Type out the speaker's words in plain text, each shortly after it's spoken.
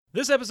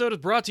This episode is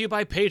brought to you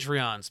by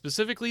Patreon,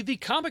 specifically the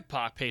Comic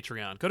Pop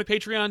Patreon. Go to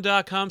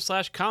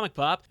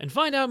patreon.com/comicpop and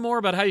find out more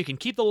about how you can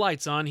keep the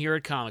lights on here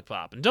at Comic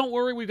Pop. And don't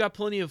worry, we've got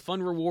plenty of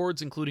fun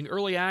rewards, including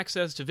early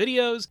access to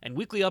videos and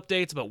weekly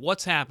updates about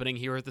what's happening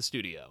here at the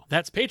studio.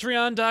 That's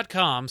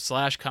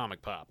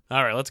patreon.com/comicpop.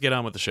 All right, let's get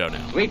on with the show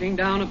now. Sweeping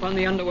down upon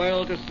the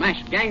underworld to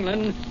smash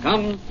gangland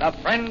comes the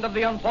friend of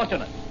the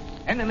unfortunate,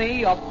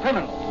 enemy of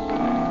criminals.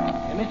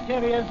 A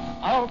mysterious,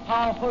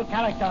 all-powerful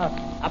character,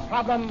 a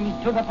problem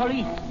to the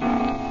police,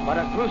 but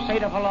a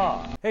crusader for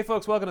law. Hey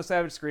folks, welcome to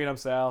Savage Screen. I'm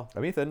Sal.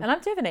 I'm Ethan. And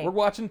I'm Tiffany. We're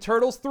watching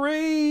Turtles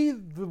 3,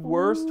 the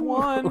worst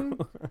one.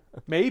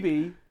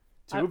 Maybe.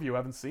 Two of you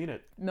haven't seen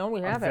it. No, we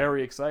haven't. I'm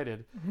very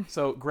excited.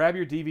 So grab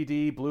your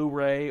DVD,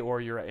 Blu-ray,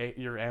 or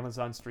your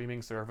Amazon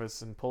streaming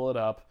service and pull it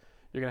up.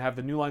 You're going to have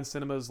the New Line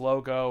Cinemas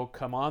logo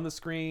come on the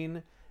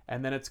screen,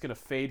 and then it's going to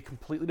fade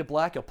completely to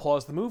black. You'll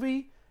pause the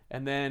movie,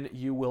 and then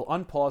you will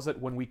unpause it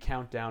when we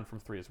count down from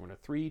 3. So we're going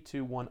to 3,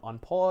 2, 1,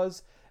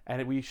 unpause,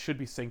 and we should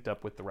be synced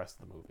up with the rest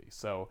of the movie.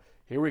 So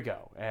here we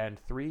go. And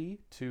 3,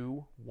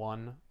 2,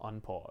 1,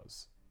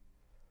 unpause.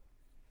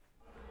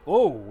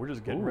 Oh, we're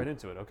just getting right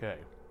into it. Okay,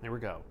 here we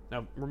go.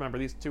 Now, remember,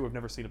 these two have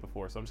never seen it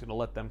before, so I'm just going to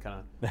let them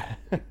kind of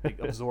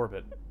absorb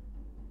it.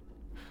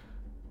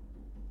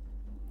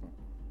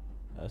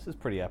 This is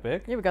pretty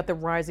epic. Yeah, we got the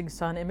rising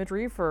sun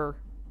imagery for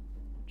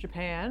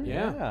Japan.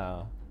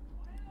 Yeah.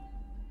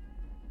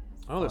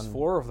 Oh, there's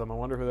 4 of them. I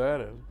wonder who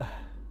that is.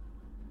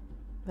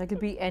 That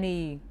could be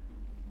any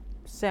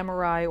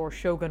samurai or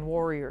shogun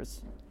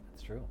warriors.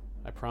 It's true.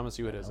 I promise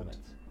you it isn't.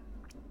 Elements.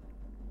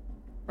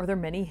 Are there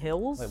many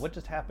hills? Wait, what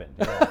just happened?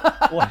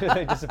 Yeah. Why did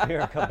they disappear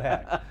and come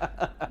back?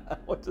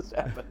 What just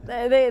happened?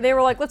 They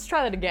were like, let's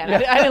try that again.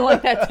 I didn't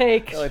like that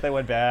take. Like they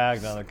went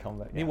back, now they come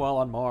back. Meanwhile,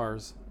 on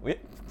Mars.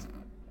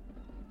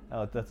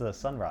 Oh, that's a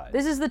sunrise.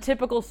 This is the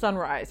typical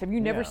sunrise. Have you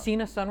never Yeah.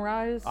 seen a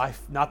sunrise?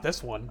 Not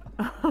this one.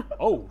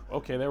 Oh,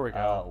 okay, there we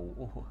go.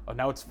 Oh,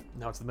 now it's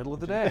the middle of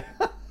the day.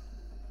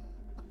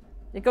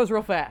 It goes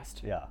real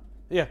fast. Yeah.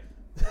 Yeah.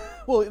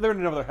 Well, they're in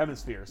another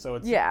hemisphere, so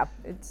it's Yeah,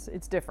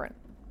 it's different.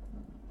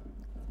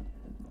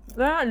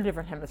 They're not in a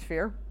different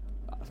hemisphere.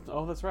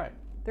 Oh, that's right.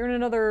 They're in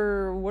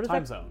another, what is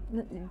Time that?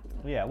 zone.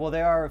 Yeah, well,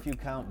 they are if you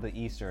count the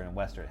eastern and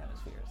western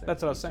hemispheres. They're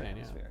That's what I the was eastern saying,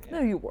 yeah. hemisphere, No,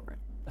 you weren't.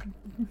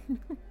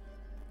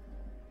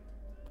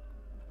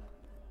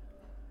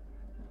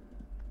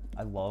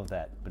 I love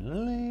that.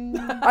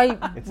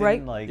 It's Right?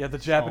 in, like, Yeah, the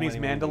so Japanese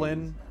many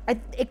mandolin.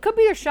 movies. It could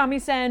be a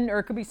shamisen, or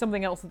it could be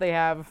something else that they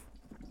have.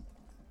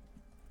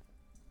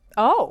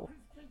 Oh.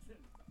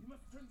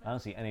 I don't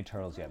see any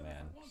turtles yet,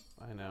 man.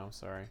 I know,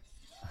 sorry.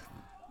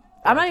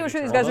 I'm not even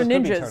sure these guys are Those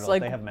could be ninjas. turtles.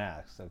 Like they have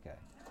masks. Okay.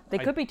 they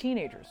could be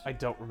teenagers. I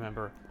don't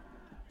remember.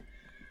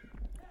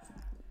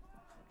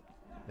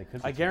 They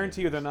could. Be I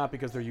guarantee you they're teenagers. not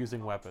because they're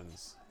using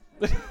weapons.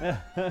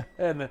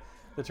 And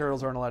the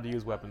turtles aren't allowed to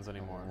use weapons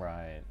anymore.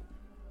 Right.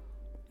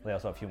 They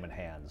also have human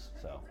hands,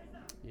 so.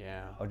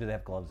 Yeah. Or do they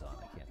have gloves on?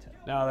 I can't tell.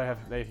 No,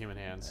 they have human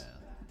hands.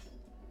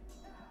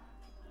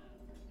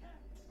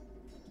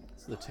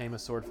 It's the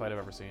tamest sword fight I've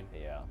ever seen.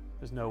 Yeah.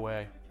 There's no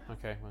way.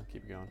 Okay, well,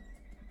 keep going.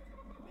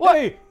 What?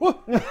 Hey!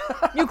 What?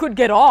 You could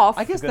get off.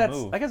 I guess good that's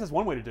move.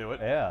 one way to do it.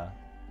 Yeah.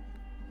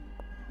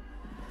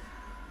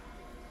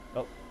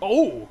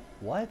 Oh!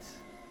 What?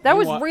 That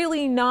was Meanwhile-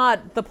 really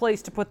not the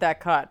place to put that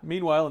cut.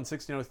 Meanwhile, in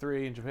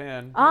 1603 in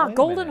Japan, Wait a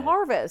Golden minute.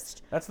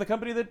 Harvest. that's the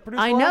company that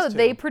produced I the know last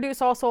they two.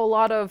 produce also a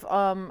lot of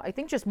I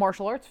think just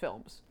martial arts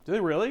films. Do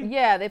they really?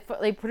 Yeah,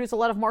 they produce a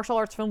lot of martial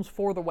arts films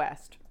for the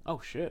West. Oh,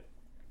 shit.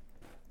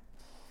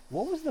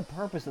 What was the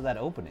purpose of that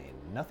opening?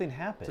 Nothing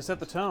happened. To set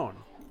the tone.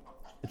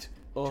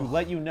 to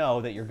let you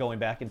know that you're going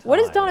back in time. What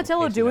is in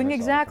Donatello case you doing never saw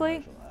the exactly?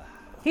 commercial.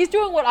 He's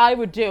doing what I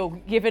would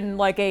do, given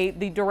like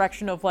the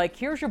direction of like,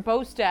 here's your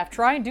bow staff,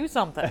 try and do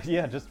something.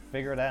 Yeah, just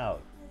figure it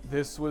out.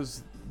 This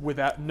was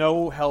without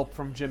no help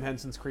from Jim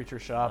Henson's Creature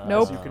Shop,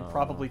 Nope. as you can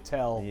probably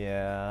tell.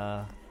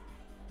 Yeah.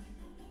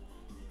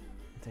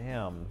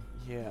 Damn.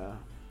 Yeah.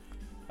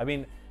 I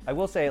mean, I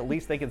will say at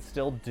least they can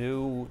still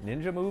do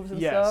ninja moves and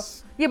Yes.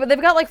 stuff. Yeah, but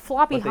they've got like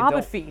floppy But they hobbit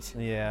don't- feet.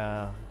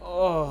 Yeah.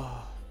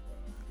 Oh.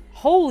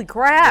 Holy They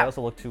crap!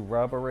 also look too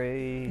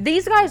rubbery.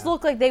 These guys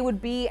look like they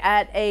would be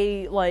at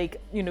a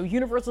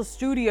Universal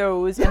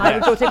Studios, and I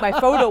would go take my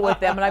photo with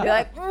them, and I'd be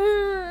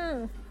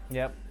like,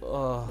 Yep.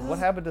 What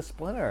happened to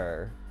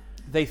Splinter?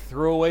 They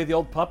threw away the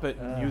old puppet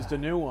and used a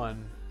new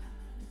one.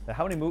 Now,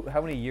 how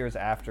many years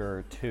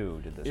after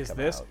 2 did this Is come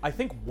this? out? I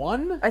think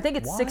 1? I think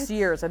it's 6 What?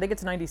 years. I think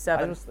it's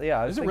 97. I was Is it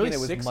thinking really it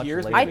was 6 much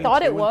years? later. I between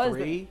thought it 2 and was,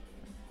 3?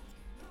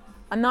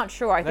 I'm not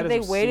sure. I That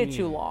think is they waited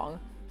obscene. too long.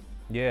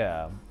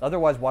 Yeah.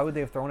 Otherwise, why would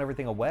they have thrown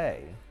everything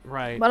away?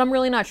 Right. But I'm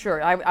really not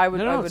sure. I would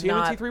no, I would TMNT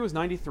not. 3 was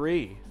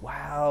 93.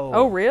 Wow.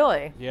 Oh,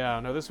 really? Yeah,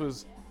 no, this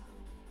was...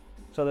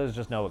 So there's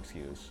just no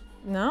excuse.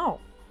 No.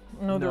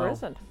 No, there No.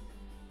 isn't.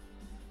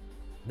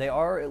 They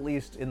are at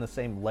least in the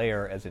same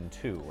layer as in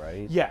 2,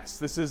 right? Yes,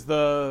 this is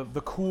the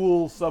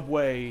cool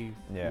subway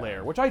Yeah.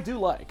 layer, which I do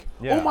like.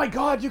 Yeah. Oh my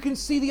god, you can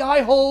see the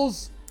eye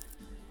holes!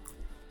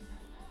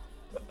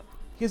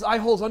 His eye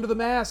hole's under the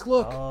mask.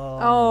 Look.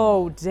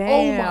 Oh,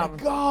 damn. Oh my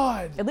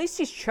God. At least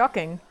he's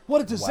chucking. What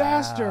a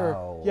disaster.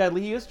 Wow. Yeah,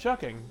 he is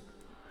chucking.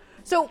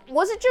 So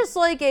was it just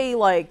like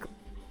a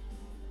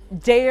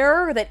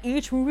dare that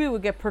each movie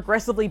would get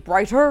progressively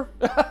brighter?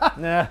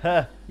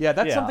 Yeah,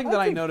 that's Yeah, something I that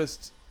I think-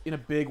 noticed in a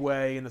big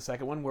way in the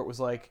second one, where it was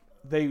like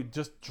they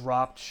just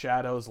dropped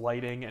shadows,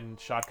 lighting, and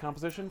shot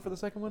composition for the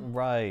second one.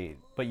 Right,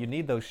 but you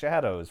need those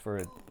shadows for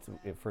it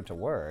to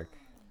work.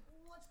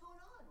 What's going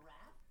on,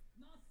 Raph?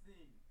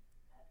 Nothing.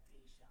 Have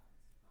patience,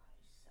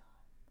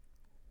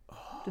 my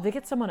son. Did they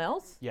get someone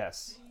else?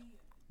 Yes,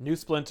 new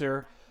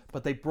Splinter,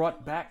 but they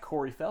brought back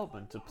Corey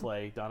Feldman to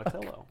play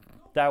Donatello.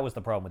 That was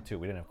the problem with 2.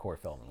 We didn't have Corey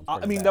Feldman. Let's bring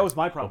I him mean, back. that was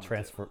my problem We'll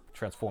with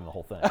transform the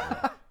whole thing.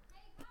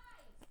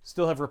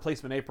 Still have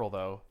replacement April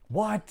though,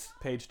 What?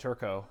 Paige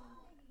Turco.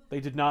 They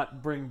did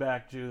not bring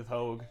back Judith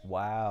Hogue.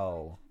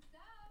 Wow.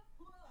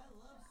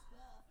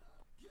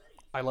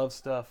 I love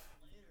stuff.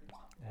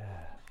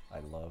 I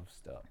love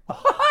stuff.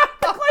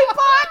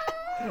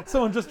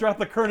 Someone just dropped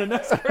the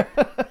Kernan-esque.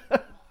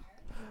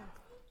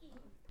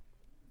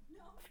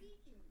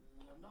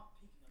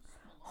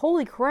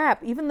 Holy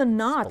crap! Even the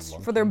knots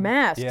for their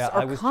masks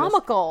are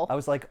comical. I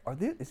was like,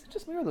 is it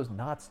just me or are those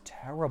knots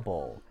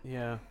terrible?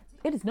 Yeah,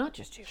 It is not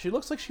just you. she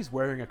looks like she's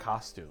wearing a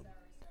costume.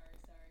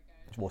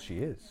 Well, she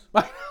is.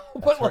 I know,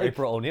 That's but her like,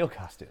 April O'Neil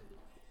costume.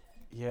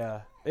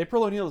 yeah,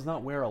 April O'Neil does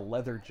not wear a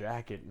leather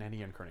jacket in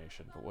any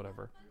incarnation, but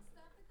whatever.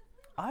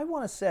 I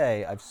want to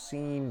say I've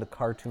seen the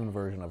cartoon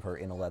version of her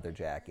in a leather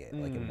jacket,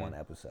 like in one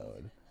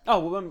episode. Oh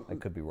well, I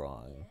could be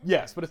wrong.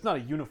 yes, but it's not a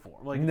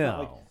uniform. Like, it's not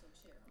No. like-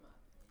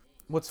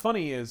 what's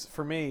funny is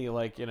for me,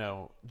 like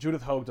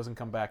Judith Hogue doesn't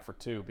come back for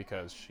 2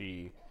 because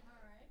she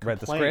Read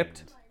the complained.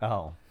 script?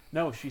 Oh.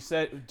 No, she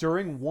said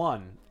during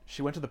 1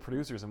 she went to the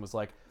producers and was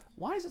like,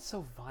 "Why is it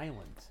so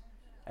violent?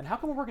 And how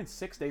come we're working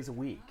 6 days a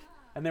week?"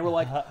 And they were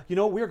like,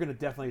 we're going to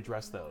definitely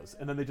address those.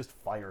 And then they just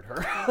fired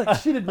her. Like,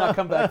 she did not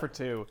come back for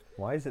 2.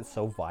 Why is it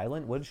so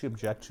violent? What did she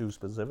object to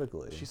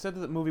specifically? She said that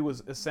the movie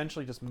was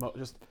essentially just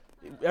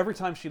every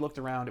time she looked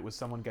around, it was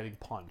someone getting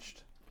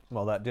punched.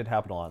 Well, that did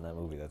happen a lot in that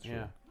movie, that's true.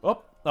 Yeah.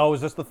 Oh, Oh,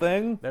 is this the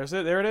thing? there's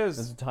it. There it This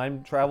is. is a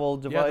time travel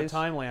device?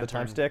 time The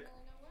time lantern. stick?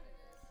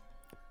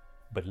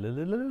 But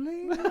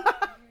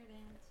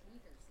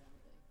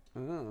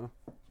Oh.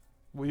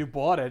 Well, you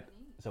bought it.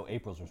 So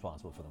April's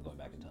responsible for them going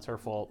back in time. It's her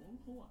fault.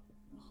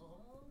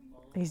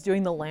 He's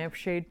doing the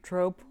lampshade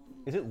trope.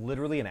 Is it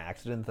literally an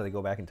accident that they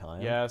go back in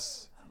time?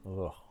 Yes.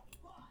 Ugh.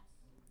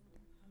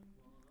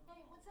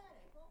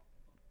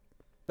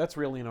 That's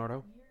real,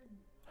 Leonardo.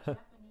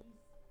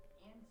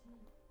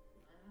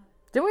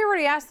 Didn't we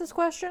already ask this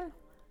question?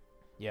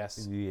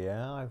 Yes.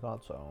 Yeah, I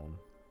thought so.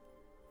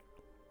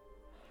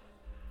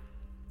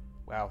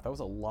 Wow, that was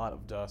a lot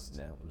of dust.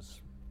 That was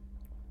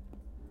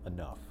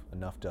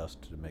enough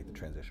dust to make the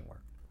transition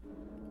work.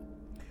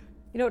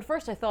 At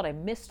first I thought I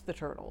missed the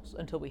turtles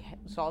until we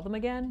saw them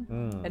again,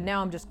 and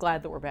now I'm just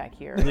glad that we're back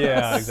here.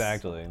 Yeah,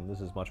 exactly.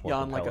 This is much more Yeah,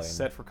 on compelling. like a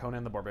set for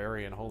Conan the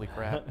Barbarian. Holy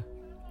crap.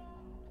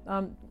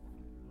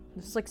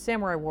 This is like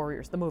Samurai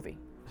Warriors, the movie.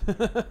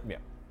 Yeah.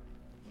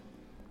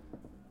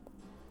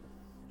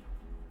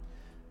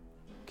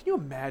 Can you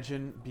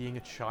imagine being a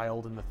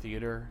child in the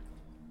theater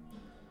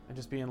and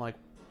just being like,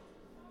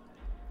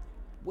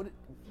 "What?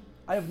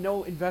 I have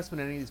no investment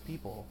in any of these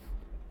people.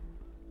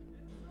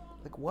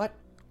 Like, what?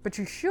 But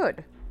you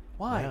should.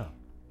 Why? Yeah.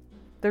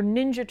 They're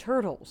Ninja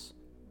Turtles.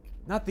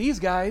 Not these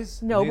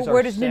guys. No, These but are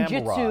where does samurai.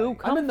 ninjutsu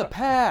come I'm in the from?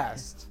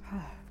 past.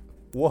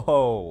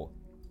 Whoa.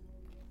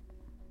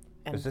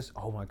 And Is this?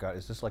 Oh my God!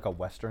 Is this like a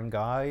Western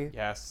guy?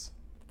 Yes.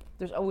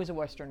 there's always a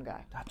Western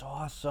guy. That's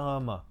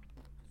awesome.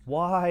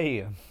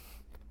 Why?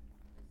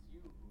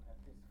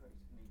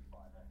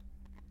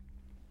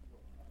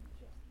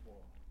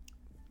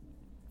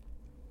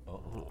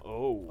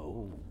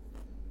 Oh.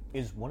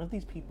 Is one of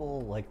these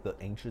people like the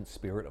ancient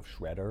spirit of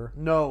Shredder?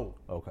 No.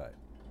 Okay.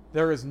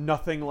 There is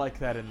nothing like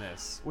that in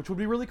this, which would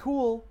be really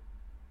cool.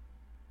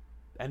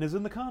 And is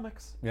in the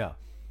comics. Yeah.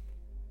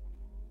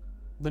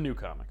 The new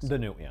comics. The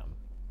new, yeah.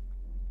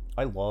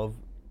 I love,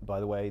 by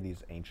the way,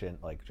 these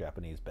ancient like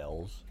Japanese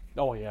bells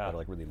Oh, yeah. that are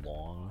like really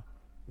long.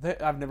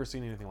 I've never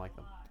seen anything like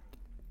them.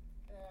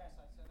 Yes,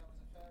 I said that was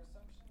a fair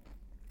assumption.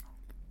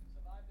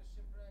 Survived the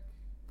shipwreck,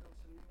 built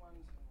some new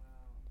ones,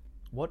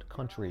 and What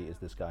country is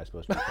this guy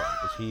supposed to be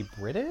from? Is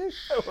he British?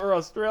 Or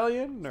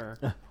Australian, or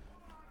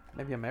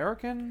maybe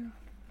American.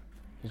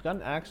 He's got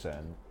an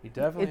accent. He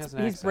definitely has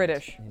an He's accent.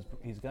 British.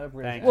 He's got a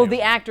British Thank Well, you.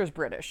 the actor's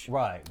British.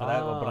 Right, but,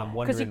 but I'm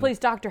wondering Because he plays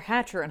Dr.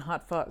 Hatcher in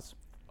Hot Fuzz.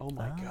 Oh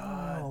my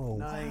god! Oh,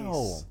 Nice.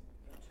 wow.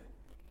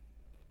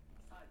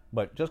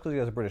 But just because he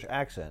has a British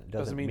accent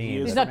doesn't mean mean he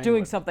is He's that- not from doing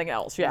England. something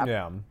else, yeah.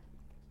 Yeah.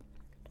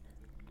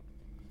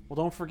 Well,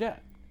 don't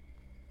forget,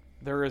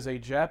 there is a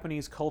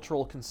Japanese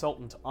cultural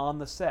consultant on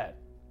the set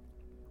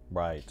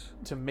Right.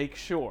 to make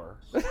sure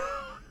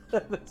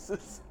that this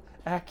is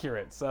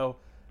accurate. So,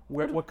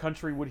 what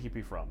country would he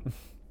be from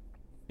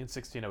in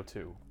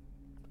 1602?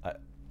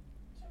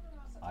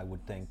 I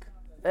would think.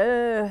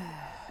 In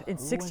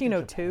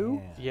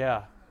 1602? Japan.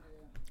 Yeah.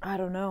 I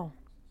don't know.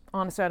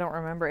 Honestly, I don't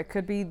remember. It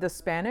could be the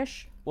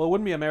Spanish. Well, it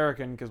wouldn't be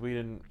American because we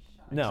didn't.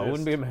 No, it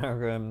wouldn't be exist.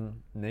 American.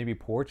 Maybe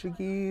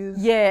Portuguese.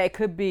 Yeah, it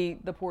could be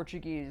the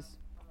Portuguese.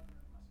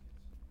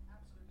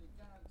 Absolutely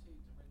guaranteed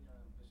to win your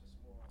ambitious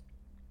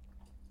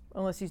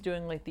war. Unless he's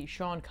doing like the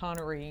Sean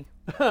Connery.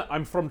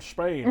 I'm from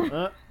Spain.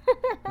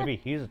 Maybe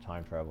he's a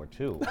time traveler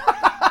too.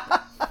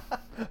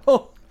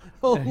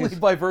 Only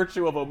by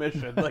virtue of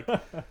omission. Like,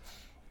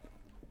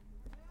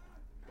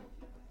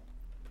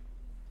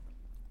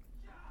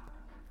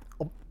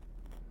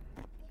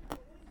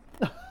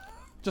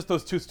 just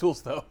those two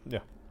stools, though. Yeah.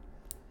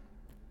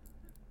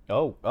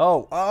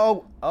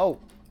 Oh.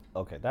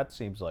 Okay, that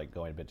seems like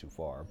going a bit too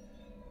far.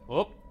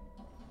 Oh,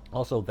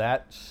 Also,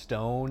 that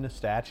stone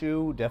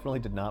statue definitely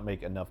did not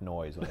make enough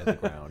noise when it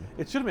hit the ground.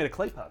 it should have made a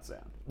clay pot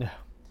sound. Yeah.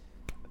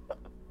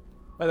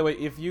 By the way,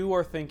 if you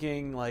are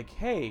thinking like,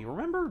 "Hey,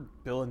 remember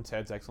Bill and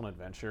Ted's Excellent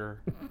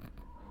Adventure?"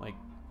 Like,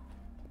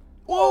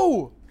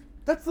 whoa,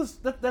 that's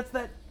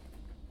that.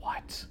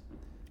 What?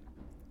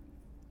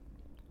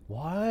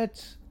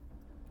 What?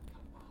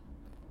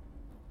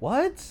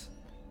 What?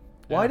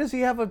 Why Yeah. does he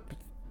have a...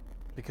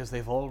 Because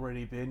they've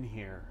already been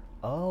here.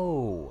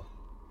 Oh.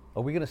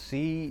 Are we going to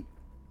see...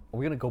 Are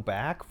we going to go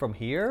back from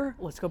here?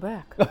 Let's go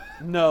back.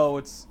 No,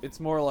 it's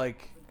more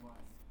like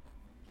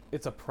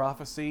it's a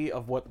prophecy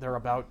of what they're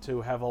about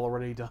to have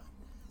already done.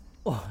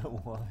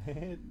 What?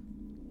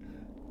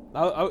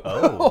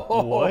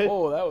 Oh, what?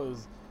 that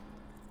was.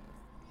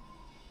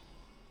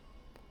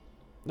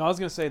 No, I was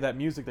gonna say that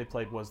music they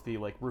played was the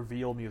like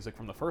reveal music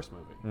from the first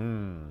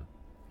movie.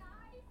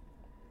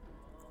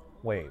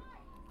 Wait.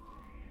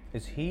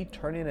 Is he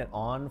turning it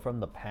on from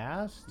the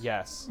past?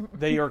 Yes,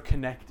 they are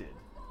connected.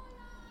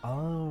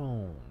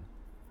 Oh.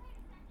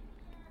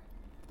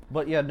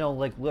 But yeah, no,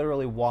 like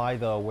literally why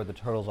though were the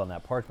turtles on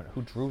that parchment?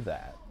 Who drew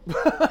that?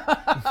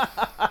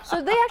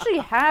 So they actually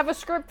have a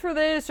script for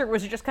this, or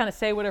was it just kind of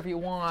say whatever you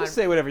want? Just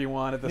say whatever you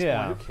want at this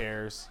Yeah. point. Who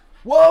cares?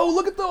 Whoa!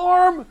 Look at the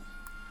arm.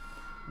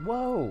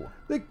 Whoa.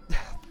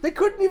 They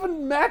couldn't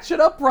even match it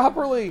up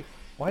properly.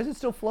 Why is it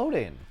still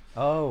floating?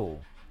 Oh.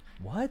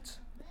 What?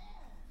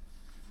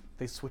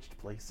 They switched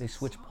places. They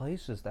switch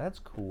places. That's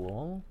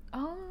cool.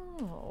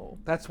 Oh.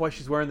 That's why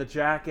she's wearing the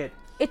jacket.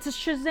 It's a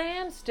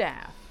Shazam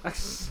staff.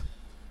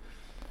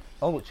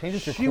 Oh, it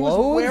changes your She clothes?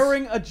 was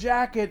wearing a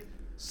jacket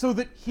so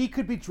that he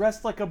could be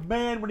dressed like a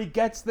man when he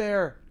gets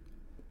there.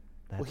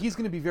 Well, he's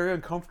going to be very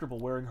uncomfortable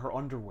wearing her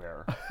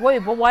underwear. Wait,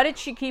 but why did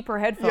she keep her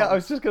headphones? Yeah, I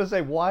was just going to say,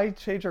 why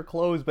change her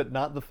clothes but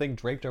not the thing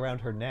draped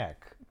around her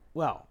neck?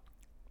 Well,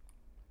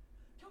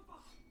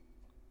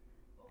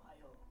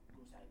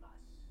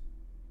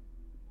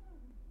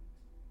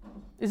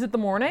 Is it the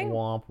morning?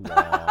 Womp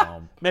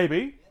womp.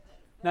 maybe.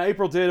 Now,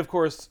 April did, of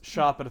course,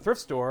 shop at a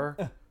thrift store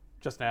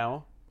just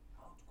now.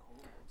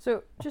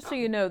 So, just so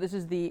you know, this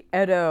is the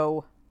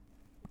Edo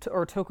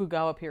or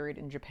Tokugawa period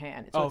in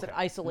Japan. So it's an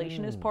Okay.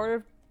 isolationist part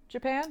of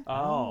Japan.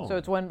 Oh. So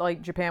it's when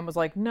like Japan was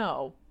like,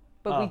 no.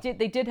 But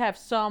they did have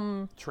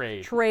some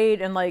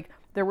Trade. and like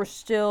there were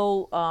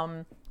still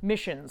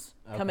missions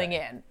coming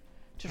Okay. in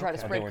to try to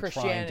They spread were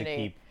Christianity. trying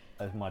to keep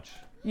as much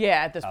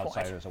Yeah, at this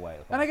outsiders away.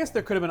 as And I guess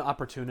there possible. could have been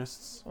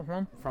opportunists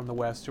from the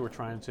West who were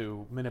trying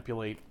to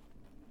manipulate.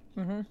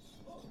 It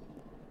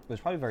was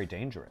probably very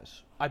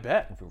dangerous I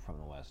bet. if you were from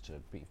the West to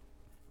be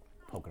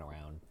poking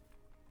around.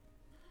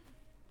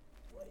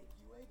 Wake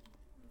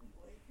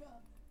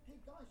up. Hey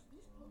guys, do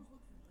these clothes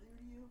look familiar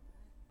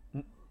to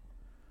you?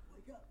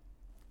 Wake up.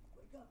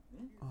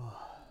 Maybe you're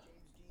James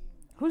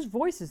Dean. Whose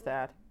voice is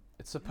that?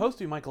 It's supposed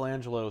to be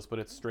Michelangelo's, but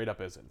it straight up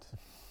isn't.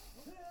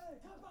 Hey,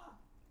 Kappa!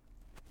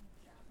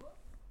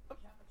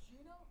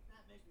 Cappuccino?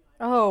 That makes me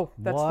Oh,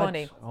 that's What?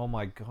 funny. Oh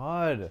my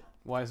god.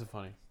 Why is it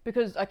funny?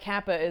 Because a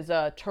kappa is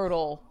a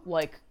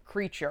turtle-like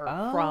creature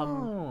Oh.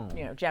 from,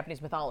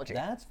 Japanese mythology.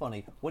 That's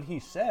funny. What he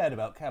said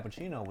about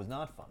cappuccino was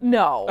not funny.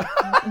 No.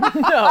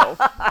 No.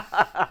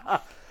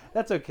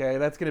 That's okay.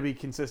 That's going to be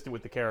consistent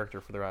with the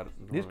character for their out.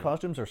 These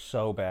costumes are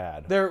so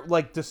bad. They're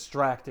like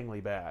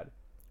distractingly bad.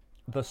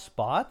 The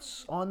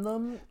spots on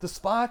them, The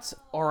spots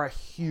are a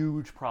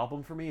huge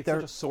problem for me. It's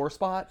such a sore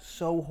spot.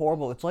 so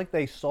horrible. It's like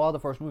they saw the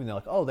first movie and they're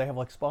like, oh, they have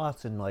like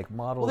spots and like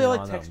modeling Well, they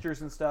like on them.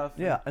 textures and stuff.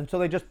 Yeah, and so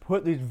they just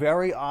put these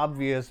very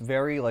obvious,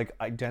 very like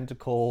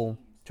identical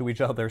to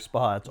each other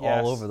spots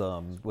Yes. all over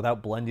them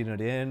without blending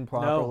it in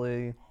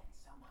properly.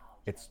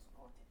 It's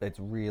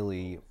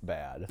really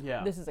bad.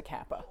 Yeah. This is a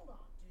kappa.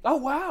 Oh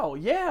wow!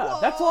 Yeah,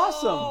 that's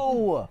awesome.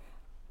 Oh,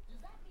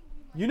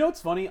 You know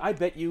what's funny? I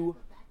bet you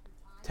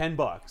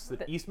 $10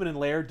 that Eastman and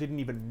Laird didn't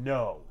even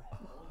know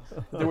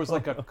there was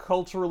like a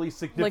culturally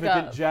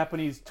significant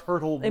Japanese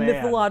turtle A man.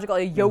 mythological,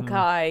 a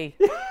yokai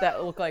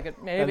that looked like a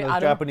and maybe those I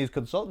don't. Japanese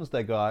consultants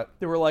they got.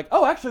 They were like,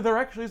 "Oh, actually, there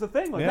actually is a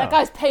thing like Yeah. That that."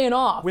 guy's paying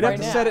off. We'd right have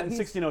to now. set it in He's-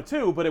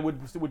 1602, but it would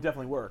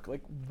definitely work.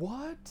 Like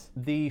what?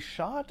 The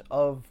shot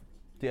of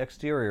the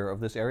exterior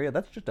of this area,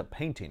 that's just a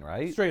painting,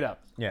 right? Straight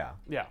up. Yeah.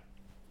 Yeah.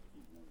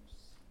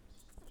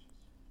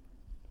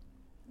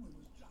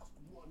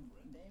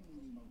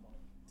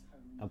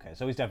 Okay,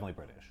 so he's definitely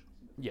British.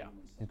 Yeah.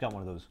 He's got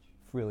one of those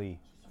frilly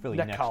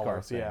Neck neck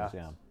collars, scarf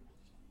things. yeah.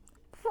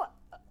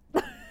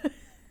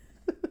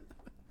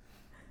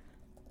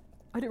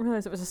 didn't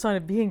realize it was a sign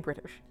of being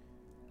British.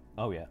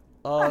 Oh yeah.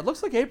 It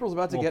looks like April's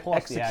about to get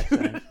plus the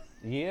executed. accent.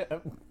 Yeah.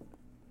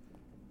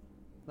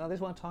 No, they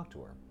just want to talk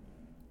to her.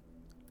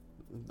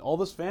 All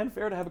this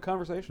fanfare to have a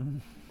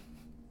conversation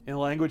in a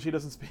language he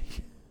doesn't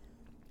speak.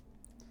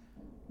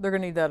 They're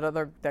gonna need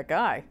that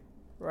guy,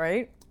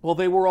 right? Well,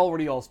 they were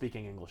already all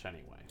speaking English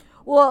anyway.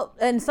 Well,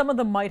 and some of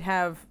them might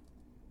have.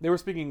 They were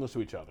speaking English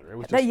to each other. It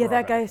was just for our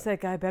That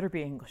benefit. guy better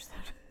be English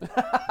then.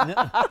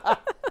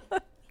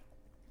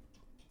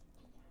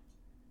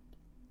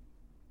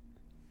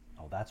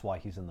 Oh, that's why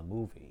he's in the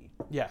movie.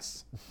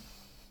 Yes.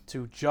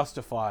 To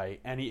justify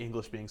any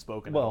English being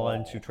spoken. Well, at all.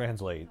 and to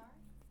translate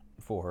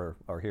for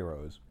our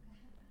heroes.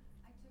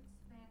 I took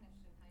Spanish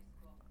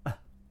in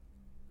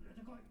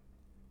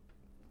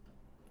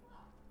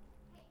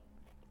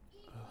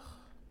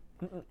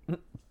high school.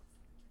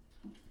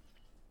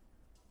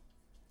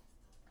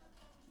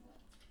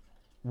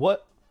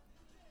 What?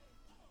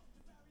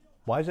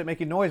 Why is it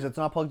making noise? It's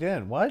not plugged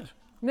in. What?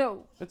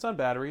 No, It's on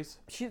batteries.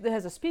 it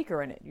has a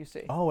speaker in it. You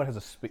see. Oh, it has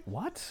a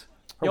what?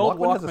 The Her old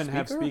has a Walkman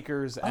have speaker?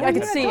 speakers. Oh, And I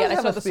can yeah, see does it. I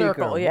have saw a the speaker.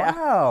 circle, yeah.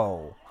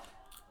 Wow.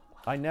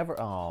 I never.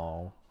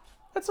 Oh.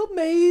 That's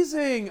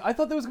amazing. I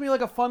thought there was gonna be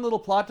like a fun little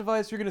plot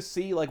device. You're gonna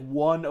see like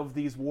one of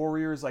these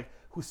warriors like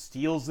who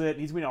steals it.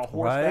 He's gonna be on a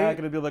horseback, Right. and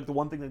it'll be like the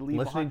one thing they leave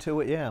Listening behind.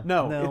 to it, yeah.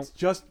 No, it's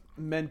just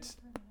meant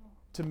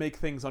to make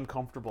things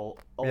uncomfortable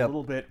a Yep.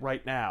 little bit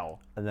right now.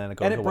 And then it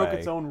goes And it away. broke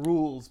its own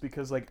rules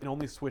because like it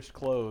only switched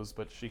clothes,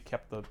 but she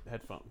kept the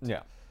headphones.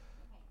 Yeah.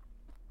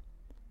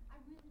 I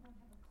really don't have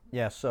a clue.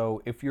 Yeah,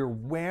 so if you're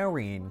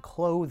wearing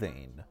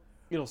clothing,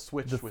 It'll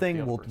switch. the with thing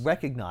the other will person.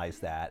 recognize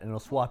that and it'll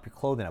swap your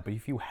clothing out. But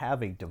if you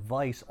have a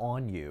device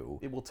on you,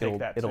 It will take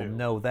that, It'll too.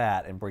 know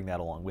that and bring that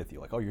along with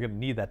you. Like, oh, you're going to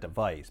need that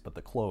device, but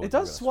the clothes. It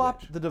you're does gonna swap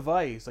switch. the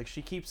device. Like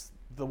she keeps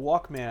the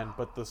Walkman,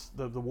 but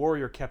the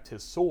warrior kept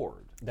his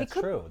sword. That's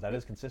true. That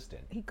is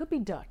consistent. He could be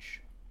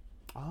Dutch,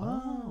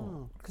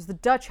 Oh. because the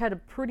Dutch had a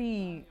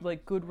pretty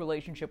good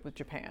relationship with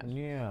Japan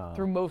Yeah.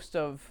 through most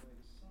of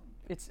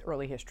its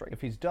early history.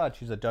 If he's Dutch,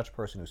 he's a Dutch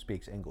person who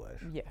speaks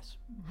English, Yes.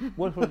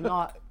 which was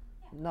not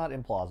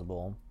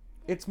implausible.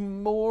 It's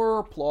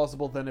more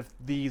plausible than if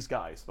these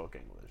guys spoke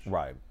English.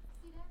 Right.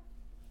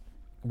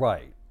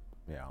 Right.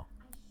 Yeah. I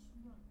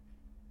shrunk.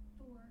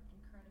 4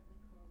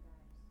 incredibly cool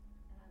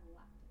guys, and I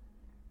locked them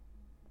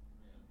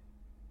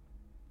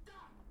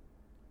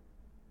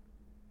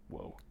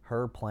Whoa.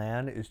 Her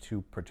plan is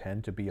to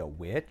pretend to be a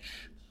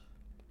witch.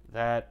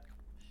 That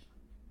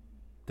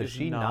Does is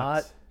she not-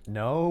 not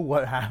know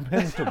what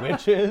happens to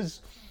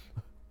witches?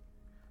 in.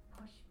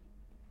 Push me,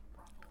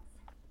 Ruffles.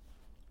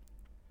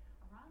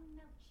 Or I'll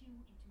melt you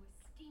into a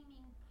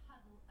steaming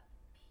puddle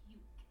of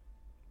puke.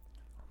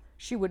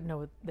 She would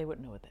know. They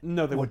wouldn't know what that.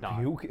 no, they What would not.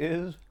 puke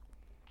is?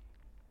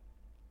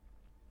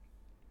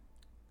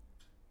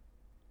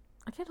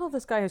 I can't tell if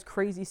this guy has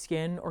crazy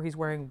skin or he's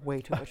wearing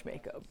way too much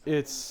makeup.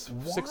 It's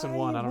 6 and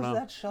 1. I don't was know.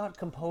 that shot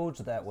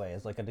composed that way?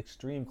 It's like an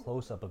extreme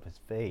close-up of his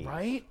face.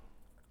 Right?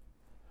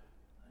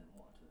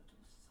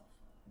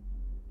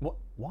 What?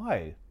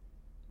 Why?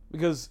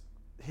 Because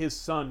his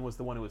son was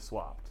the one who was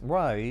swapped.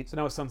 Right. So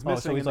now his son's Oh,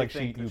 missing. so he's and they like,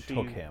 think you that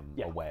took him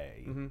Yeah.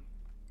 away. Mhm.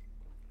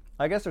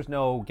 I guess there's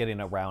no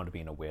getting around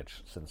being a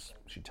witch since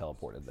she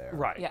teleported there.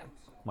 Right. Yeah.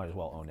 Might as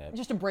well own it.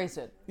 Just embrace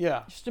it.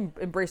 Yeah. Just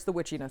embrace the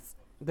witchiness.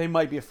 They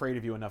might be afraid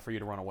of you enough for you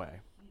to run away.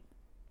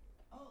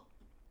 Oh,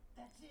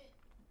 that's it.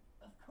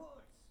 Of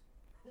course.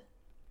 It's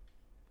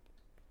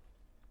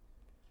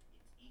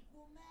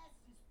equal mass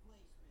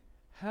displacement.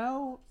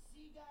 How?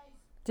 See, guys?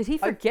 Did he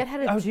forget how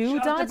I to was do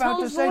just about to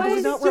Donatello's say, does he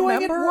voice? not doing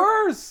remember? it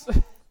worse. Will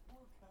come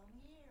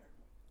here.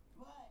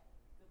 But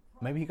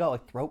the Maybe he got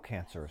like throat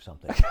cancer or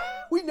something.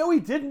 We know he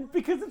didn't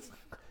because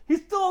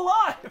he's still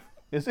alive.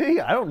 Is he?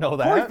 I don't know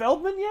that. Corey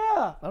Feldman,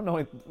 yeah. I don't know.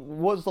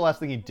 What was the last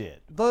thing he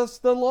did? The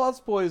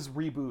Lost Boys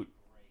reboot.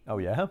 Oh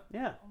yeah.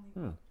 Yeah.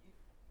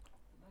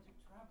 magic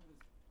travelers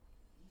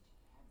each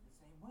have the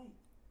same weight.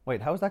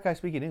 Wait, how is that guy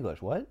speaking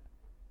English? What?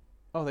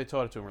 Oh, they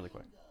taught it to him really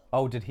quick.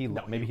 Oh, did he?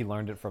 No, maybe he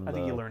learned it from I the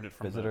think he learned it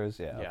from the- visitors.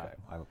 Yeah. yeah. Okay.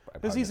 I Because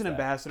probably he's an missed that.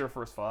 ambassador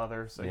for his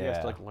father, so he has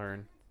Yeah. to like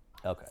learn.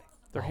 Okay.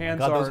 Their Oh my hands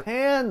God, are those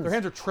hands. their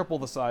hands are triple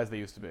the size they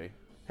used to be.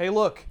 Hey,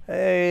 look,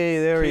 Hey,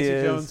 there he Casey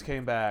is. Jones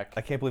came back.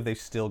 I can't believe they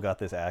still got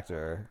this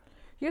actor.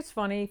 You know, it's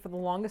funny. For the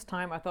longest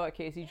time, I thought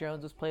Casey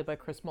Jones was played by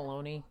Chris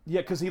Maloney.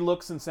 Yeah, because he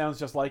looks and sounds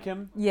just like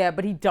him. Yeah,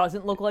 but he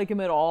doesn't look like him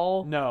at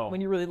all. No.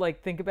 When you really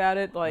think about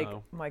it,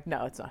 No. I'm like,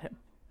 no, it's not him.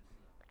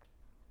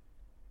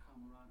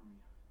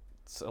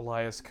 It's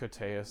Elias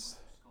Koteas.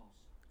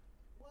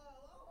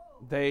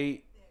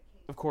 They,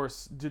 of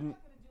course, didn't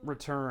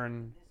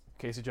return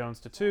Casey Jones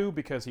to 2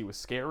 because he was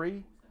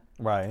scary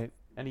Right.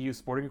 and he used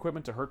sporting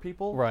equipment to hurt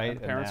people. Right, And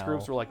the and parents' now-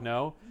 groups were like,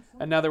 no.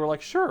 And now they were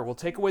like, sure, we'll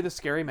take away the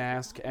scary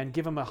mask and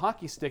give him a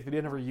hockey stick that he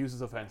never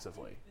uses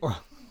offensively.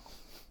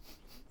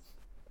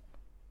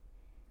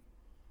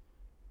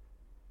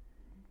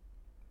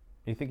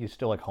 You think he's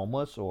still like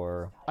homeless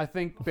or? I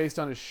think based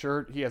on his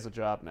shirt, he has a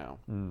job now.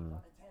 Hmm.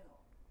 Donatello,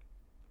 we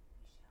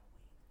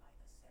shall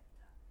wait by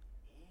the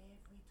scepter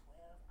every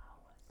 12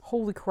 hours.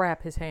 Holy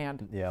crap, his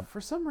hand. Yeah.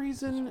 For some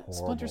reason, horrible.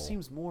 Splinter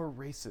seems more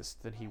racist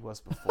than he was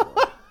before.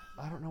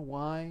 I don't know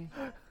why.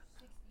 60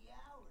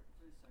 hours.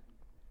 Wait a second.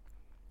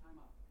 Time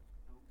out.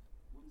 Now,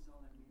 what does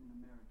all that mean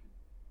in American?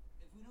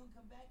 If we don't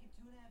come back in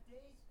 2.5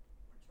 days,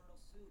 we're turtle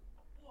soup.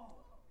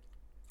 Whoa.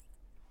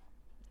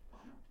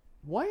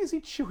 Why is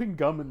he chewing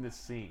gum in this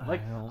scene?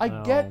 Like, don't I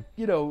know. get,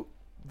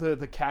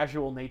 the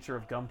casual nature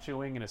of gum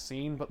chewing in a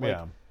scene, but like,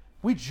 Yeah.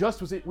 we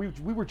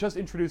were just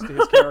introduced to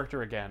his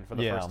character again for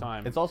the first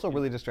time. It's also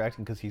really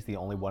distracting because he's the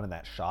only one in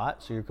that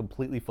shot, so you're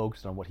completely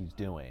focused on what he's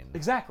doing.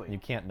 exactly. You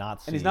can't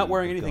not see. And he's not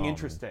wearing the anything gum.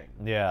 interesting.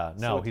 Yeah,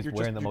 no, So he's you're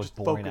wearing just, the you're most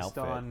just boring focused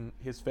outfit, on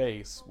his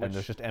face, which and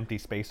there's just empty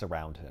space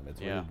around him.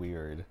 It's Yeah. really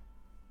weird.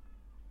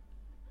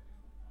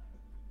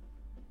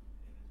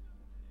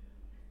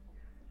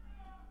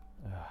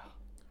 Ugh.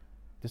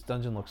 This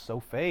dungeon looks so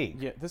fake.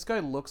 yeah, this guy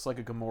looks like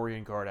a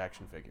Gamorrean guard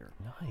action figure.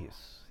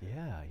 Nice.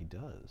 Yeah, he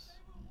does.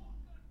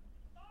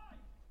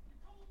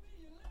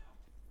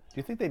 Do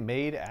you think they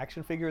made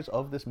action figures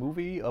of this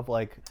movie of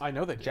like I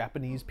know they did.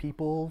 Japanese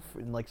people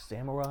in like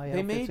samurai? They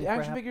outfits made and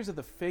action crap? figures of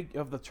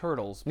the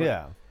turtles. But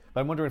Yeah,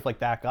 but I'm wondering if like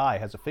that guy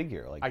has a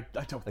figure, like I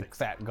don't think like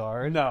so. Fat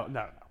Guard. No.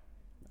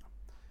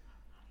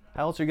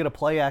 How else are you gonna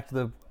play act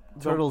the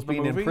turtles the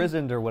being movie?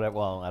 imprisoned or whatever?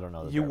 Well, I don't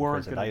know. That You they're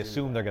weren't imprisoned. gonna I do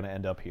assume that. they're gonna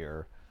end up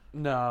here.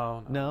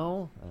 No.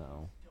 No.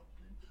 Oh.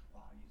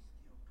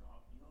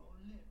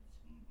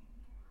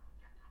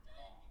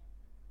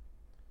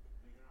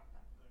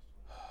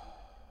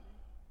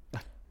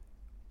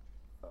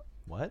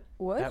 What?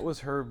 What? That was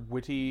her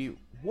witty.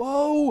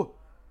 Whoa!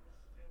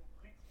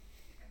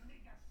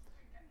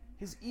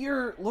 His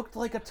ear looked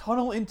like a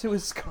tunnel into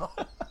his skull.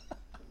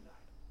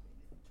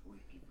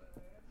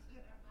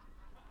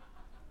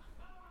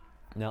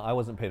 No, I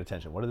wasn't paying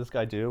attention. What did this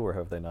guy do, or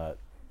have they not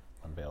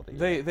unveiled it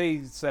yet?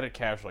 They said it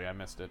casually. I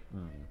missed it.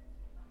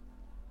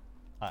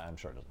 I'm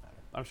sure it doesn't matter.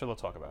 I'm sure they'll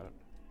talk about it.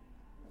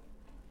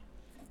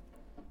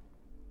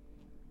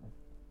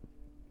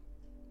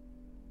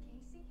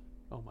 Casey?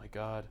 Oh my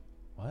god.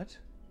 What?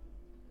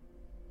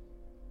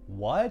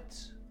 What?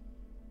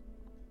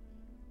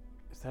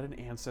 Is that an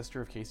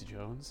ancestor of Casey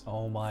Jones?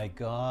 Oh my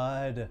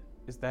god.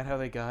 Is that how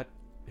they got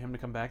him to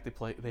come back?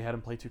 They had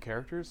him play two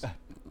characters?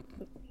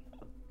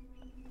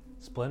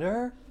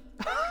 Splinter?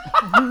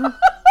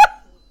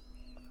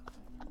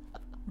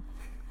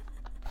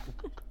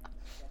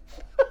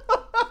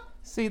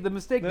 See, the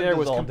mistake That there is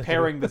was all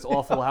comparing this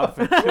awful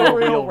outfit to a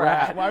real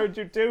rat. Why would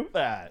you do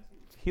that?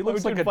 He Why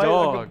looks would like you a fight the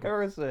dog.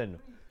 comparison.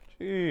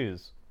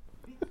 Jeez.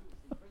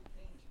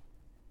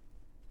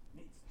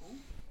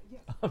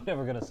 I'm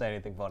never gonna say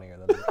anything funnier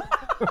than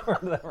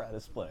that rat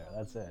is Splinter.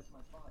 That's it.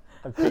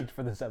 I've peaked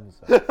for this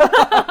episode. Yeah.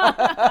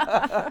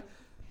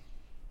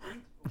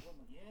 We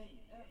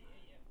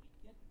get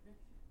the picture.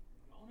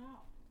 Going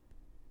out.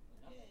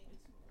 Okay.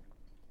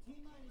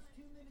 T-minus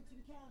 2 minutes to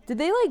the count. Did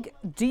they like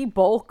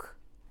debulk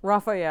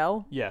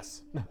Raphael?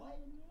 Yes.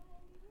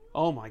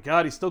 Oh my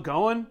god, he's still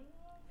going?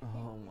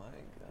 Oh my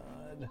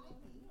god.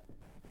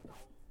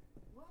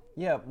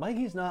 Yeah,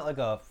 Mikey's not like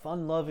a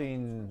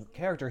fun-loving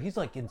character. He's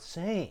like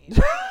insane.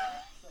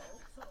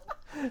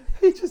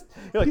 He just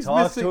He like he's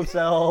talks to missing-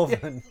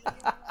 himself and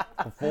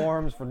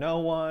performs for no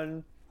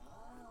one.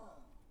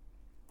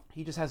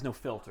 He just has no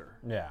filter.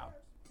 Yeah.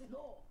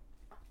 No.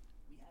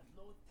 We have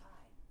no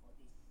time for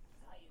this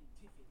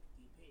scientific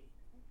debate.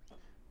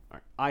 All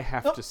right, I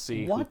have Oh, to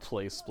see who what?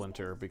 plays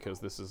Splinter because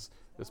this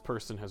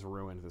person has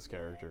ruined this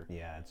character.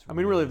 Yeah, it's. I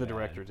mean, really, the bad.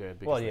 director did.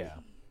 Because Well, they- yeah.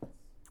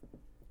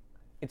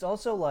 It's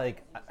also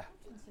like,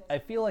 I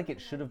feel like it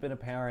should have been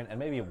apparent, and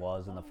maybe it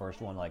was in the first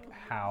one, like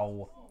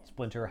how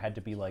Splinter had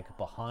to be like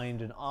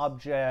behind an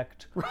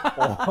object, or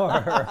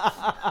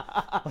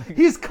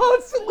He's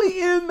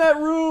constantly in that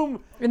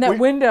room. In that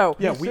window.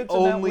 Yeah, He we sits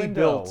in that only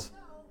window. built.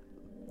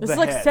 This the is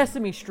like head.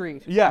 Sesame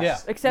Street. Yes. Yeah.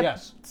 Except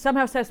Yes.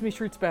 somehow Sesame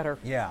Street's better.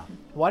 yeah,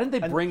 Why didn't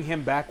they bring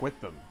him back with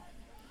them?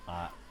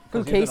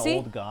 because he's Casey? an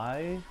old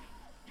guy.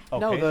 Oh,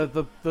 No,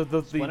 Casey?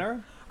 the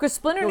Splinter. Because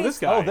Splinter No, needs this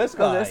guy. Oh, this Oh,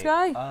 guy. this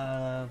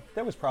guy?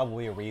 There was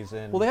probably a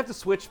reason. Well, they have to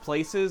switch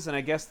places, and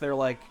I guess they're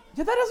like,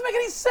 yeah, that doesn't make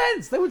any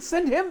sense. They would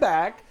send him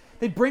back.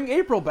 They'd bring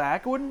April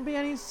back. It wouldn't be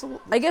any.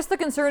 I guess the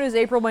concern is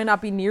April might not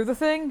be near the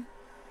thing.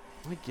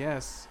 I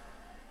guess.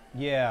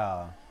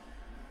 Yeah.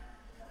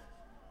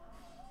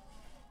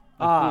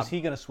 Ah. Who's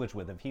he gonna switch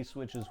with? If he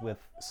switches with,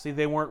 See,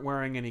 they weren't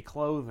wearing any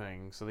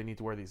clothing, so they need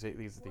to wear these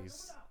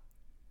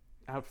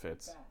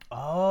outfits.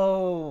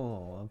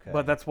 oh, okay.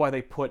 But that's why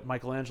they put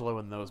Michelangelo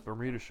in those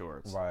Bermuda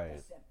shorts.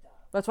 right.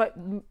 That's why.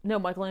 No,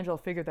 Michelangelo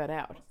figured that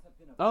out.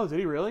 Oh, did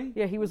he really?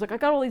 Yeah, he was like, I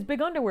got all these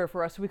big underwear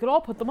for us, so we could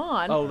all put them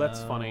on. Oh,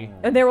 that's funny.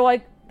 And they were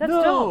like, that's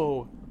dumb.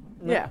 No.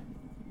 Yeah.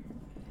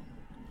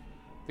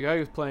 The guy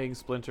who's playing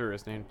Splinter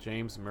is named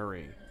James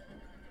Murray.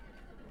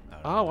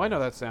 Oh, I know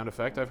that sound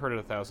effect. I've heard it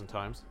 1,000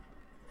 times.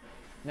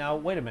 Now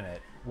wait a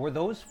minute. Were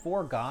those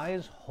four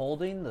guys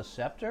holding the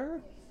scepter?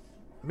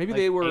 Maybe Like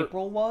they were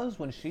April was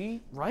when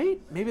she.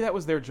 right. Maybe that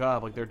was their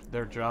job. Like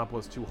their job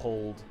was to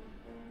hold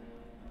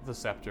the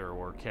scepter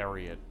or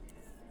carry it.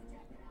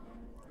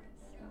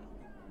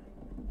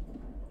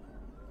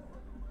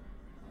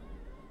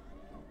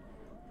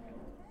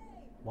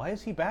 Why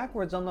is he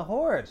backwards on the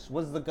horse?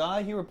 Was the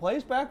guy he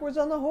replaced backwards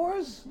on the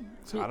horse?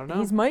 I don't know.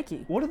 He's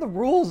Mikey. What are the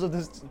rules of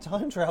this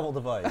time travel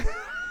device?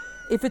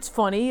 If it's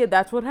funny,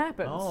 that's what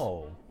happens.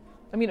 Oh.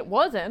 I mean, it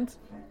wasn't.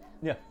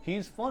 Yeah,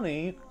 he's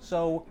funny,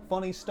 so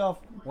funny stuff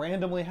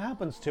randomly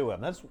happens to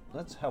him.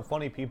 That's how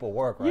funny people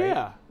work, right?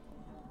 Yeah.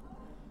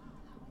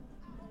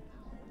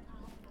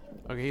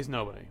 Okay, he's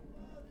nobody.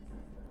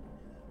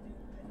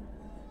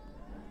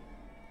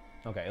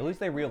 Okay, at least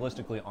they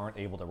realistically aren't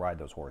able to ride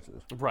those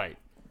horses. Right.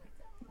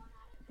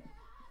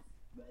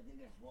 But I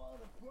think I swallowed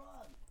a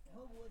frog. I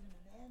hope it wasn't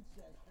an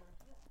ancestor.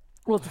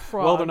 Well, it's a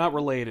fraud. Well, they're not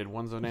related.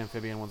 One's an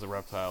amphibian, one's a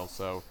reptile.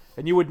 So,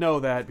 and you would know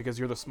that because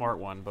you're the smart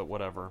one. But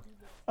whatever.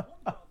 Magic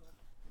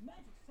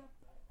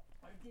scepter,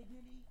 our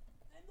dignity,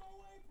 and no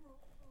April.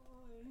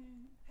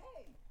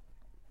 Hey,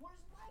 where's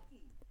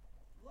Mikey?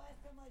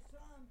 Last time I saw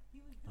him, he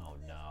was doing Oh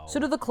this. no. So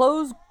do the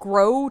clothes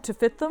grow to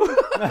fit them?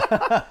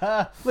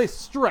 They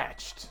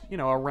stretched,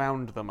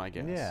 around them, I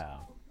guess. Yeah.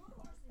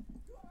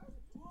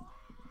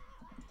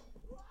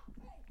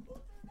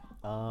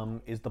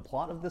 Is the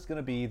plot of this going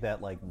to be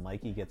that like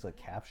Mikey gets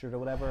captured or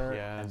whatever,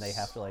 and they Yes.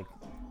 have to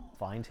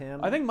find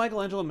him? I think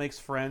Michelangelo makes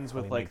friends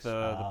with he like makes-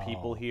 the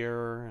people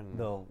here, and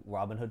the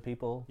Robin Hood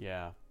people.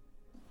 yeah.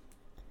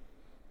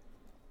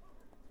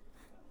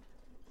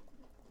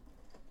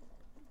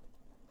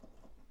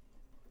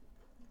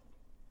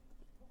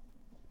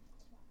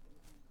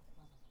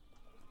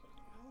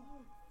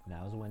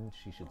 Now's when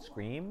she should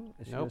scream.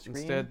 Is she gonna Nope. scream?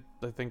 Instead,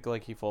 I think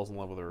like he falls in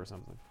love with her or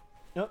something.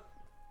 Nope.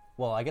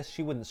 Well, I guess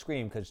she wouldn't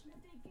scream because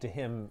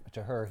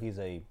to her, he's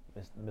a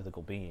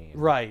mythical being.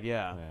 Right.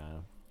 Yeah. Yeah.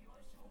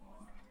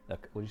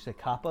 What did you say,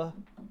 Kappa?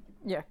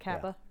 Yeah,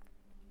 Kappa.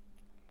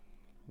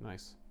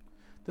 Nice.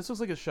 This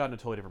looks like it's shot in a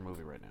totally different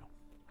movie right now.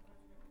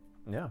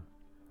 Yeah.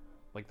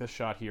 Like this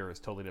shot here is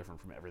totally different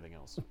from everything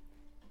else.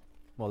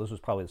 Well, this was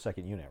probably the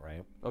second unit,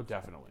 right? Oh,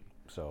 definitely.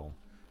 So.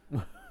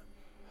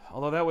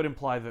 Although that would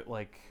imply that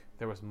like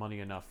there was money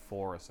enough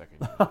for a second.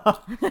 I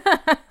think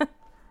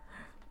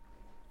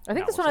Now, this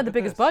let's one had look the at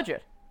biggest this.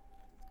 budget.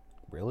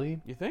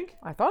 Really? You think?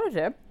 I thought it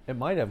did. It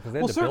might have because they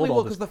had Well, to certainly build will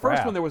all because this the first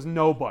crap. one there was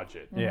no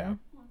budget. Yeah.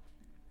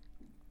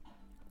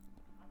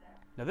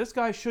 Now this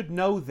guy should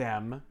know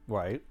them,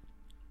 Right.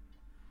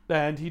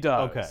 and he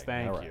does. Okay,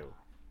 Thank all right. you.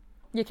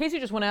 Yeah, Casey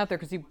just went out there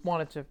because he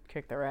wanted to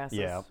kick their asses.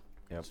 Yeah.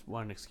 Yep. Just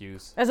one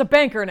excuse. As a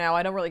banker now,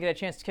 I don't really get a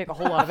chance to kick a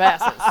whole lot of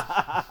asses.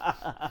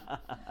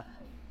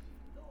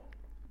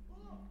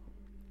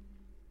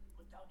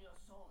 Put down your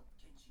sword,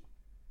 Kenshi.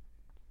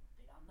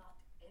 They are not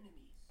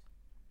enemies.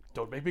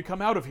 Don't make me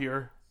come out of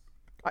here.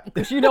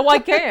 Because you know I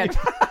can't.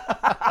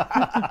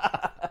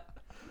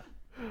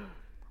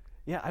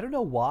 Yeah, I don't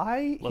know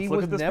why Let's he look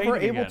was at this never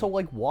painting able again. to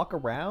walk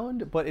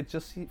around, but it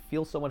just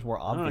feels so much more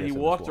I obvious. don't know, he in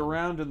this walked one.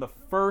 around in the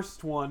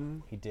first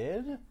one. He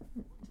did?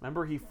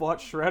 Remember, he fought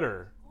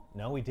Shredder.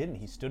 No, he didn't.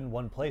 He stood in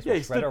one place Yeah, while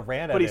he Shredder stood-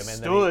 ran at but he him, and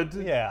stood.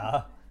 then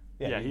yeah.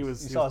 Yeah, he You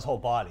was- saw his whole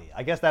body.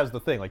 I guess that was the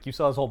thing. Like you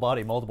saw his whole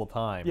body multiple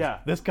times. Yeah.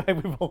 This guy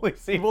we've only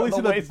seen. You've only from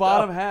seen the waist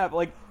bottom up. half.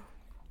 Like,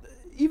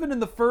 even in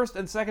the first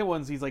and second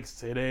ones, he's like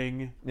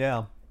sitting.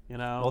 Yeah.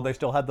 Well, they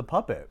still had the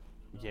puppet.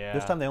 yeah.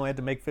 This time they only had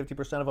to make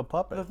 50% of a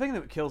puppet. The thing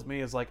that kills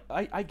me is like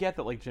I get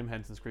that like Jim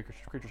Henson's Creature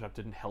Shop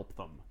didn't help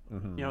them.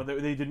 Mm-hmm.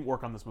 They didn't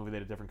work on this movie. They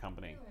had a different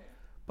company.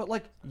 But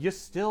like you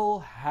still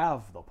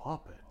have the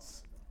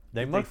puppets.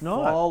 They Did must they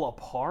not. fall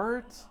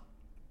apart.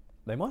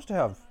 They must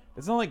have.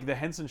 It's not like the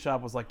Henson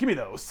shop was like, give me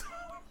those.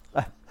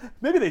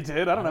 Maybe they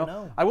did. I don't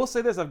know. I will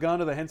say this: I've gone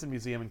to the Henson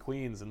Museum in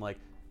Queens, and like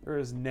there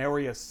is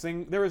nary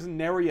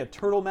a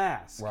turtle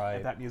mask Right.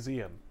 at that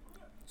museum.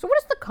 So what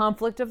is the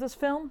conflict of this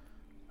film?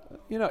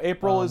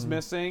 April is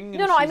missing. No,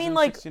 and no, I she's mean in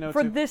like 1602.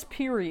 for this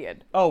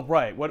period. Oh,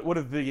 right. What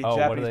are the what are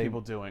Japanese they-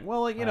 people doing?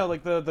 Well, like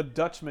like the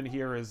Dutchman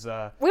here is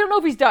We don't know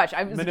if he's Dutch.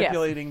 I was a guess.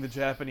 manipulating the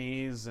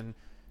Japanese, and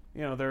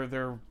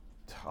they're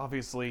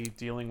obviously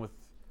dealing with.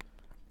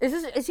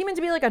 Is he meant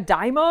to be like a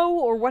daimo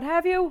or what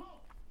have you?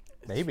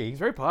 Maybe. It's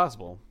very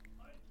possible.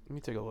 Let me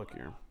take a look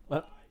here.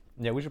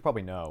 Yeah, we should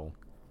probably know.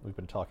 We've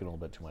been talking a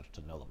little bit too much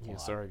to know the plot. Yeah,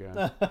 sorry,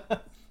 guys.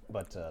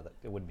 But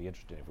it wouldn't be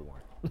interesting if we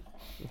weren't.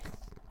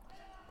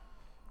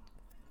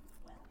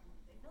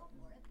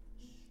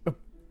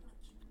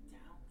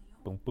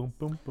 Boom, boom,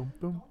 boom, boom,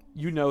 boom.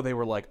 They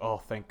were like, oh,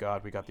 thank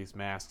God we got these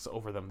masks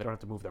over them. They don't have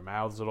to move their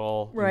mouths at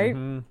all. Right?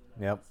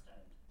 Yep.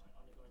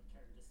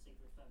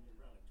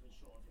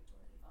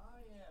 Ah,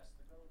 yes,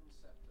 the golden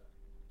scepter.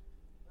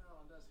 No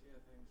one does hear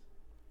things.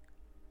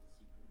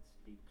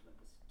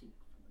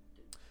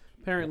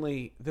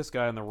 Apparently, this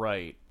guy on the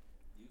right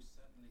You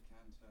certainly can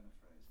turn a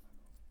phrase,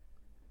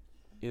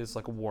 my lord. is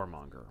like a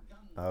warmonger,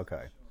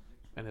 Okay.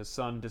 and his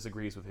son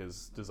disagrees with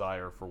his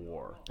desire for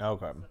war.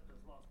 Okay.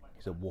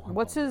 He's a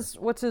warmonger.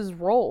 What's his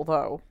role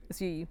though? Is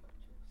he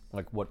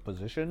Like what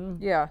position?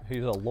 Yeah.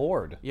 He's a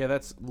lord. Yeah,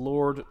 that's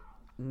Lord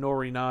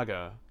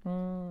Norinaga.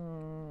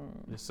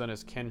 And his son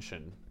is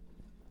Kenshin.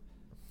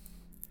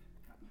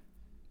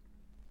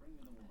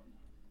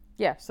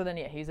 Yeah, so then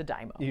he's a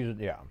daimo.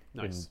 Yeah.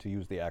 Nice. And to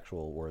use the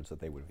actual words that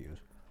they would have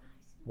used.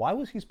 Why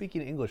was he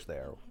speaking English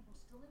there?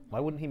 Why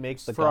wouldn't he make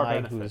the for our guy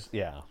benefit. who's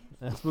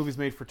This movie's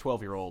made for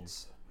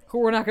 12-year-olds.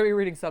 Who are not going to be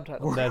reading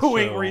subtitles. That's Who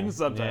ain't true. reading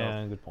subtitles?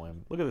 Yeah, good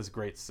point. Look at this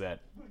great set.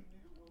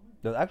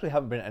 There actually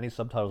haven't been any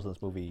subtitles in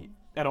this movie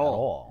At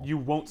all. You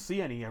won't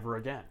see any ever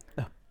again.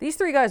 These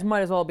three guys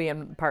might as well be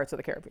in Pirates of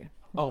the Caribbean.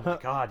 Oh my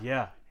god,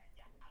 yeah.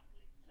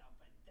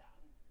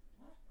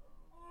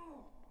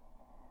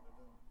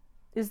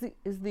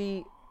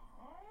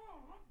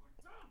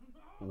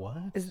 What?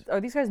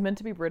 Are these guys meant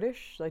to be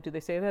British? Like, do they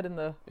say that in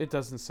the? It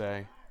doesn't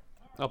say.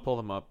 I'll pull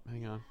them up.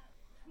 Hang on.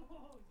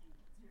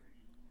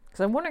 Because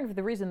I'm wondering if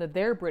the reason that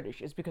they're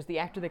British is because the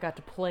actor that got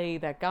to play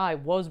that guy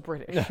was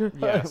British.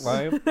 Yes.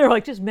 Right? They're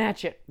like, just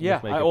match it. Yeah,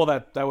 make it- well,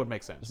 that would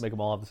make sense. Just make them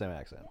all have the same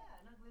accent.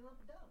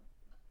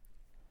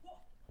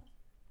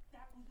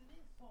 That was an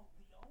insult,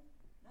 Leo.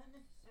 Not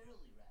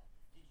necessarily, Raph.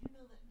 Did you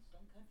know that in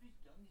some countries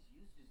dung is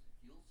used as a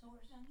fuel source?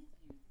 Dung is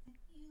used as a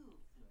fuel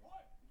source.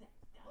 What? That's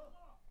dung.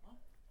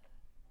 Huh?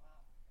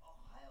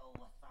 Ohio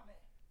wasabi.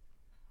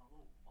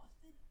 Oh,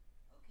 mustard?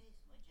 Okay,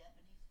 so my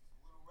Japanese is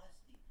a little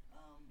rusty.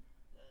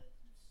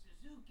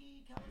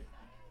 Suzuki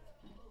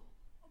Kawasaki. Oh,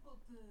 how about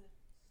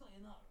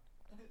sayonara?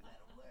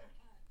 That'll work.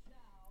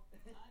 Ciao.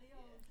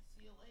 Adios.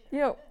 See you later.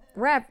 Yo,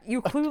 Raph,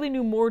 you clearly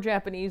knew more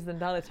Japanese than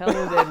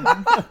Donatello did.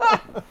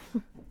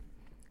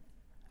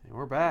 And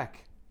we're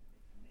back.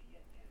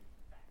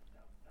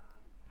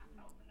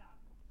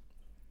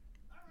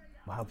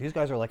 Wow, these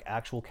guys are like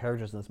actual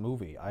characters in this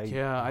movie.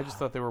 Yeah, I just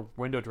thought they were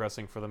window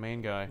dressing for the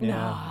main guy.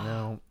 Yeah,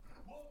 no.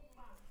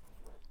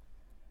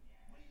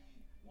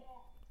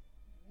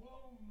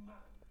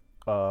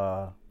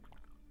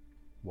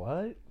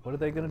 What? What are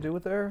they gonna do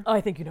with her?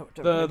 I think you know what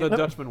to The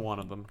Dutchman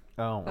wanted them.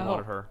 Oh,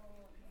 Wanted her.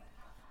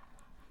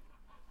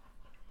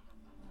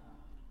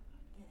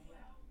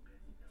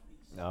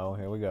 oh,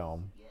 here we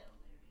go.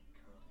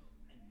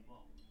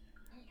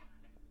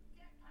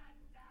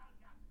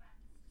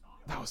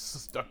 That was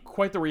just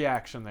quite the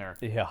reaction there.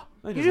 Yeah,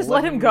 They You just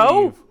let him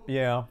go? leave.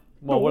 yeah.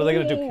 Well, what are they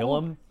gonna do? Kill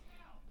him?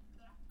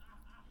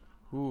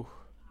 Ooh.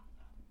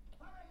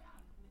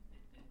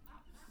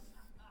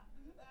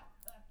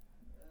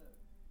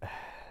 Oh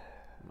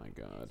my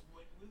god.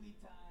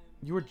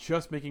 You were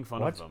just making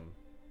fun What? of them.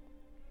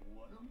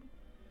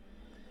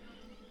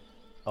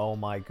 Oh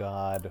my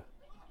god.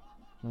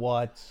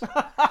 What?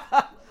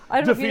 I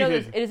don't know if you know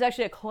this. Defeated. It is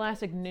actually a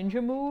classic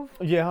ninja move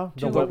Yeah,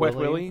 The Wet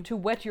Willy? to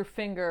wet your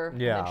finger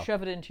and Yeah. then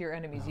shove it into your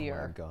enemy's Oh my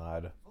ear.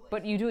 god.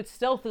 But you do it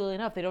stealthily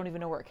enough, they don't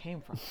even know where it came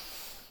from.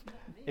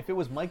 If it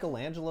was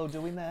Michelangelo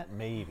doing that,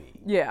 maybe.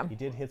 Yeah. He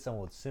did hit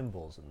someone with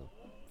cymbals in the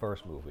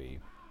first movie,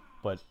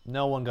 but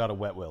no one got a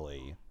wet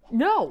willy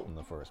No. in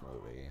the first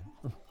movie.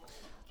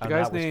 The And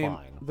guy's that was name,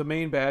 fine. the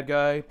main bad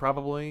guy,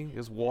 probably,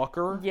 is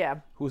Walker. Yeah.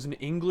 Who is an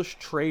English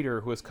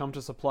trader who has come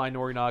to supply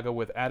Norinaga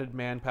with added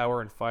manpower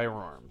and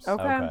firearms.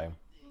 Okay. Okay.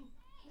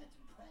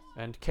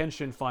 And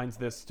Kenshin finds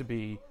this to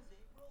be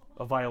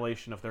a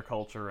violation of their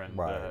culture and,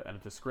 Right. and a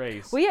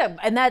disgrace. Well, yeah,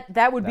 and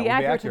that would be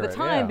accurate to the accurate,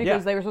 time yeah.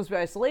 because Yeah. they were supposed to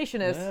be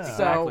isolationists. Yeah. So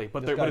Exactly.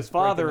 But, This but his guy's breaking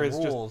father the is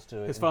rules to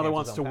his father enhance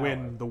wants his to own win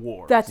power. the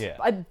war. that's Yeah.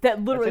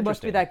 that literally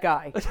must be interesting. that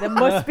guy. That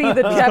must be the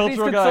This Japanese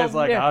cultural guy is consultant.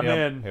 like, yeah. I'm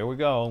Yep, in. here we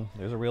go.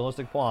 There's a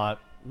realistic plot.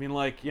 I mean,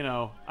 like, you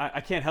know, I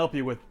can't help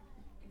you with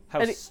how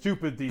And it-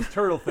 stupid these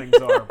turtle things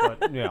are,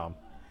 but Yeah.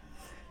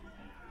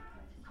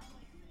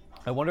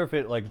 I wonder if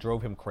it like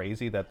drove him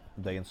crazy that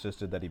they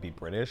insisted that he be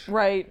British.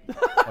 Right.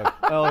 Like,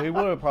 oh, he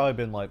would have probably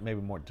been like maybe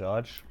more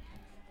Dutch.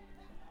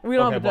 We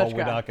don't Okay, have a well, Dutch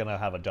we're guy. not gonna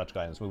have a Dutch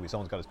guy in this movie.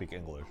 Someone's got to speak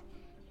English.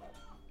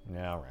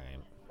 Yeah, right.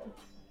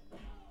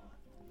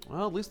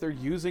 well, at least they're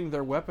using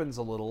their weapons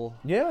a little.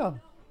 Yeah.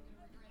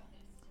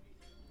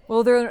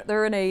 Well,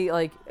 they're in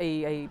a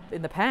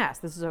in the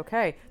past. This is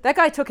okay. That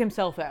guy took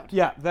himself out.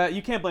 Yeah, that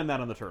you can't blame that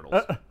on the turtles.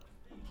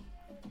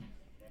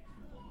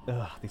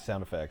 Ugh, these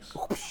sound effects.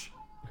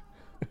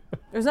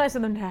 It was nice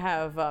of them to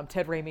have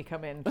Ted Raimi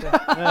come in.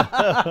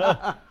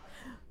 To,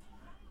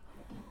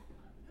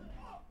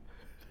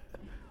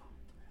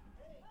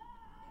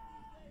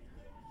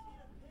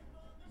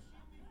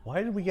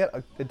 Why did we get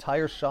an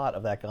entire shot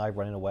of that guy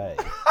running away?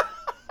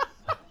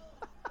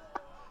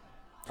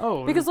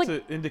 Oh, Because, like-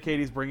 to indicate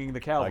he's bringing the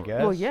cavalry. I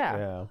guess. Well,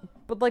 yeah.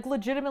 but like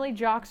legitimately,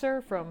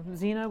 Joxer from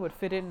Xena would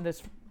fit in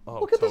this. Oh,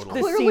 Look at this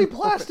totally. clearly scene-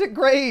 plastic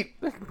grate.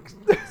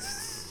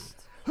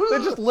 They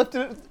just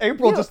lifted it.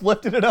 April just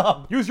lifted it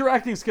up. Use your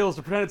acting skills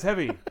to pretend it's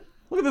heavy.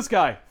 Look at this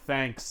guy.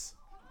 Thanks.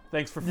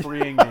 Thanks for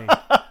freeing me.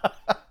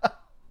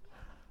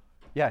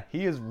 Yeah,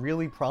 he is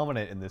really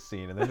prominent in this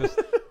scene, and they just.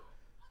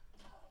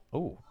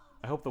 Oh,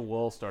 I hope the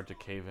walls start to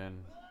cave in.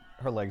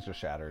 her legs are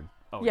shattered.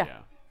 Oh, Yeah. yeah.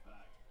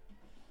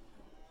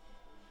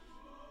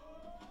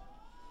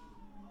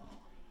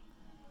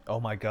 Oh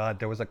my God,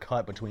 there was a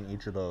cut between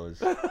each of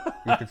those.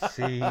 You could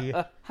see.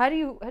 How do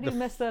you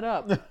mess that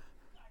up?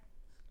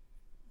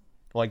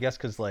 Well, I guess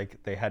because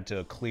like they had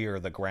to clear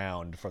the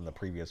ground from the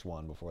previous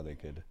one before they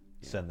could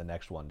send the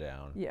next one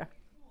down. Yeah.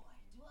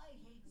 Do I hate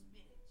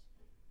spinach?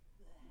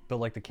 But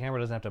like the camera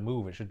doesn't have to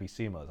move; it should be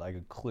seamless. I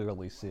could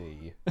clearly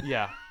see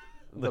Yeah.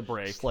 The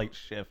break. slight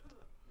shift.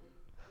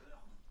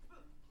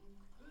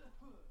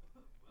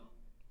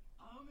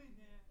 I'm in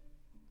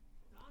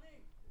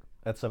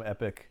That's some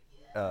epic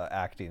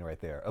acting right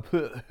there.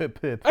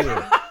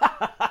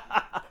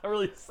 That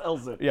really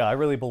sells it. Yeah, I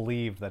really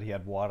believed that he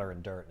had water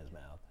and dirt in his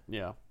mouth.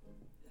 Yeah.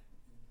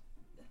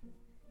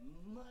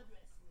 Mud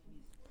wrestling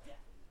is death.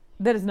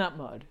 That is not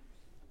mud.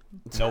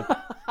 Nope.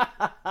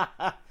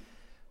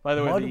 By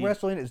the way, Mud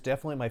wrestling is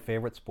definitely my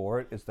favorite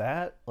sport. Is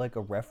that like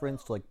a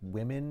reference to like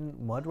women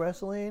mud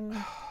wrestling?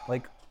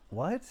 Like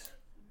what?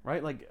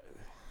 right? Like,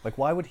 Like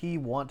why would he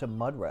want to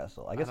mud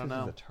wrestle? I guess don't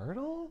because know. he's a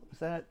turtle? Is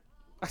that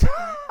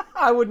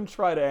I wouldn't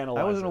try to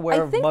analyze I wasn't it.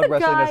 aware I of think mud the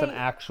wrestling as an guy-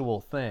 actual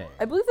thing.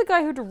 I believe the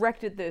guy who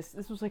directed this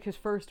was like his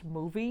first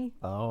movie,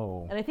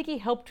 Oh. and I think he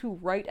helped to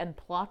write and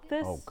plot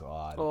this. Oh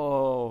god.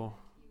 Oh.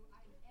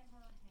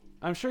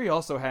 I'm sure he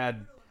also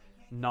had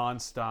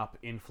non-stop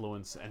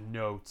influence and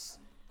notes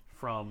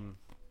from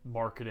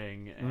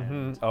marketing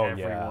and Oh,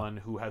 yeah. everyone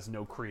who has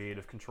no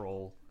creative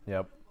control.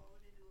 Yep.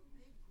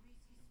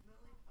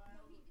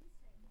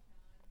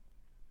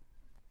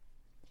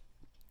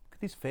 Look at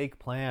these fake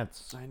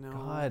plants. I know.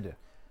 God.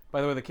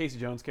 By the way, the Casey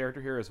Jones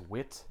character here is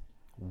Whit.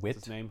 What's Wit.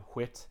 his name?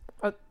 Whit.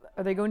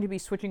 Are they going to be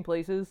switching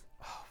places?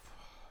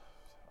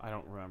 I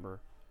don't remember.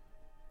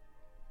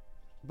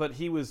 But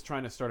he was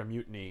trying to start a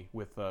mutiny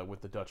with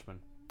the Dutchman,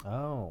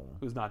 Oh.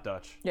 who's not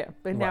Dutch. Yeah,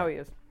 but now Right. he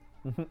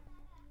is.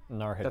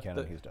 In our That,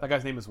 headcanon, he's done. that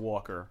guy's name is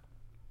Walker.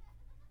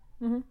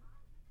 Mm-hmm.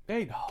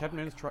 Hey, Captain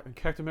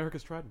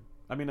America's Trident.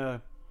 I mean,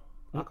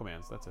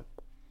 Aquaman's. That's it.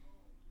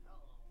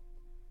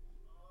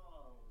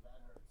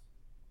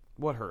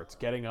 What hurts?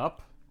 Getting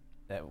up?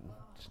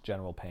 Just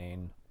general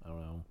pain. I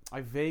don't know.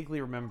 I vaguely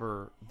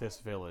remember this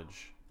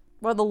village.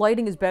 Well, the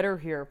lighting is better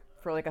here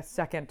for like a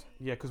second.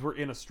 Yeah, because we're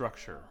in a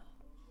structure.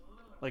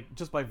 Like,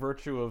 just by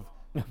virtue of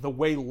the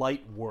way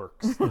light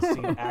works, the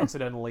scene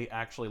accidentally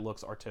actually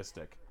looks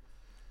artistic.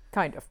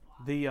 Kind of.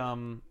 The,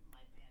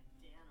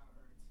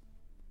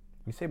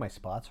 You say my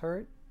spots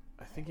hurt?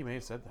 I think he may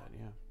have said that,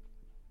 yeah.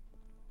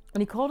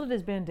 And he called it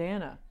his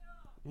bandana.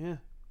 Yeah,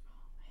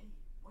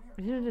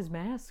 Isn't it his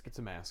mask? it's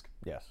a mask.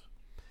 Yes.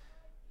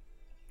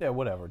 Yeah,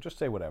 whatever. Just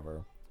say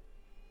whatever.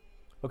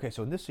 Okay,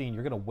 so in this scene,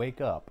 you're gonna wake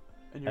up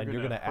And and you're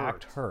you're gonna gonna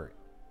act hurt.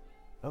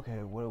 Okay,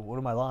 what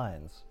are my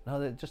lines?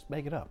 No, just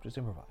make it up. Just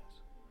improvise.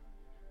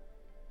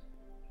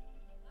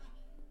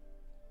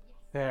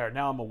 There,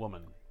 now I'm a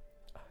woman.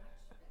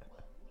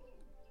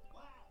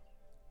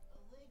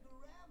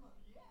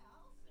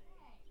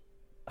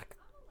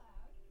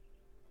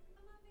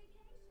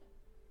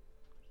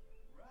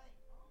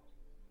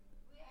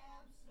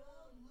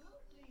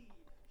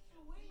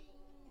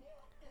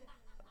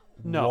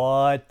 No,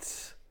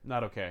 What?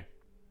 not okay.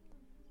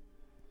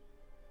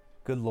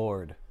 Good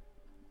lord.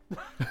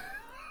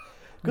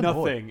 Good lord.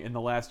 Nothing in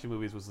the last two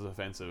movies was as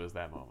offensive as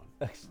that moment.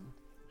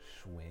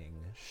 Swing.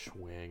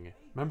 Schwing.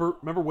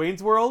 Remember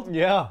Wayne's World?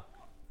 Yeah.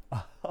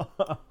 Exactly.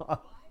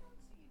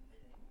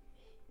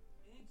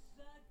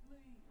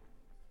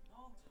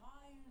 No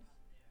tires,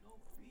 no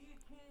beer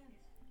cans,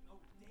 no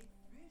dead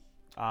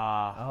fish.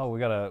 Ah, Oh, we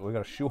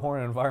gotta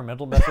shoehorn an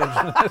environmental message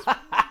in this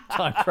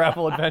time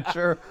travel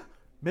adventure.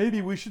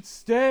 maybe we should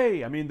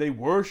stay. I mean, they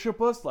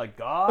worship us like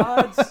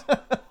gods.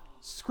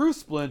 Screw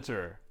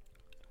Splinter.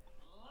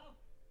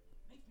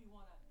 Makes me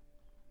wanna,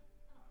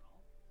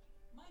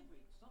 I don't know,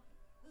 migrate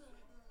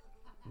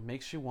something.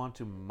 Makes you want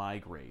to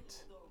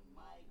migrate.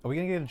 Are we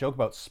gonna get a joke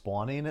about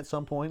spawning at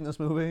some point in this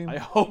movie? I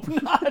hope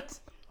not.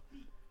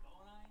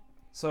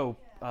 So,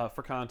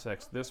 for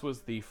context, this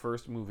was the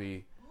first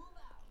movie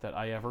that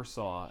I ever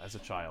saw as a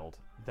child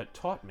that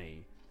taught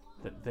me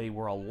that they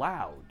were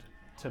allowed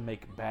to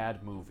make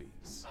bad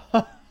movies.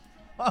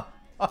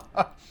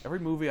 Every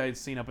movie I had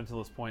seen up until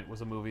this point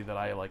was a movie that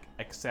I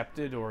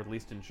accepted or at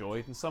least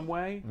enjoyed in some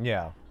way.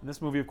 Yeah. And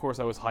this movie, of course,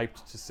 I was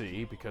hyped to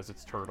see because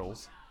it's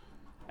turtles,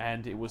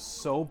 and it was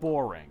so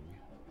boring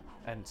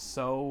and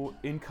so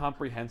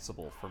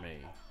incomprehensible for me.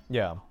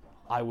 Yeah.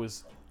 I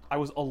was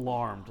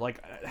alarmed.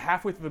 Like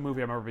halfway through the movie,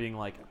 I remember being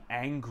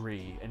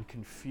angry and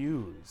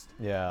confused.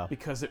 Yeah.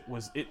 Because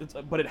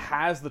but it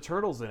has the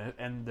turtles in it,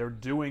 and they're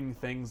doing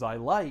things I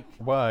like,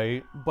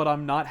 Right. but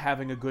I'm not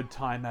having a good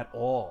time at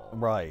all.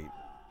 Right.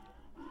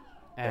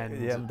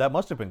 And Yeah, that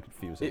must have been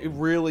confusing. it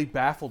really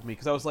baffled me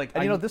because I was like,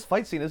 And this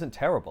fight scene isn't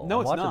terrible. No,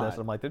 I'm it's watching not. this,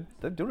 I'm like,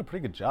 they're doing a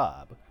pretty good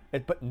job.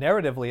 But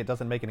narratively, it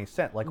doesn't make any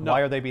sense. Like, No. why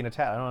are they being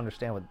attacked? I don't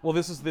understand what. well,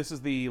 this is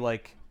the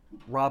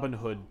Robin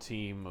Hood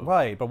team. Of,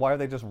 Right, but why are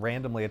they just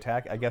randomly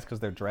attacked? I guess because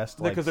they're dressed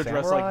like because they're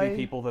dressed like samurai? the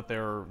people that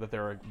they're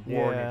warring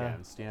Yeah.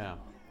 against. Yeah.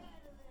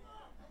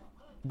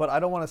 But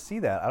I don't want to see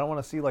that. I don't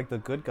want to see the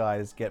good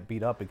guys get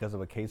beat up because of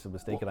a case of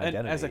mistaken And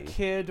identity. as a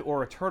kid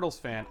or a Turtles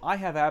fan, I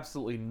have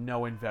absolutely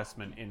no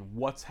investment in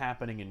what's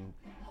happening in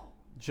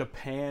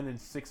Japan in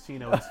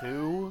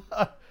 1602.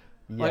 I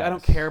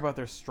don't care about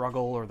their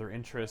struggle or their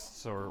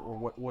interests or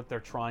what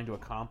they're trying to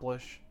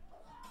accomplish.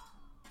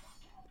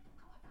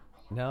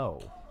 No.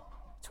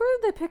 It's weird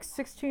they picked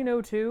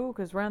 1602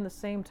 because around the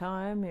same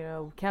time,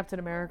 Captain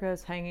America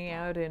is hanging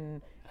out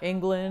in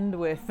England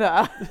with.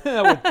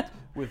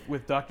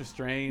 with Doctor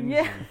Strange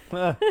Yeah.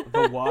 and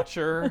the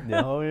Watcher.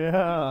 Oh,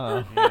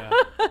 yeah.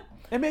 Yeah.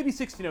 And maybe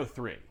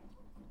 1603.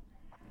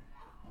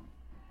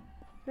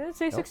 Did it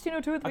say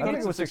 1602 at the I think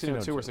beginning? it was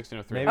 1602 or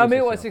 1603. Maybe Oh, maybe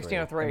it was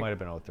 1603. 1603. It might have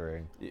been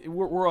 03.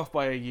 We're off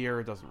by a year.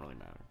 It doesn't really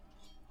matter.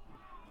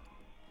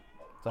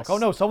 It's like, oh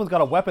no, someone's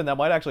got a weapon that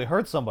might actually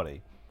hurt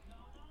somebody.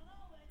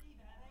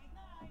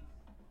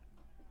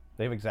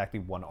 They have exactly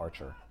one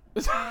archer.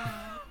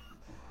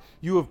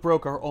 You have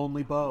broke our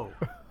only bow.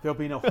 There'll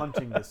be no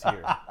hunting this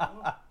year.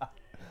 I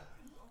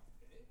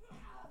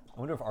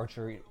wonder if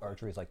archery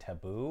is like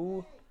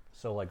taboo,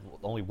 so like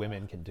only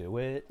women can do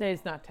it.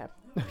 It's not tap.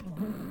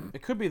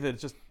 It could be that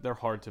it's just they're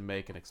hard to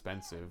make and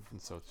expensive,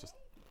 and so it's just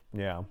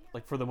Yeah.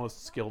 like for the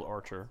most skilled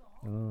archer.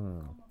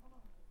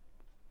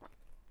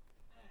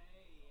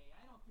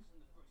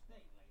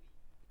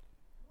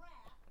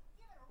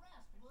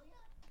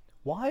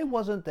 Why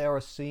wasn't there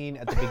a scene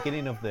at the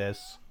beginning of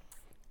this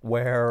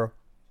where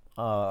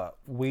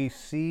we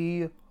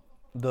see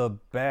the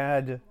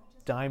bad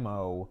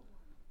Daimo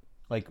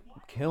like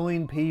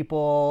killing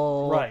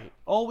people? Right.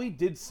 All we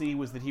did see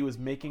was that he was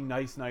making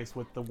nice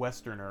with the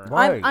Westerner.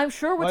 Right. I'm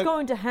sure what's Like,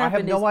 going to I have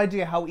happen no is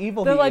idea how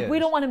evil they're he like, is. we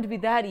don't want him to be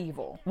that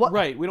evil.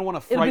 Right. We don't want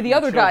to frighten It'll be the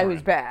other guy children.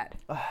 who's bad.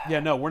 Yeah,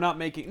 no, we're not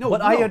making. No, But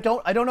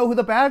no. I don't know who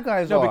the bad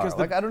guys No, are. because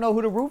the- like I don't know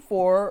who to root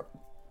for.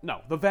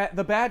 No, the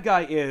bad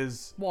guy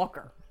is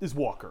Walker.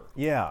 Walker.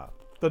 Yeah.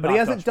 The But he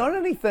not hasn't Dutchman.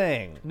 done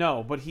anything.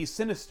 No, but he's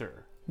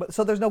sinister. But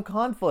so there's no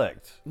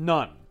conflict.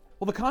 None.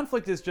 Well, the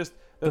conflict is just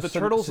that The the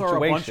turtles are a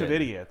bunch of situation.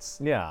 idiots.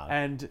 Yeah.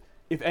 And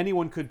if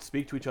anyone could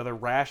speak to each other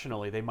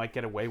rationally, they might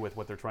get away with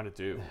what they're trying to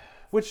do.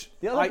 Which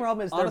The other I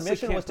problem is their honestly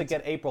mission can't was to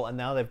get April, and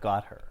now they've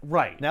got her.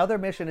 Right. Now their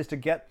mission is to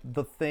get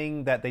the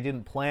thing that they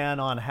didn't plan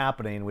on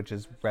happening, which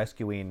is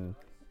rescuing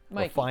or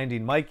Mikey.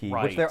 finding Mikey, which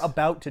Right. they're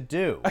about to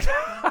do.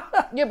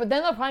 Yeah, but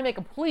then they'll probably make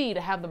a plea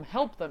to have them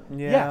help them.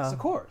 Yeah. Yes, of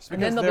course. And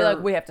then because they'll be they're-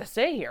 like, we have to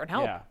stay here and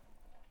help. Yeah.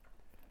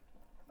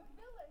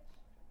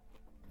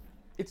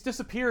 It's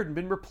disappeared and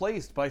been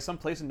replaced by some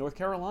place in North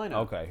Carolina.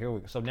 Okay, here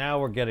we go. So now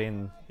we're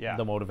getting Yeah.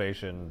 the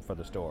motivation for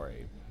the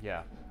story.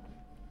 Yeah.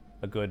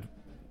 A good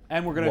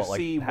And we're going to What, like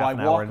see half why an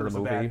hour into Walker's the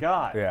a movie? bad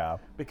guy. Yeah.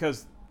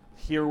 Because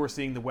here we're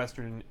seeing the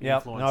Western Yep.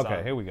 influence. Okay,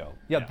 on. here we go.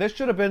 Yeah, Yeah. this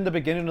should have been the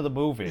beginning of the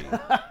movie.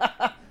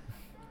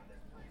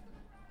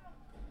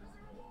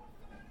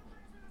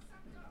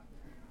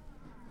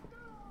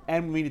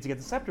 And we need to get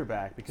the scepter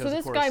back because, So this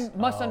of course, guy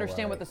must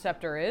understand right. what the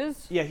scepter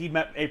is. Yeah, he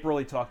met April.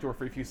 He talked to her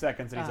for a few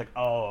seconds, and he's Ah. like,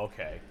 "Oh,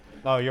 okay.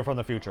 Oh, you're from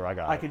the future. I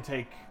got I it. can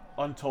take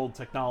untold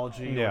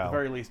technology, or at Yeah. the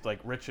very least, like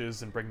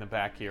riches, and bring them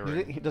back here."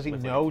 Does he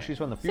live like know a she's king."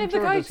 from the Save the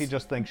future, or does he kites.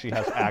 just think she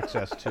has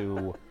access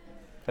to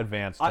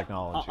advanced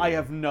technology? I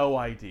have no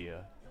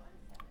idea.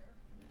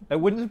 It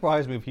wouldn't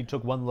surprise me if he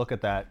took one look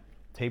at that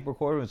tape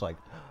recorder and was like,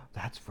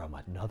 "That's from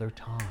another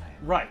time.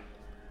 Right?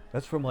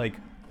 That's from like,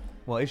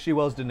 well, H.G.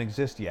 Wells didn't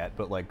exist yet,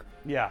 but like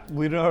Yeah.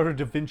 Leonardo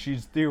da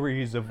Vinci's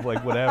theories of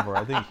like whatever.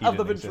 I think he Of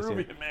the didn't exist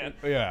yet. Vitruvian Man.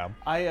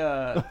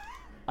 Yeah.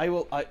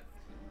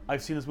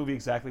 I've seen this movie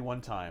exactly one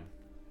time,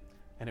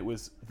 and it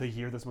was the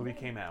year this movie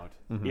came out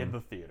Mm-hmm. in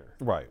the theater.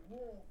 Right.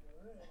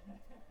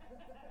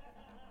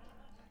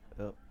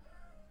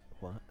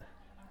 What?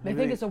 They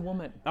think it's a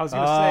woman. I was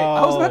gonna say.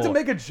 I was about to Oh.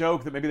 make a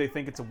joke that maybe they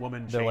think it's a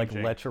woman. They're like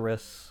changing.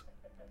 lecherous.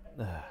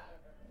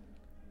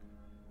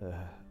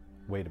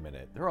 Wait a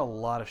minute. There are a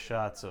lot of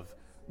shots of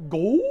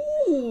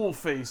gold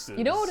faces.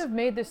 You know what would have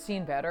made this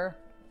scene better?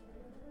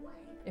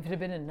 If it had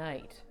been at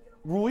night.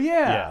 Well,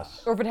 yeah.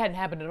 Yes. Or if it hadn't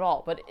happened at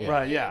all. But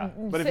Right. Yeah.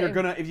 But Say-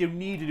 if you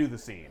need to do the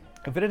scene,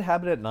 If it had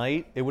happened at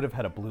night, it would have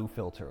had a blue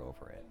filter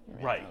over it.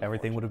 right?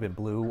 Everything would have been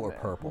blue or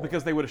purple.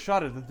 Because they would have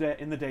shot it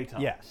in the daytime.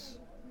 yes.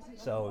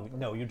 So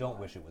no, you don't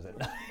wish it was at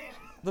night.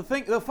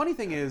 The funny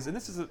thing is, and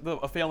this is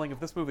a failing of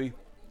this movie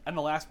and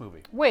the last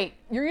movie. Wait,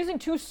 you're using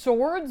two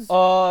swords?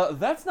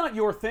 That's not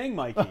your thing,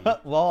 Mikey.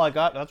 Well,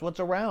 that's what's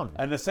around.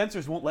 And the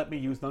censors won't let me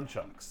use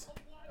nunchucks.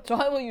 So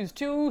I will use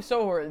two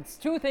swords.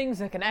 Two things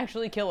that can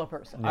actually kill a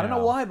person. I don't know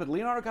Yeah. why, but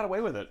Leonardo got away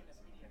with it.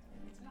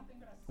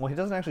 Well, he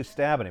doesn't actually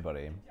stab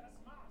anybody.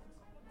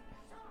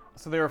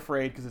 So they're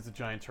afraid because it's a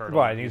giant turtle.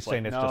 Right, and he's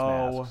saying like, it's just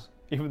 "No." masks.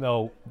 Even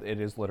though it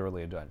is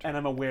literally a giant. And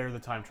I'm aware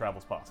that time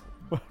travel's possible.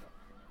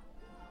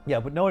 Yeah,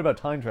 but knowing about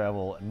time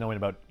travel and knowing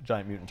about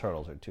giant mutant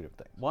turtles are two different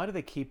things. Why do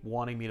they keep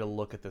wanting me to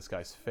look at this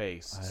guy's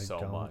face so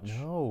I don't much?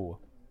 know.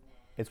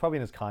 It's probably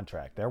in his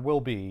contract. There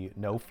will be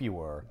no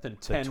fewer Than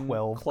than 10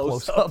 12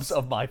 close-ups. close-ups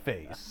of my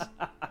face.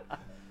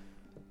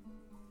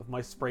 With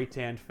my spray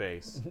tanned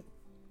face.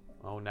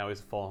 Oh, now he's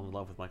fallen in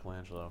love with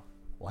Michelangelo.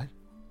 What?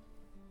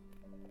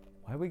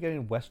 Why are we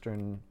getting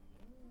Western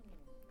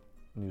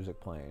music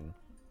playing?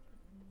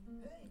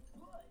 Hey,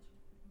 Butch,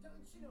 don't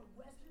you know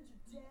westerns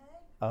are dead?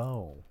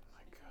 Oh.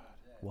 My God.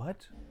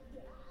 What?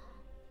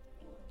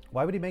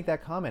 Why would he make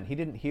that comment? He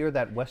didn't hear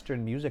that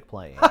Western music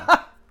playing.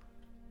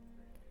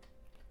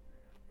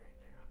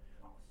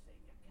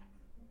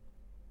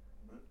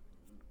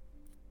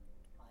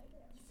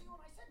 You see, when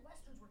I said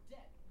westerns were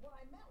dead, what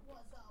I meant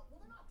was, well,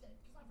 they're not dead,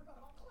 because I forgot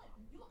about Clint.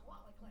 You look a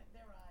lot like Clint.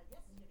 They're,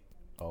 yes, you.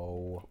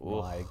 Oh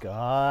my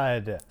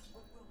God.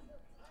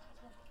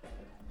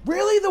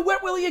 Really? The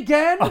Wet Willie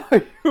again?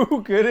 Are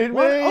you kidding me?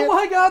 What? Oh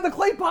my God, the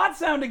clay pot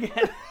sound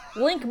again.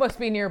 Link must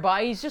be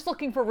nearby. He's just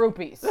looking for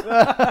rupees.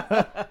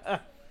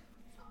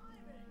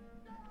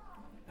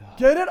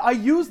 Get it? I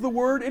used the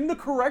word in the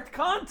correct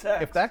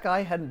context. If that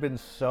guy hadn't been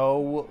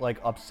so like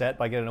upset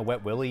by getting a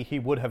wet willy, he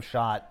would have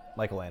shot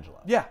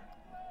Michelangelo. Yeah.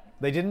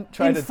 They didn't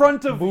try In to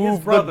front of his move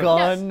the brother.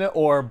 gun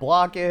or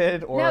block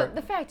it or. Now,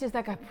 the fact is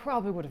that guy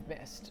probably would have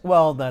missed.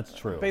 Well, that's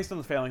true. Based on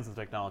the failings of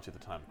technology at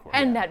the time, of course.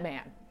 And that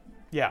man.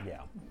 yeah.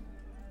 Yeah.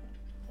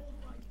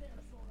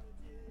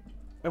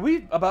 Are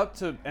we about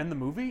to end the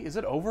movie? Is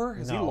it over?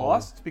 Is he No.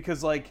 lost?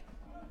 Because, like,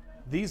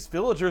 these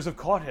villagers have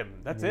caught him.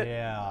 That's it.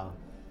 Yeah.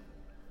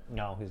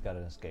 No, he's got to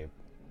escape.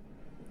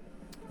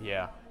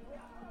 Yeah.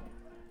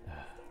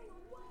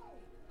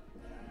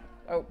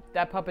 Oh,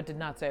 that puppet did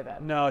not say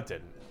that. No, it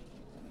didn't.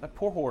 That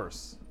poor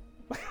horse.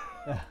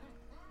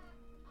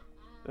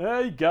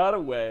 He got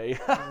away.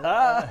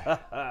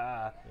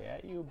 Yeah,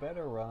 you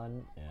better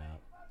run. Yeah.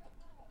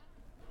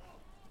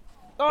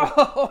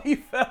 Oh, he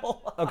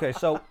fell. Okay,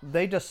 so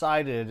they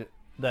decided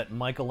that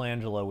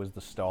Michelangelo is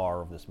the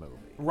star of this movie.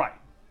 Right.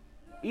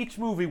 Each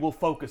movie will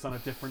focus on a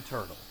different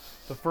turtle.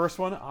 The first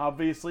one,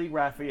 obviously,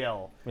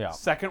 Raphael. Yeah.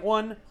 Second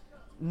one,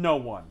 no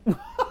one.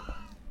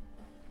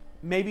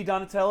 Maybe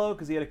Donatello,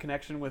 because he had a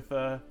connection with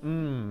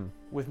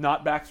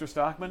not Baxter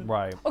Stockman.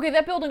 Right. Okay,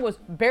 that building was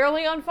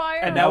barely on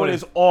fire. And now it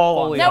is all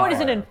on fully now fire. it is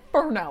an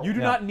inferno. You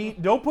do not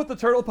need. Don't put the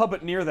turtle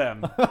puppet near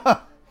them.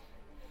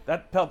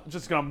 That puppet's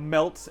just gonna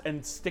melt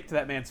and stick to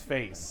that man's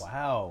face.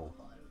 Wow.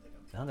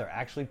 Now they're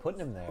actually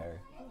putting him there.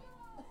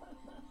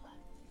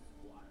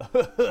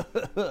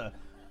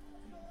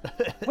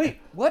 Wait,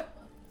 what?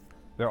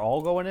 They're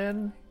all going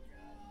in?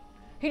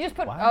 He just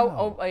put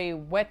Wow. a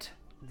wet.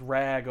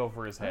 Rag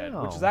over his head,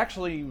 which Oh. is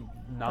actually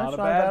not That's a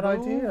not bad a bad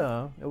move.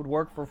 idea. It would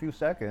work for a few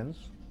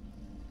seconds.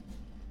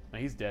 No,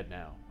 he's dead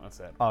now. That's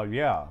it. Oh,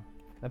 yeah.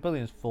 That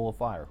building is full of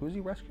fire. Who's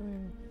he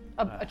rescuing?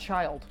 A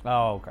child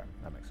Oh, okay.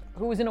 That makes sense.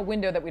 who was in a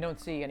window that we don't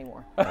see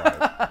anymore.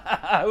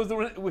 It was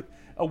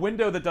a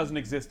window that doesn't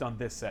exist on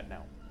this set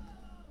now.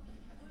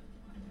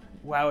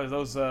 Wow,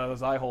 those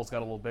eye holes got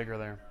a little bigger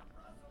there.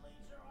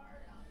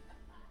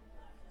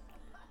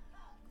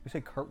 You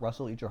say Kurt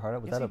Russell eat your heart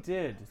out? Was Yes, that he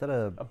did. Is that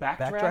a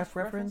Backdraft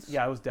reference?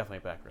 Yeah, it was definitely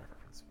a backdraft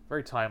reference.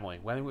 Very timely.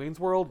 Wayne's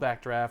World,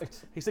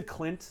 Backdraft. He said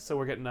Clint, so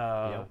we're getting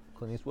Yeah.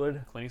 Clint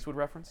Eastwood. Clint Eastwood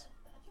reference.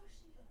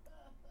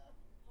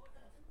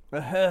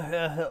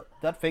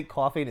 That fake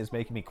coughing is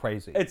making me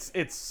crazy. It's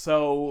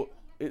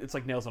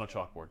like nails on a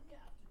chalkboard.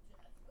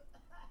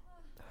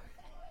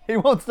 He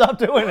won't stop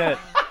doing it.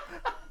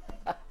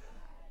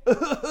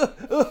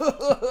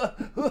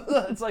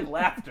 It's like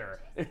laughter.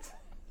 It's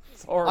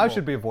horrible. I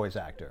should be a voice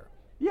actor.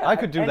 Yeah, I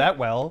could do and that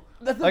well.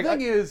 The Like,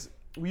 thing is,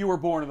 you were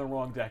born in the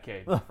wrong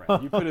decade, my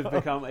friend. You could have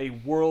become a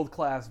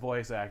world-class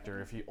voice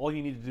actor if all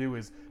you need to do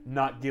is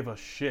not give a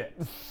shit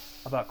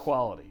about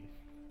quality.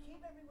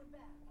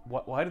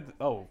 What? Why did?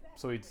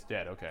 So he's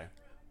dead. Okay.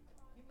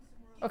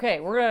 Okay,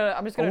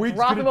 I'm just Are we gonna just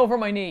drop gonna- him over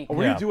my knee. Are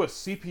we Yeah. gonna do a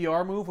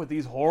CPR move with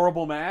these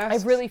horrible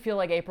masks? I really feel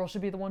like April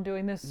should be the one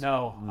doing this.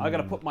 No, I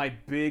gotta put my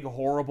big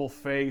horrible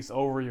face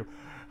over you.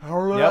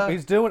 Yep,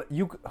 he's doing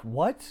you.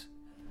 What?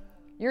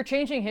 You're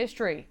changing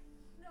history.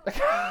 That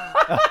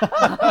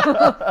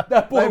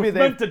boy Maybe was they-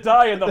 meant to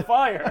die in the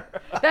fire.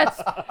 That's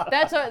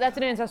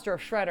an ancestor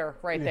of Shredder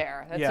right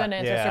there. That's Yeah. an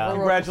ancestor Yeah. of Oroku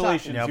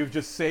Congratulations, Yep. you've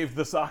just saved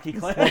the Saki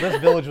clan. Well, this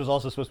village was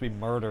also supposed to be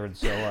murdered,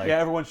 so like Yeah,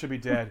 everyone should be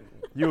dead.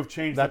 You have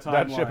changed that the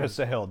timeline. that ship has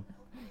sailed.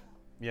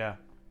 Yeah.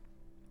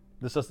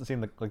 This doesn't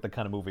seem like the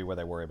kind of movie where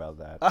they worry about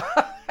that.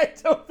 I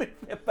don't think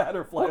that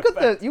butterfly Look at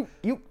effect. that!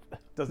 You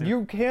Doesn't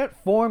you can't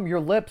form your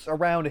lips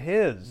around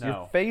his. No.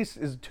 Your face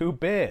is too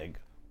big.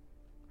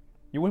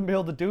 You wouldn't be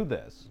able to do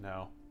this.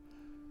 No.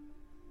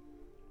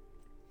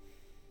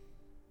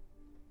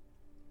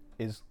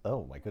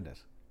 Oh my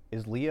goodness.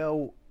 Is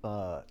Leo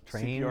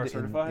trained? CPR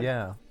certified?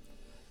 Yeah.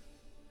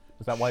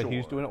 Is that why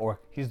he's Sure. doing it, or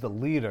he's the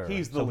leader?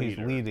 He's the so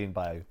leader. he's leading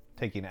by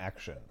taking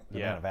action. The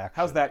man of action.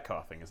 How's that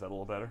coughing? Is that a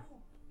little better?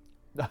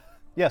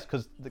 Yes,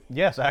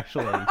 yes,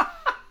 actually.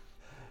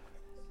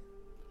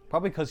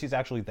 Probably because he's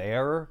actually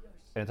there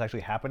and it's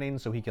actually happening,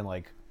 so he can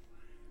like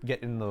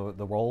get in the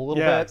role a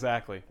little Yeah, bit.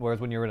 exactly. Whereas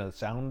when you're in a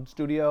sound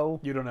studio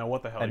You don't know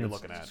what the hell and you're the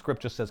looking at.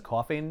 script just says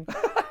coughing,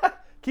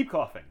 Keep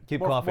coughing. keep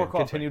More- coughing. more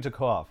Continue to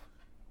cough.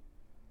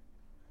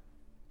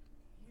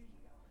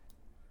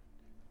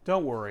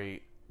 Don't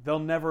worry. They'll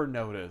never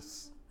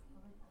notice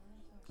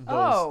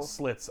those Oh.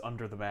 slits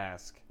under the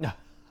mask.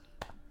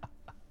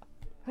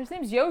 His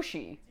name's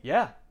Yoshi.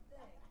 Yeah.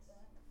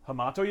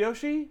 Hamato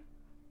Yoshi?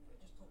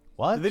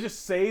 What? Did they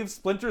just save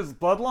Splinter's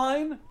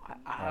bloodline?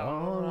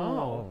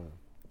 Oh.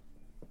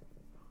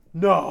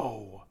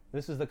 No.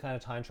 This is the kind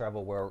of time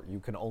travel where you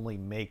can only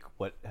make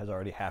what has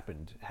already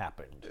happened.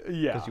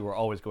 Yeah. Because you were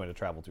always going to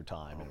travel through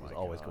time and it was my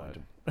always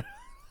God. going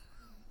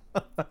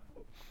to.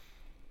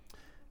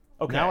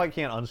 Okay. Now I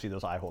can't unsee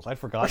those eye holes. I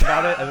forgot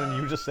about it, and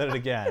then you just said it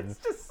again.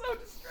 It's just so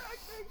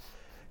distracting.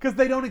 Because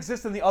they don't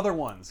exist in the other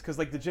ones. Because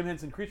like the Jim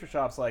Henson Creature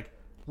Shop's like,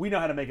 we know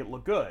how to make it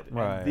look good. And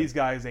Right. these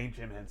guys ain't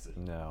Jim Henson.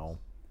 No.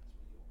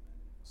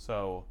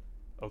 So,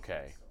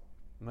 okay.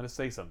 I'm going to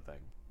say something.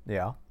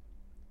 Yeah.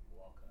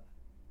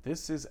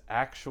 this is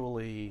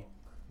actually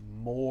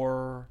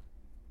more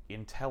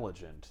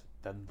intelligent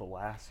than the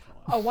last one.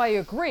 Oh, I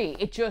agree.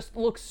 It just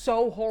looks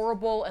so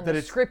horrible, and That the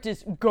it's- script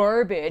is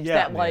garbage Yeah.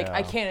 that, like, I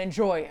Yeah. can't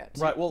enjoy it.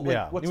 Right. Well, like,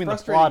 Yeah. what's You mean the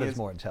frustrating plot is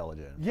more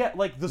intelligent? Yeah,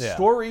 like the Yeah.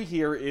 story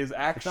here is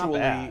actually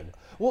bad.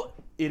 well,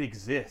 it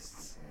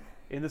exists.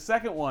 In the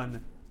second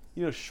one,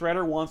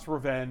 Shredder wants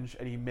revenge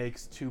and he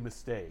makes 2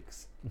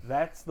 mistakes.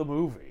 That's the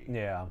movie.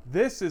 Yeah.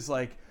 This is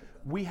like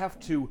we have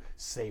to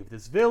save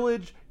this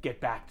village, get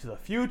back to the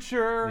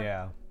future.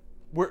 Yeah.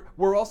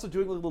 We're also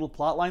doing little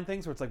plotline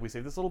things where it's like we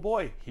save this little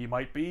boy. He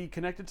might be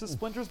connected to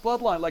Splinter's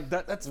bloodline. Like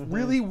that's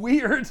really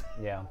weird.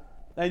 Yeah.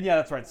 And yeah,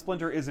 that's right.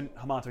 Splinter isn't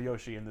Hamato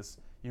Yoshi in this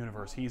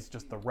universe. He's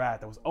just the rat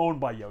that was owned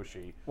by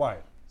Yoshi.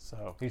 Right.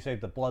 So He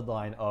saved the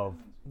bloodline of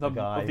the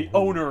guy. of the who-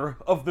 owner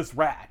of this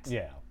rat.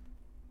 Yeah.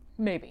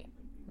 Maybe.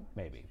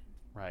 Maybe.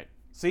 Right.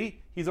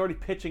 See, he's already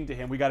pitching to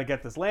him. We got to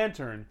get this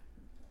lantern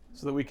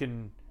so that we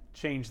can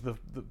change the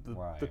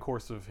Right.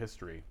 course of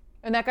history.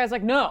 And that guy's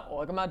like, no,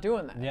 like, I'm not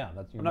doing that. Yeah.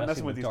 That's, you're not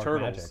messing with these dark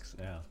turtles. magics.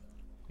 Yeah.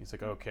 He's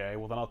like, okay,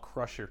 well then I'll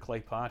crush your clay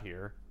pot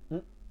here.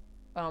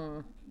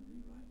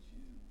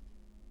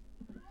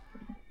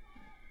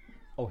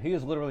 Oh, he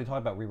is literally talking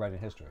about rewriting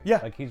history. Yeah.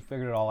 Like he's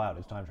figured it all out.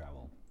 It's time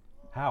travel.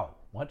 How?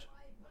 What?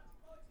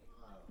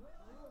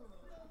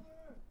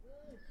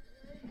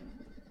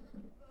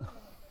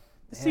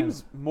 This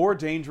seems more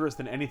dangerous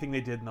than anything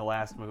they did in the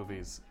last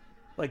movies.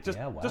 Like just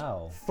Yeah,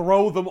 wow.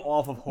 throw them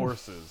off of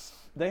horses.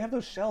 They have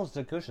those shells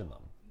to cushion them.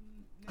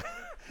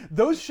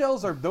 Those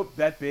shells are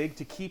that big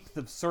to keep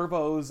the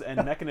servos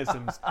and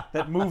mechanisms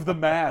that move the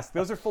mask.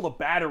 Those are full of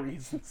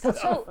batteries and stuff.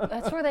 So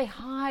that's where they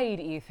hide,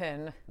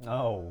 Ethan.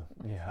 Oh,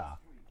 yeah.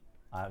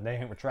 They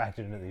ain't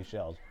retracted into these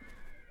shells.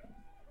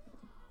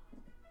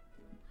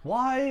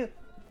 Why?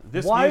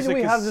 This Why do music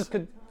we have is- this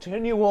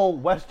continual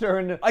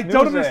Western I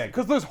don't understand. music?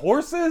 Because there's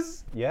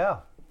horses? Yeah,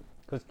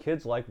 because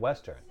kids like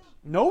westerns.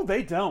 No,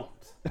 they don't.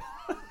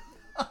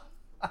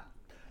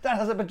 That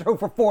hasn't been true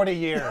for 40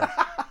 years.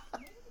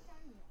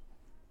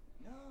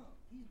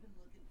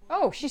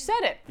 Oh, she said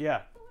it.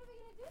 Yeah.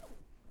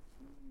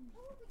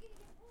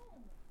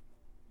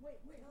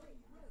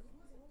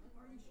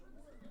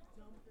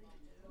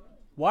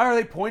 Why are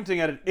they pointing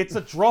at it? It's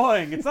a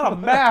drawing. It's not a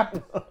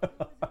map.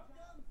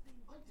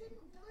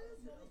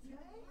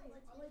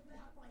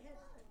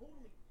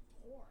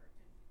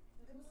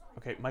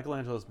 Okay,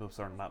 Michelangelo's moves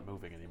are not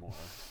moving anymore,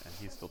 and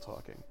he's still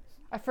talking.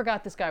 I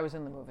forgot this guy was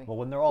in the movie. Well,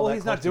 when they're all Well, that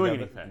he's not close doing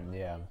together- anything.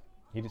 Yeah,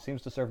 he just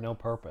seems to serve no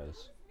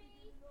purpose.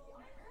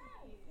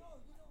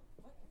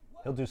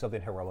 He'll do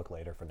something heroic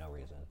later for no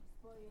reason.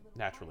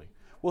 Naturally.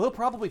 Well, he'll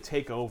probably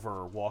take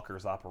over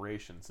Walker's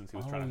operation since he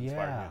was trying to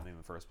inspire yeah. him in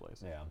the first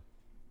place. Yeah.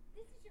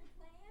 This is your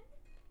plan?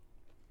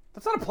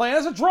 That's not a plan,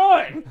 that's a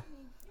drawing! You're not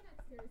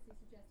seriously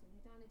suggesting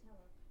that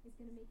Donatello is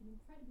going to make an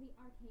incredibly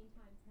arcane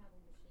time travel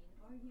machine,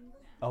 are you?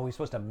 Oh, he's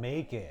supposed to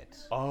make it.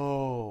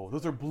 Oh,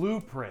 those are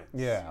blueprints.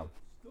 Yeah.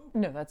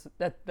 No, that's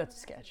a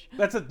sketch.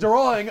 That's a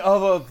drawing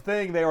of a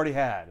thing they already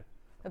had.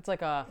 It's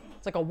like a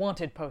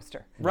wanted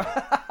poster.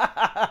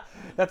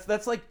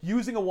 That's like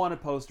using a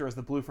wanted poster as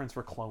the blueprints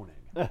for cloning.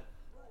 Well,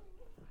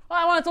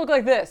 I want it to look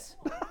like this.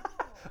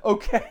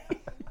 Okay.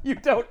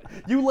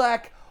 You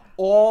lack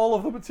all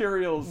of the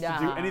materials to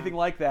do Nah. anything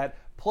like that,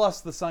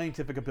 plus the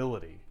scientific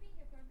ability. Be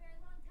here for a very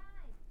long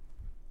time.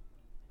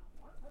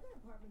 Other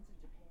apartments in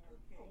Japan.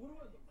 Oh, what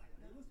about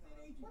real estate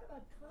agents? What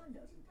about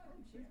condos and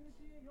timeshares?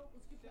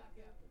 Let's get back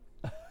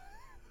after.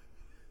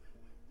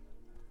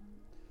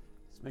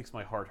 This makes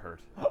my heart hurt.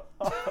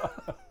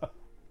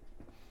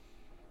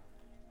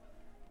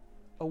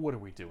 Oh, what are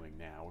we doing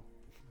now?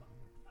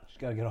 She's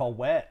got to get all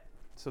wet.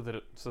 So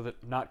that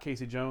not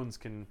Casey Jones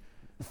can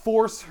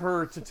force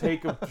her to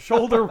take a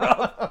shoulder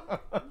rub.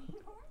 Yeah,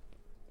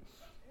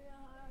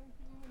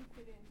 you would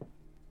fit in.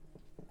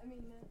 I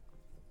mean,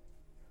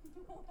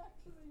 well,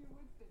 actually, you would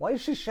fit Why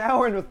is she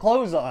showering with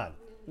clothes on?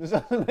 This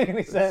doesn't make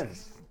any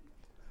sense.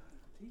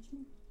 Teach me?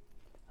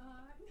 no,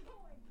 I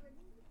couldn't.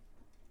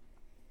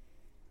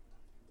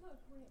 Look,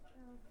 wait,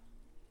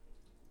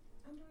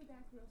 I'm going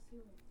back real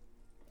soon.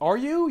 Are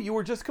you? You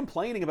were just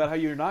complaining about how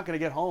you're not going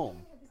to get home.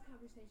 Have this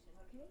conversation,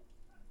 okay?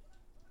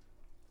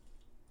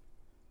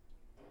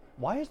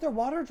 Why is there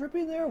water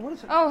dripping there? What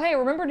is it? Oh, hey,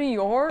 remember New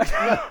York?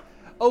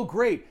 Oh,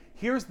 great.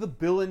 Here's the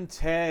Bill and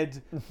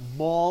Ted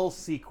mall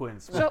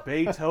sequence with So-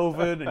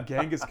 Beethoven and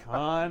Genghis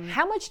Khan.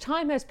 How much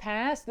time has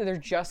passed that they're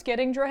just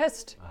getting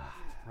dressed?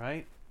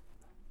 Right?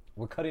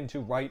 We're cutting to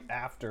right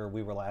after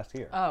we were last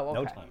here. Oh,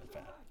 No okay. time has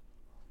passed.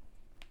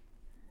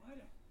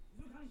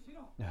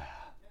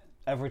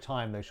 Every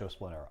time they show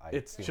Splinter, I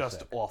It's feel just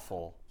sick.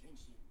 awful.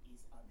 Kenshin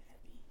is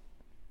unhappy.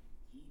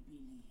 He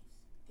believes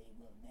they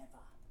will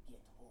never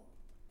get home.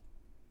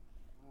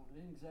 Well, it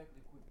ain't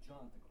exactly a quick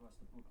jaunt across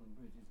the Brooklyn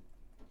Bridge, is it?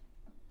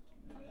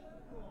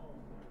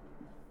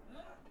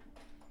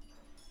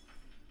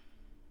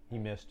 He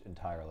missed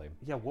entirely.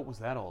 Yeah, what was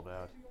that all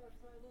about? You ought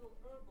to try a little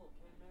herbal,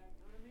 Ken, man.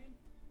 Know what I mean?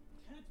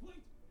 Can't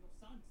wait for your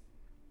sons.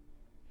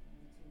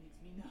 He needs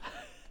me now.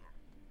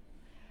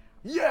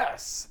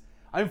 Yes!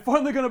 I'm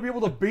finally gonna be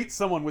able to beat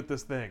someone with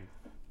this thing.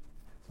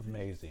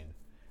 Amazing.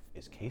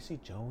 Is Casey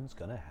Jones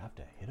gonna have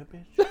to hit a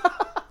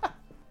bitch?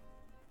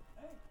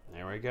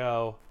 There we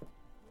go.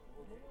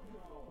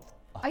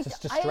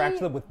 Just distract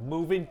them with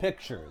moving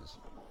pictures.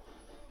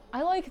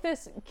 I like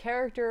this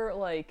character,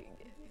 like,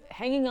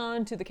 hanging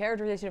on to the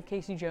characterization of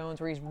Casey Jones,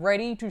 where he's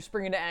ready to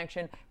spring into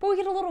action, but we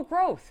get a little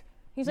growth.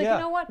 He's like, Yeah.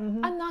 you know what?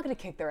 I'm not going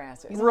to kick their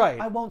asses. Right.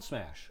 I won't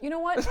smash. You know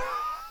what?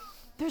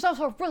 There's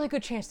also a really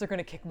good chance they're going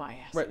to kick my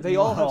ass. Right. They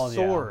all Well, have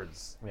yeah.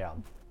 swords. Yeah.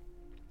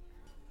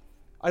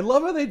 I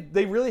love how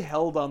they really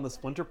held on the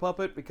Splinter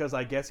puppet because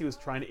I guess he was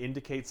trying to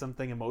indicate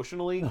something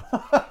emotionally.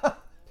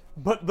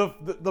 But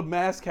the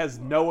mask has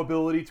no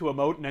ability to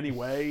emote in any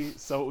way,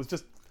 so it was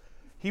just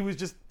he was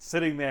just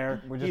sitting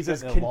there. We're just He's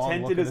as getting a long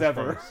look contented at as his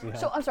ever. face, yeah.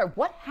 So, I'm sorry,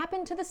 what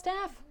happened to the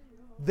staff?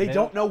 They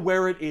don't know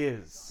where it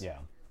is. Yeah.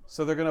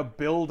 So they're gonna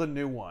build a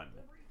new one.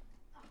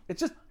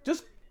 It's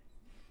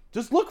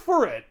just look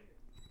for it.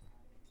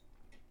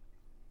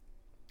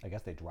 I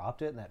guess they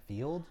dropped it in that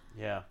field.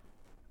 Yeah.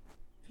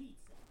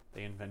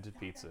 They invented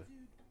pizza.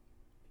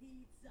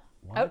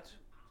 What?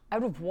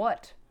 Out of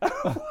what?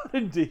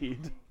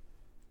 Indeed.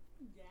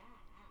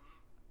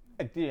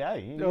 Yeah.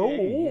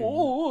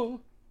 Oh.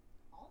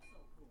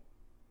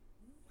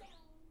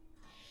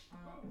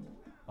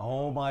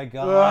 Oh my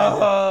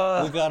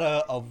god. We got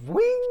a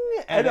ring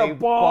and And a a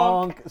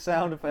bonk. bonk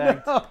sound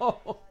effect.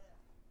 Oh.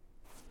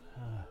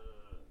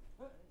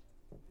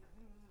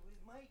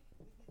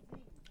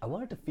 I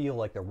want it to feel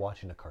like they're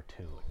watching a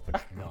cartoon, but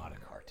it's not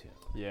a cartoon.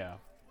 Yeah.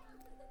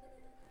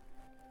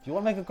 If you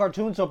want to make a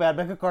cartoon so bad,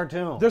 make a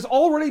cartoon. There's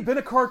already been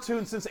a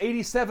cartoon since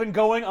 '87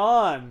 going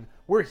on.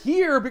 We're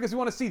here because we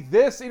want to see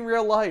this in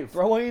real life.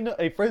 Throwing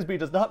a frisbee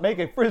does not make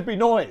a frisbee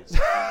noise.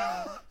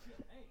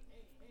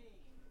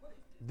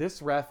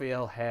 This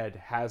Raphael head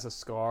has a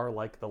scar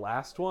like the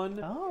last one.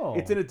 Oh.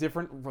 It's in a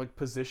different like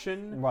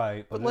position.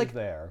 Right, but like it's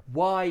there.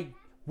 Why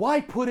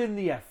put in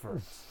the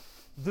effort?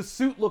 The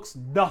suit looks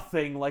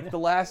nothing like the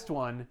last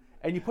one,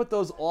 and you put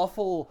those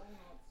awful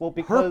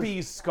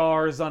herpes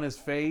scars on his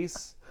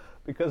face.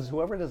 Because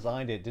whoever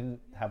designed it didn't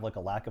have like a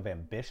lack of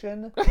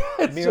ambition,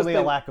 It's merely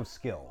just a lack of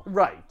skill.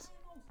 Right.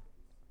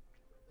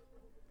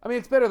 I mean,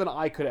 it's better than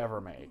I could ever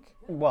make.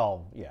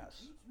 Well,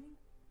 yes.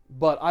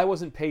 But I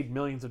wasn't paid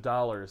millions of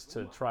dollars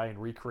to try and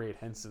recreate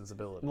Henson's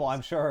abilities. Well,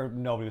 I'm sure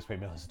nobody was paid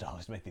millions of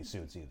dollars to make these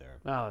suits either.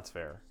 Oh, that's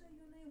fair.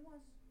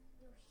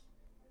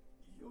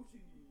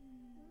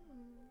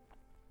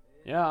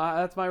 Yeah,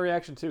 that's my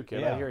reaction too, kid.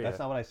 Yeah, I hear you. that's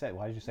not what I said.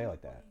 Why did you say it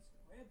like that?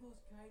 Grab those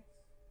kites,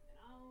 and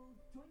I'll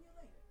join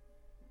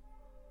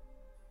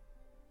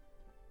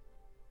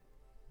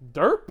you later.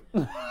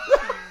 Derp?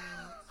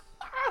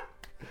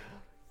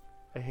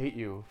 I hate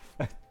you.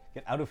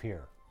 Get out of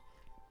here.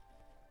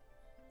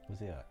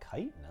 Was it a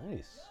kite?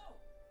 Nice.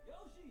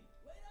 Yoshi,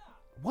 wait up!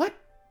 What?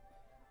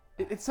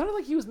 It sounded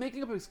like he was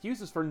making up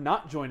excuses for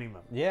not joining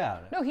them. Yeah.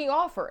 No, he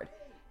offered.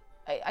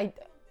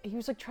 He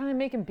was like trying to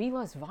make him be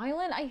less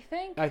violent, I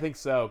think. I think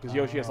so, because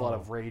Yoshi has a lot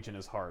of rage in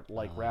his heart,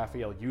 like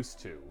Raphael used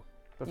to,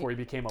 before he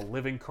became a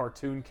living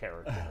cartoon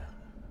character.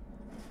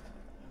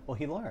 Well,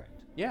 he learned.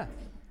 Yeah.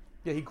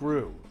 Yeah, he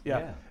grew.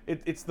 Yeah. Yeah.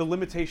 It's the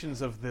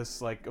limitations of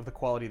this, like, of the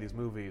quality of these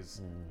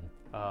movies,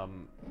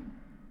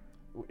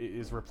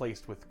 is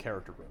replaced with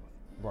character growth.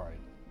 Right.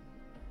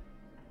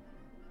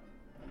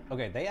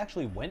 Okay, they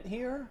actually went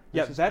here?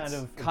 Yeah, This is that's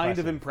kind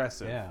of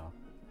impressive. Yeah.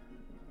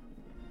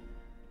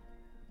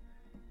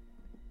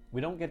 We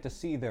don't get to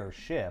see their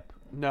ship,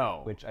 No.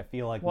 which I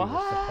feel like we were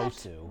What? supposed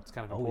to. It's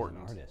kind of Oh,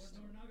 important. he's an artist.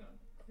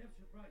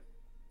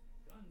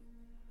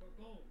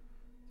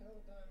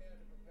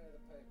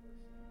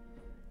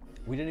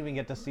 We didn't even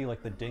get to see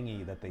like the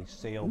dinghy that they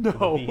sailed to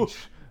No. the beach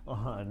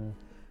on.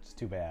 It's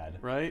too bad.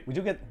 Right? We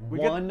do get We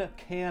get- one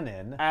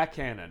cannon. A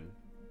cannon.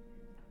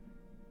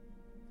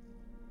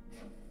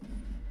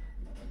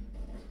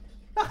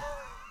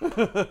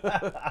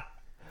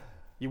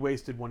 You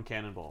wasted one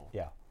cannonball.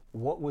 Yeah.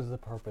 What was the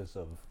purpose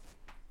of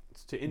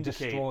It's to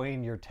indicate.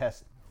 destroying your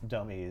test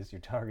dummies,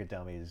 your target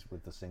dummies,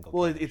 with the single?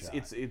 Well, cannon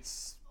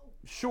it's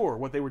shot? sure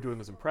what they were doing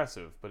was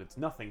impressive, but it's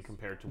nothing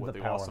compared to what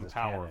the power of awesome this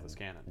power cannon. of this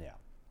cannon. Yeah.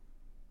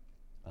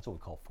 That's what we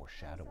call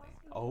foreshadowing.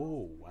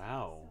 Oh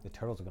wow! The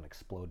turtles are going to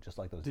explode just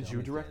like those. Did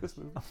you dummies direct did. this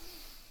movie?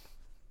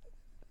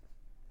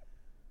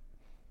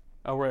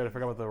 Oh right, I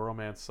forgot about the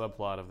romance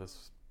subplot of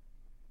this.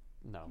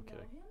 No, I'm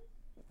kidding.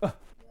 Sort of.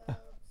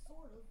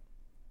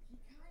 He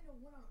kind of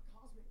went on a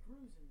cosmic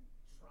cruise and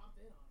dropped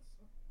in on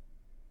us.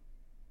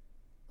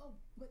 Oh,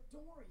 but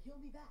don't worry, he'll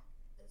be back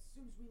as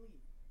soon as we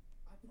leave.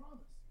 I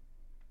promise.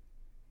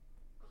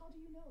 How do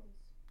you know this?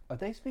 Are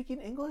they speaking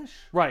English?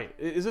 Right?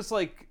 Is this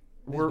like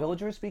These we're,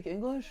 villagers speak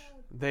English?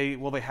 they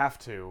have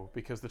to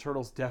because the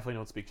turtles definitely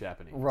don't speak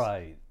Japanese.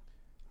 Right.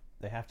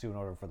 They have to in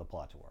order for the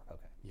plot to work.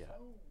 Okay. Yeah.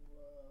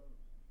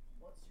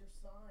 What's your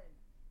sign?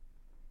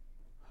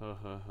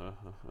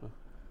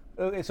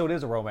 Okay, so it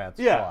is a romance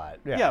Yeah. plot.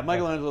 Yeah.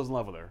 Michelangelo's in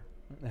love with her.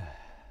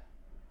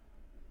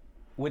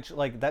 which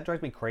like that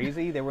drives me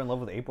crazy. They were in love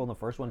with April in the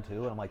first one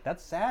too, and I'm like,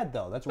 that's sad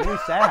though. That's really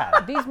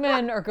sad. These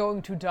men are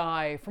going to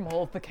die from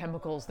all of the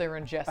chemicals they're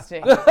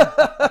ingesting.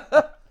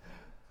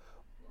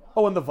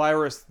 Oh, and the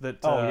virus that.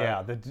 Oh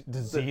yeah, the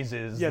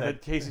diseases.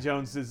 That Casey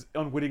Jones is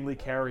unwittingly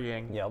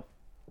carrying. Yep.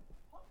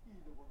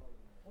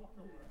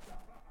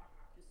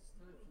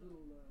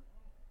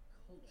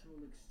 Cultural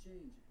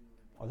exchange, if you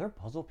will. Are there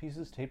puzzle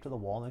pieces taped to the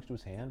wall next to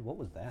his hand? What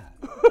was that?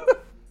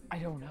 I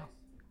don't know.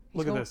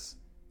 Look at this.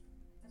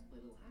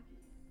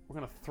 We're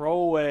gonna throw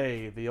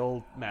away the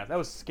old mask. That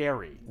was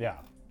scary. Yeah,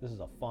 this is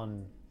a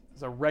fun.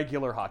 It's a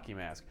regular hockey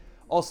mask.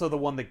 Also, the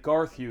one that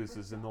Garth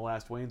uses in the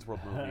last Wayne's World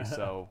movie.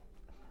 So.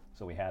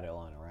 So we had it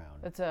lying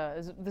around.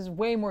 This is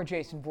way more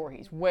Jason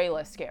Voorhees, way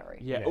less scary.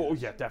 Yeah. Yeah. Oh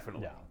yeah,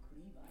 definitely. Yeah.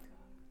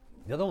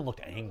 The other one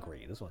looked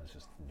angry. This one's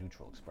just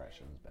neutral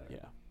expressions. Better.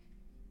 Yeah.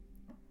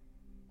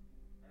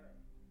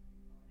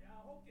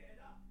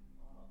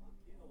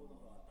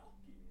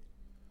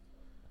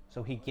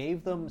 So he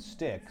gave them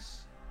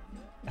sticks,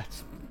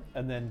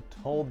 and then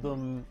told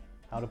them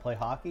how to play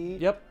hockey.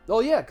 Yep. Oh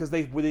yeah, because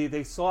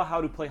they saw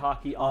how to play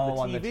hockey on Oh,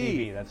 the TV. on the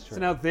TV, that's true.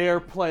 So now they're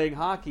playing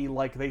hockey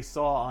like they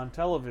saw on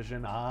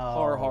television.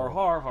 Har har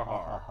har har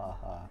har. Ha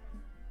ha.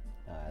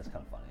 That's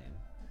kind of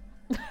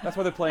funny. That's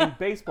why they're playing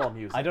baseball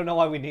music. I don't know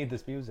why we need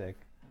this music.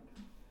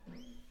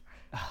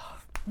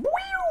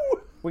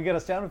 We get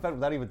a sound effect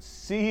without even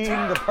seeing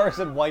the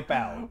person wipe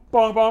out.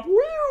 Bong bong.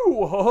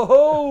 Woo! Ho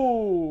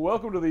ho!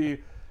 Welcome to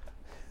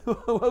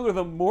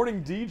the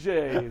morning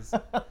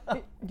DJs.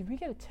 Did we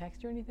get a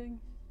text or anything?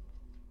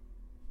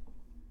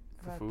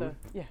 For About food?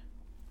 yeah.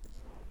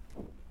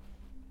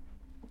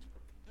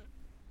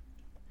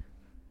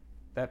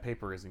 That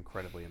paper is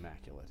incredibly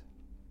immaculate.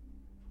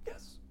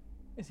 Yes.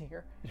 Is he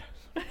here?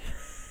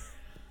 Yes.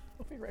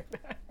 I'll be right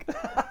back.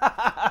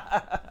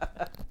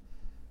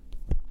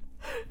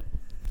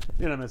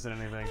 You're not missing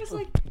anything. I was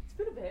like, it's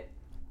been a bit.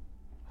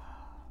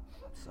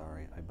 I'm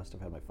sorry. I must have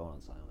had my phone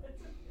on silent.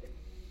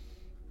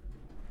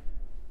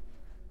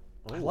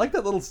 I like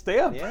that little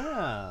stamp.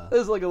 Yeah.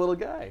 It's like a little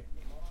guy.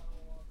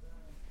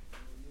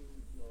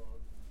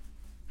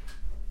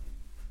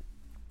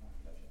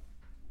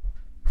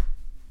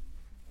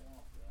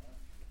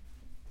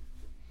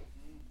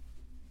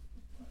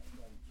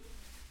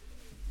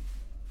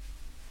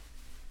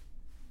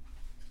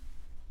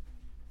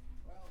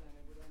 Well, then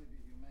it would only be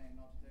humane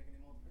not to take any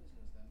more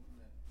prisoners, then,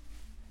 wouldn't it?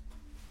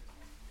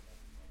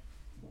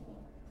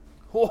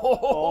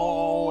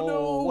 Oh,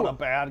 no! What a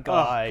bad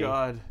guy. Oh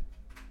God.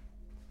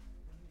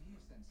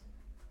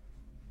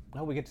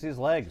 No, we get to see his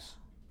legs.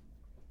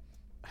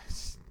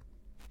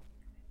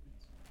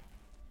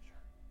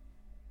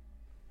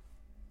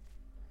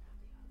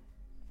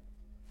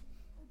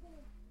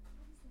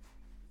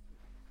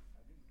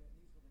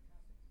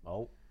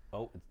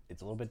 Oh,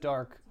 it's a little bit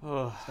dark.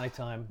 Ugh. It's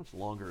nighttime. How much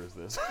longer is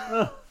this?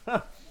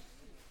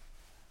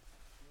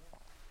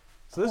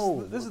 So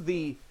Oh. this is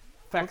the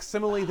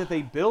facsimile that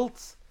they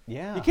built.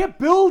 Yeah. You can't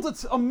build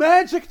a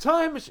magic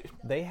time machine.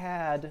 They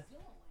had,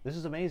 this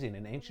is amazing,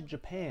 in ancient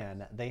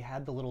Japan, they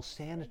had the little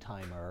sand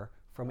timer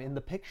from in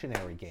the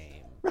Pictionary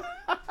game.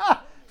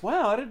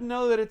 Wow, I didn't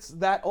know that it's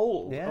that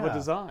old Yeah. of a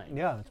design.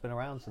 Yeah, it's been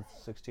around since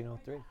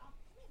 1603.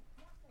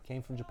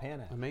 Came from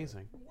Japan. Actually.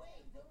 Amazing.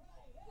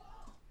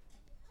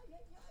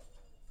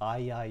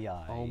 Ay, ay,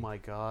 ay. Oh my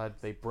God,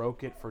 they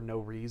broke it for no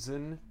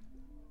reason.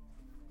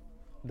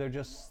 They're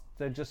just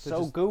so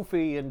just-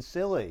 goofy and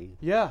silly.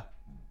 Yeah,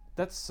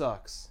 that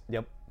sucks.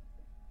 Yep.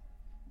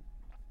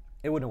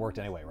 It wouldn't have worked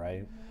anyway,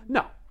 right?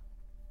 No.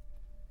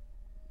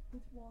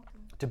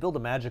 To build a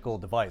magical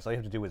device, all you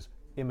have to do is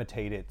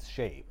imitate its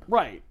shape.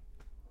 Right.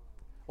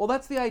 Well,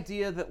 that's the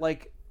idea that,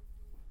 like,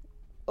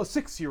 a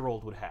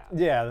 6-year-old would have,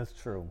 Yeah, that's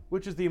true.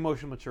 which is the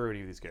emotional maturity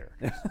of these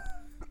characters.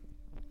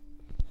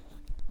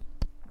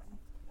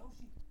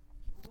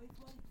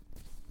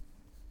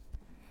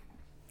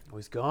 Oh,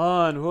 he's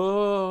gone.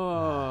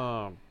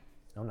 Whoa.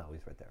 Oh no,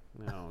 he's right there.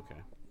 Oh, okay.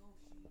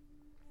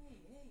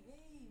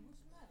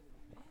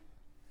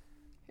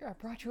 Here, I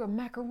brought you a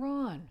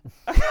macaron.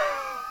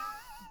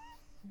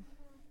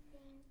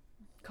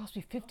 Cost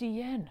me 50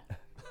 yen.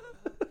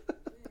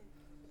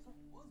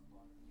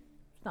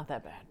 It's not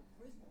that bad.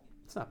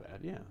 It's not bad.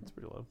 Yeah, it's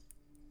pretty low.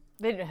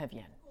 They didn't have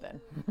yen then.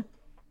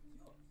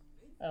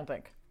 I don't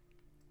think.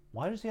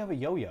 Why does he have a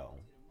yo-yo?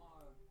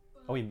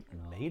 Oh, he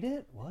made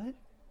it? What?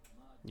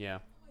 Yeah.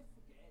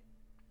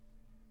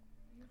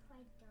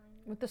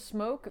 With the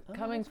smoke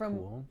coming that's from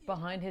cool.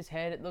 behind his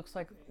head, it looks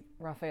like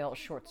Raphael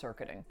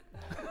short-circuiting.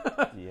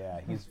 Yeah,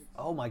 he's.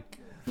 Oh my.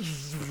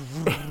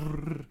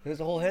 His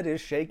whole head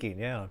is shaking.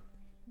 Yeah.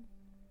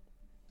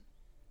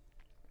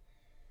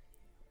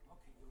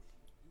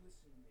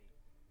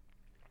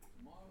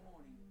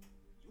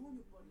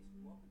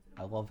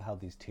 I love how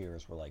these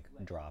tears were like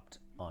dropped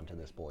onto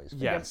this boy's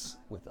face Yes.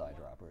 with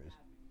eyedroppers.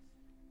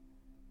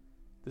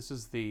 This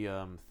is the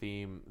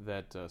theme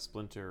that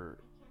Splinter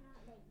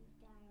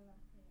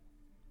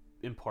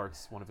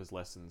imparts one of his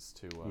lessons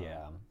to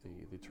Yeah.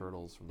 the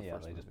turtles from the Yeah,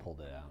 first they movie. just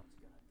pulled it out.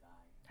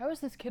 How is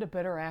this kid a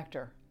better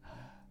actor?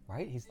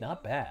 Right? He's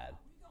not bad.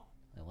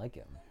 I like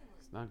him.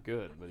 He's not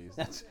good, but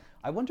he's.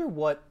 I wonder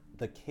what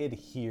the kid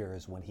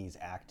hears when he's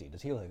acting.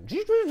 Does he like?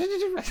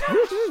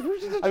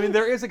 I mean,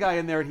 there is a guy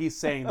in there, and he's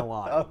saying the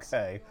lines.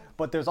 Okay,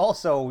 but there's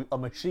also a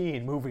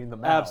machine moving the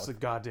mouth.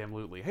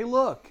 Absolutely. Hey,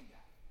 look,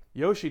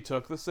 Yoshi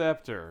took the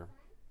scepter.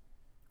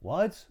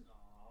 What?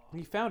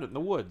 He found it in the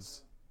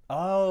woods.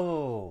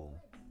 Oh.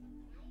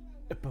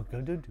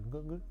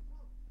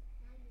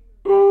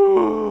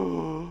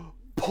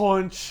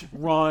 Punch,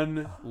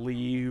 run,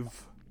 leave.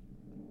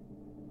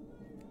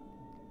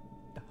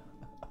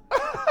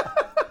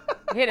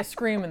 He had to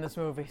scream in this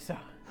movie, so.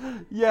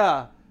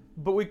 Yeah,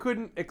 but we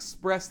couldn't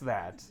express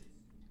that.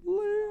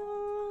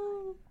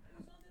 Leo.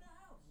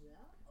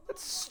 That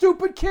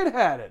stupid kid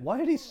had it. Why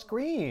did he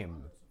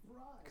scream?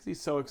 Because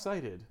he's so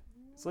excited.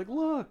 It's like,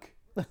 look.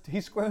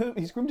 He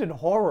screamed in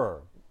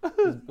horror. What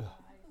does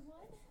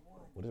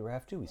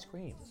Raph do? He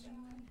screams.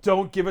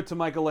 Don't give it to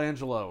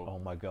Michelangelo. Oh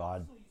my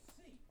god.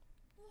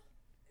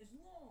 As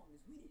long as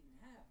we didn't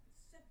have the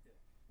scepter,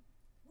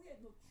 we had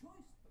no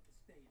choice but to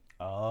stay in.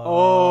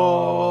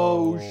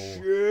 Oh,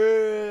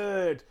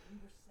 shit.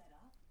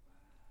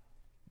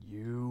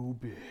 You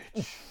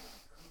bitch.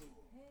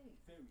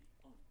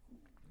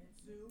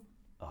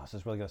 Oh, this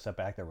is really going to set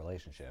back their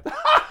relationship.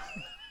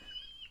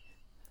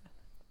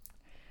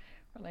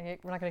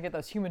 We're not going to get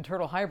those human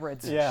turtle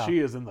hybrids. Yeah. She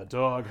is in the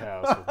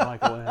doghouse with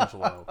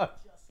Michelangelo.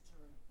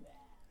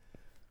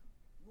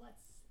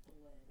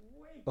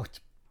 Oh,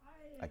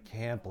 I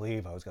can't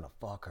believe I was going to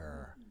fuck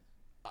her.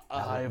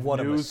 I have What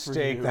a news for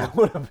mistake you. that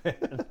would have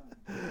been.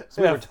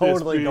 So we were F this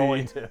totally B.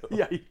 going to.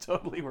 Yeah, you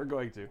totally were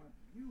going to.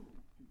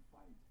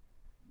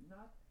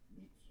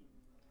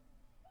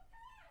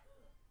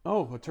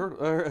 Oh, a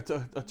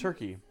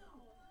turkey.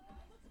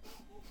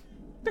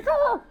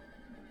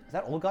 Is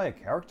that old guy a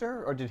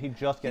character, or did he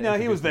just get? No,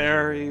 he was introduced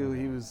there. into the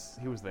movie?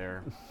 He was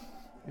there.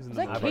 He's in Is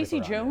the that movie. Casey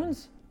put it on there.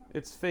 Jones?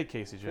 It's fake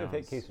Casey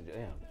Jones. Casey,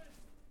 yeah.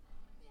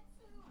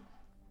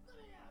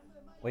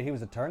 Wait, he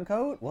was a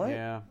turncoat? What?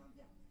 Yeah.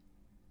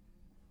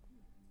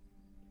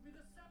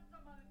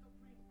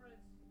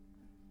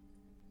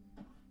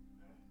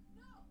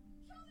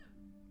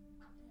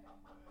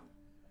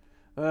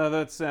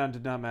 That sound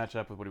did not match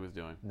up with what he was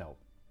doing. No.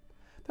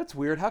 That's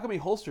weird. How come he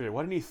holstered it?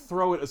 Why didn't he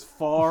throw it as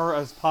far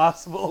as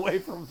possible away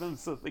from them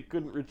so they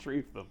couldn't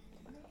retrieve them?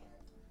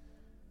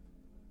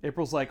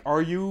 April's like,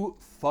 are you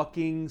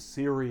fucking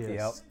serious?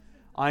 Yep.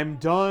 I'm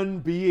done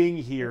being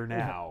here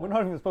now. We're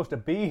not even supposed to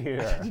be I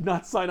here. did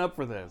not sign up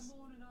for this.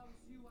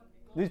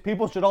 These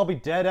people should all be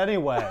dead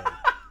anyway.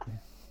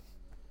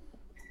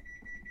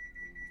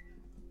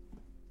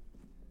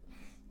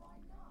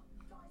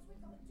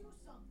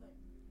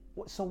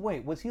 So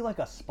wait, was he like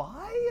a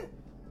spy?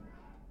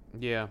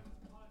 Yeah.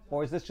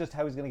 Or is this just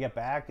how he's going to get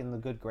back in the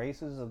good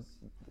graces of...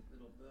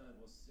 Little bird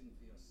will sing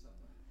for your supper.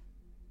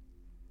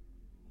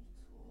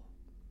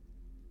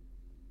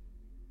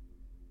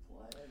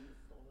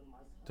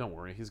 Don't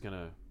worry, he's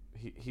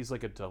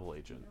like a double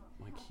agent.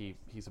 Like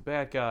he's a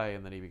bad guy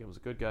and then he becomes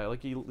a good guy.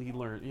 Like he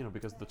learned,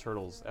 because of the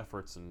turtles'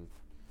 efforts and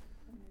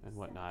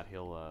whatnot,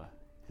 he'll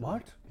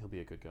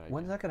be a good guy.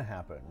 When's that going to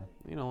happen?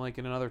 Like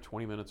in another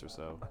 20 minutes or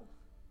so.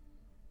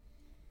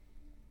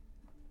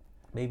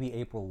 Maybe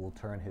April will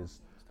turn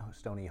his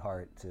stony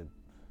heart to...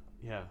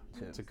 Yeah,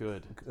 to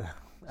good. I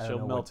don't She'll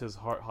know melt what- his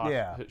heart hot.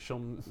 Yeah. She'll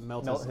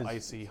melt melt his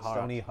icy heart.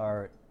 stony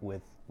heart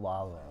with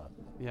lava.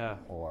 Yeah.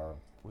 Or...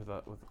 With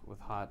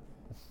hot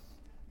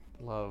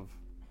love.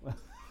 I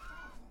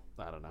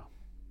don't know.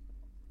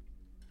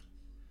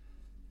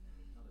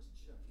 Not as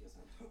chirpy as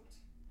I hoped.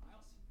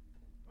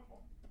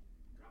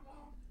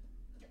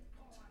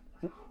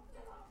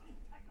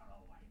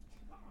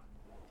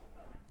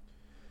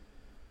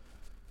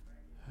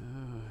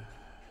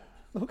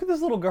 Look at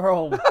this little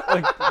girl,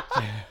 like,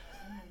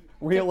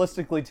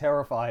 realistically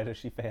terrified as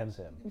she fans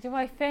him. Do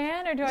I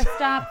fan or do I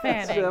stop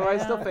fanning? Am I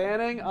still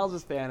fanning? I'll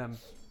just fan him.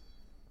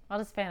 I'll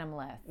just fan him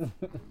less.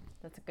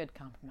 That's a good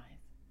compromise.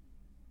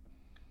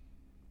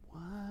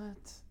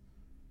 What?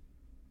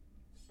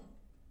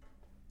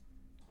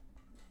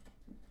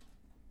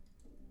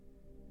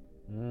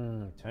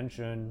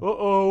 Tension.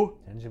 Uh-oh.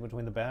 Tension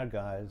between the bad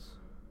guys.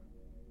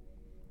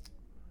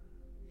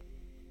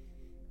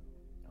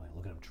 Oh,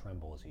 look at him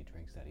tremble as he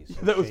drinks that. He's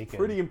so That was shaken.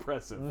 pretty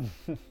impressive.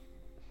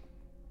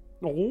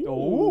 Oh.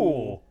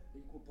 Ooh.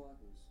 Equal partners.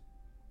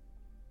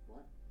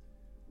 What?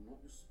 I'm not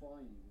your spy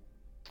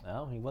anymore.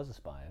 Oh, he was a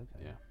spy.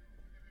 Okay. Yeah.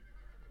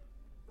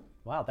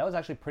 Wow, that was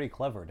actually pretty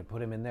clever to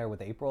put him in there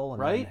with April and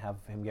Right? then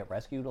have him get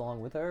rescued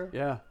along with her.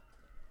 Yeah.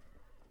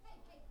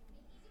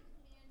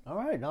 All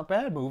right, not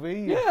bad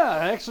movie. Yeah,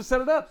 I actually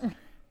set it up.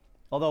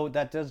 Although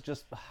that does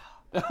just...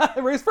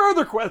 Raise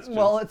further questions.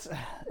 Well, it's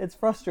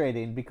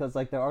frustrating because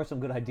like there are some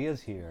good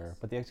ideas here,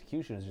 but the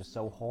execution is just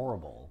so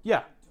horrible.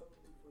 yeah.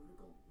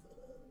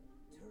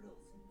 Turtles,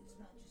 it's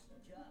not just a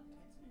job,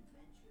 it's an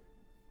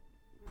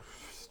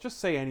adventure. Just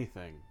say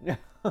anything.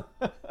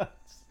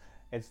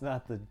 It's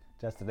not the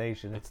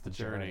destination, It's the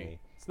journey.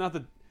 It's not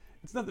the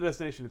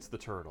destination, it's the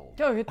turtle.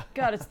 Oh,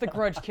 God, it's the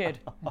Grudge Kid.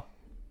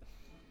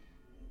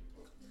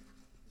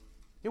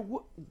 Yeah,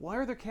 why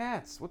are there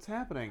cats? What's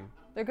happening?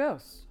 They're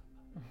ghosts.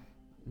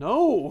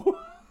 No!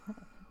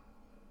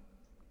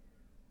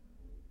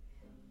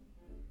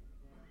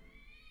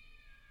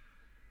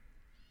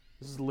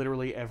 This is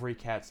literally every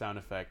cat sound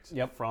effect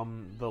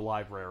from the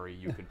library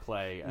you could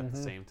play at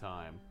the same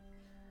time.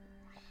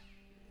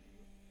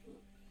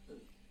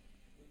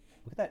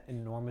 Look at that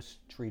enormous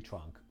tree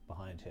trunk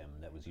behind him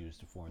that was used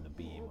to form the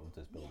beam of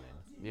this building.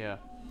 Yeah.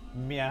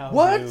 Meow,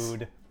 What?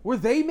 dude. Were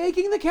they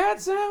making the cat I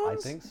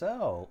sounds? think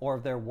so. Or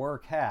if there were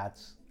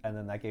cats, and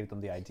then that gave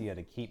them the idea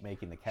to keep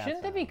making the cat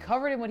Shouldn't they be sounds.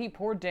 covered in what he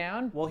poured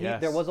down? Well, Yes.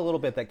 there was a little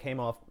bit that came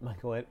off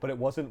Michael, but it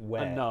wasn't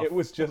wet. Enough. It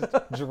was just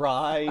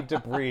dry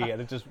debris,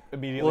 and it just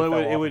immediately Well, fell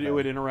it off would of it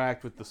would him.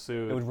 interact with the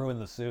suit. It would ruin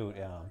the suit,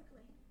 yeah.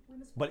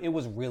 But it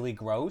was really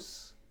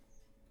gross,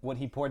 what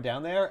he poured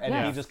down there, and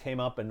Yeah. he just came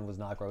up and was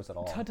not gross at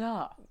all.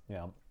 Ta-da.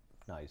 Yeah,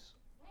 nice.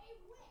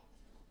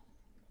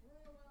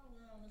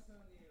 Well, Miss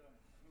O'Neill.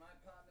 My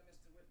partner,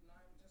 Mr. Witt, and I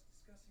were just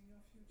discussing your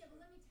future. Yeah, but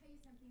let me tell you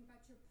something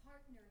about your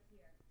partner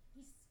here.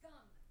 He's scum.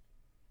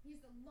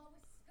 He's the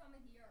lowest scum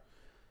of the earth.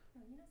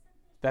 Oh, you know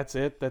something? That's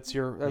it. That's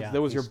your. Yeah,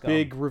 that was he's your scum.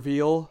 big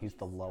reveal. He's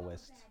the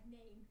lowest. Bad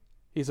name.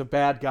 He's a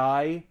bad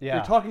guy. Yeah.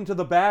 You're talking to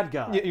the bad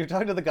guy. You're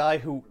talking to the guy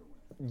who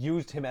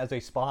used him as a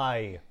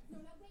spy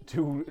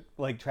to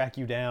like track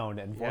you down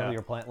and follow Yeah.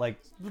 your plan. Like,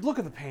 Look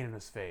at the pain in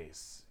his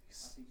face.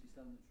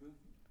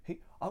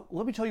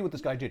 let me tell you what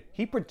this guy did.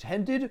 He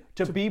pretended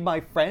to be my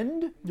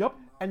friend. Yep.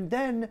 And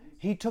then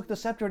he took the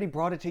scepter and he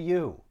brought it to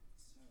you.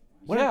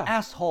 What Yeah. an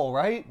asshole,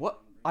 right?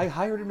 What? I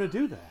hired him to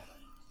do that.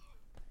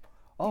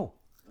 Oh,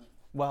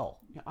 well,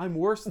 Yeah, I'm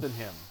worse than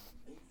him.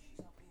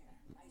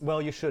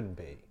 you shouldn't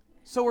be.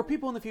 So are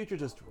people in the future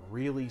just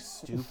really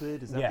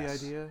stupid? Is that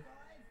Yes. the idea?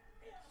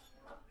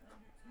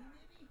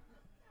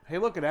 Hey,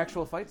 look, an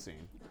actual fight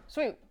scene.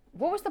 So wait,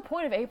 what was the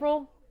point of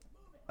April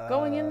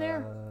going in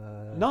there?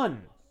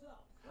 None.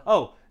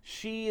 Oh,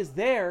 she is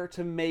there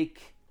to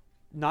make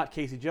not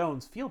Casey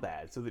Jones feel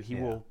bad, so that he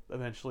will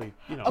eventually,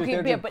 She's Okay,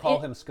 there yeah, to but call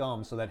in- him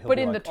scum so that he'll But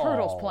be in like, the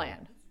Turtles "Oh."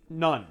 plan.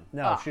 None.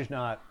 No, she's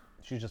not.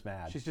 She's just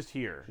mad. She's just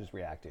here. She's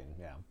reacting,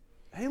 yeah.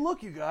 Hey,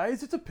 look, you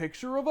guys, it's a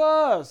picture of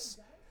us.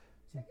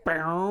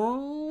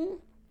 Bow.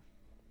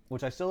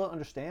 Which I still don't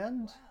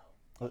understand.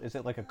 Is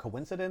it like a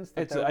coincidence?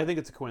 That It's. they're- I think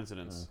it's a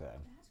coincidence. Okay. Battle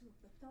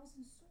of the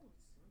Thousand Swords.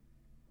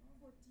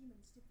 4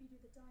 demons defeated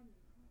the Daimyo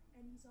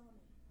and his army.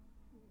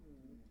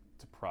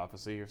 It's a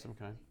prophecy or some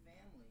kind.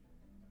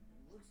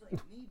 Looks like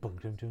me. Boom,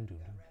 dum, dum, dum,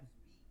 dum.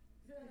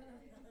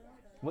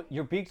 What?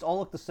 Your beaks all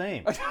look the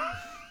same. Dudes,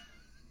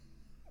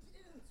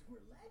 we're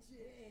legends.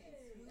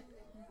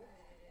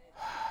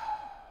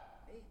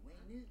 Hey,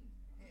 Wayne Newton.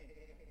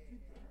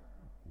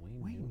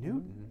 Wayne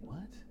Newton?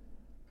 What?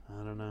 I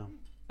don't know.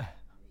 You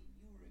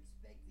were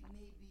expecting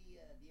maybe the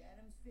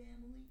Addams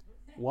Family?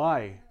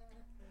 Why?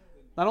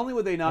 Not only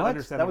would they not What?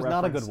 understand That the was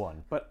not a reference, good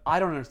one. but I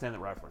don't understand the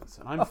reference,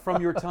 and I'm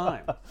from your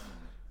time. Yeah, and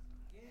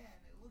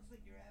it looks like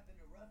you're having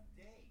a rough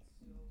day.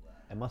 So,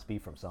 It must be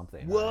from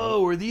something.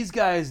 Whoa, are these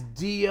guys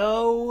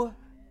Dio?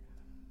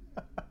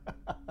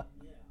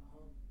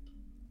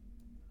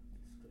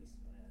 disgrace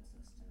my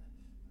ancestor.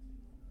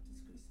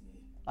 Disgrace me.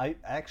 I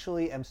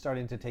actually am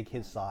starting to take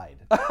his side.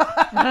 We will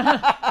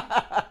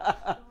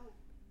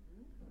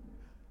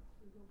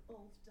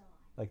both die.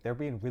 Like, they're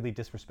being really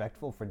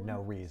disrespectful for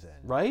no reason.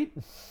 Right?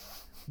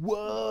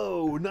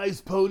 Whoa,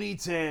 nice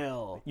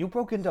ponytail. You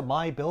broke into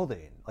my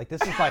building. Like,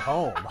 this is my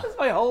home. That's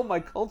my home, my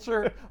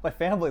culture. My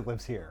family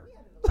lives here.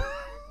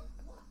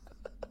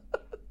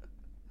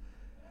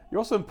 You're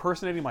also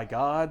impersonating my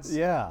gods.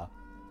 Yeah.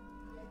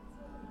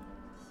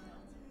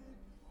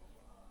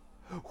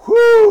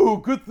 Whoo,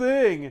 good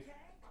thing.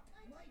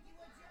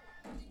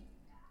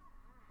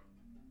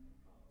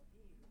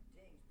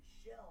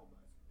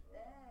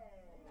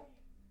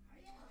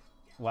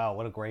 Wow,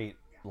 what a great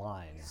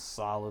line.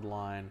 Solid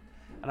line.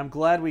 And I'm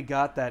glad we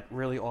got that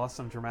really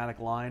awesome dramatic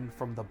line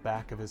from the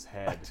back of his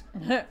head.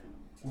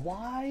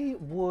 Why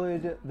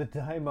would the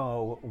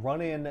Daimo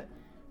run in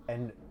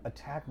and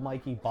attack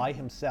Mikey by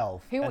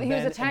himself? He and was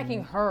then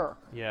attacking her.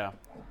 Yeah.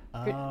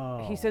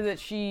 Oh, He said that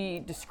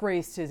she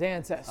disgraced his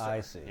ancestor.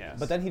 I see. Yes.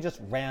 But then he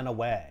just ran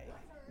away.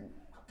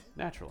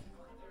 Naturally.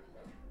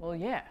 Well,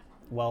 yeah.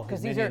 Well, his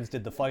 'Cause these are- minions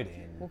did the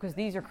fighting. Well, because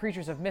these are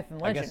creatures of myth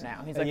and I legend guess-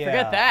 now. He's like, yeah,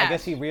 forget that. I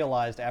guess he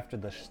realized after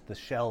the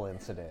shell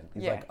incident.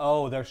 He's Yeah. like,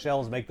 oh, their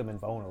shells make them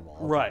invulnerable.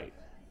 Okay. Right.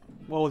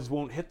 Well, it just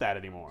won't hit that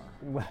anymore.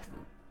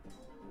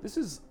 This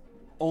is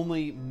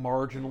only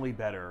marginally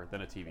better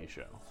than a TV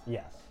show.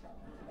 Yes.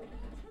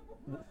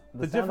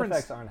 The sound difference-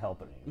 effects aren't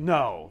helping.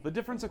 No. The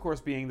difference, of course,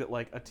 being that,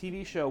 like, a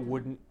TV show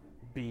wouldn't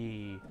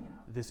be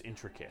this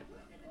intricate.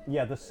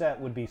 Yeah, the set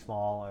would be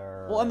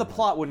smaller. Well, and the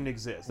plot wouldn't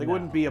exist. They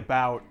wouldn't be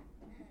about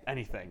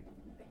anything.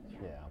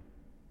 Yeah.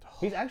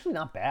 He's actually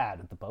not bad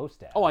at the bow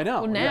stab. Oh, I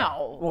know. Well,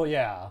 now, Well,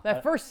 yeah.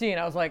 that first scene,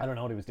 I was like, I don't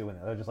know what he was doing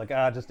there. They're just like,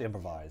 just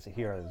improvise.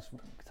 Here is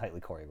tightly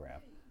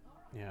choreographed.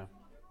 Yeah.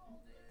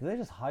 Do they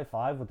just high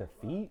five with their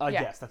feet? Yeah.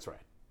 Yes, that's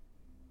right.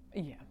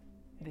 yeah,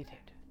 they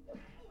did.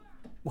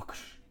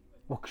 Whoosh,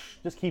 whoosh.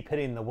 Just keep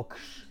hitting the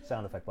whoosh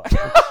sound effect button.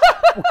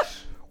 Whoosh,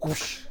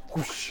 whoosh.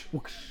 Whoosh,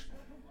 whoosh.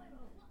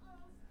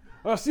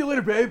 See you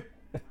later, babe.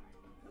 Did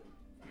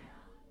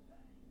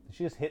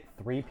she just hit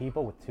 3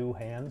 people with 2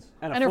 hands?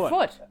 And her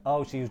foot.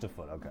 Oh, she used a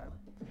foot. Okay.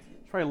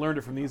 She probably learned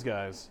it from these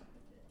guys.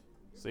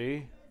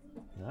 See?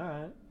 All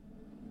right.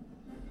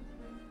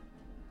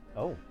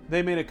 Oh.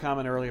 They made a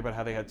comment earlier about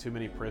how they had too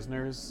many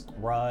prisoners.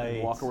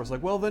 Right. Walker was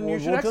like, well, then you We'll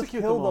should just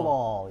execute kill them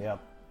all. Yep.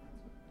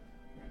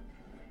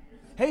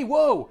 Hey,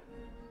 whoa!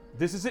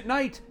 This is at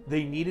night.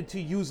 They needed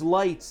to use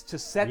lights to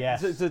set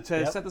Yes. to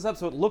Yep. set this up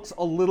so it looks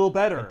a little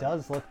better. It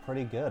does look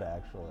pretty good,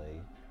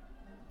 actually.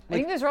 I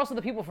think those are also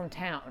the people from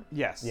town.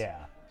 Yes. Yeah.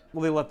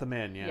 Well, they let them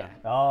in, yeah. Yeah.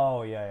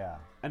 Oh, yeah.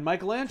 And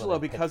Michelangelo, With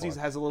a because he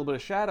pitchfork. has a little bit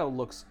of shadow,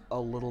 looks a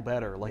little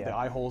better. Like the Yeah.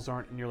 eye holes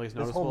aren't nearly as This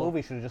noticeable. whole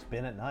movie should have just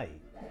been at night.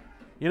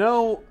 You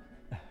know,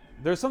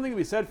 there's something to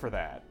be said for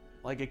that.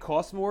 Like, it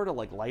costs more to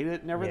like light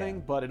it and everything,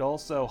 Yeah. but it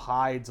also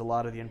hides a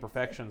lot of the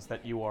imperfections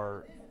that you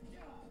are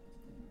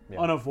Yeah.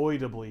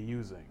 unavoidably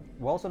using.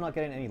 We're also not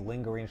getting any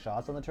lingering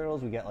shots on the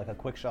turtles. We get like a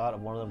quick shot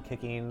of one of them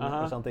kicking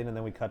Uh-huh. or something, and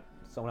then we cut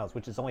someone else,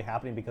 which is only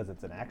happening because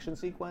it's an action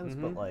sequence.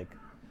 Mm-hmm. But like,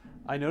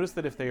 I noticed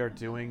that if they are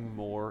doing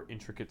more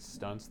intricate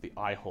stunts, the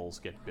eye holes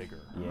get bigger.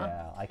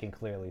 yeah, I can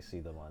clearly see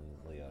them on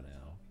Leo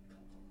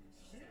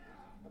now.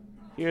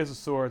 He has a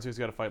sword, so he's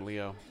got to fight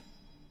Leo.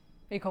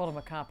 He called him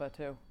a kappa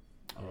too.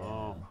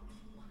 Oh.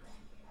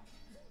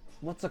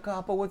 What's a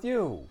copper with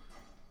you?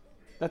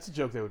 That's a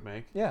joke they would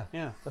make. Yeah,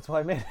 Yeah. that's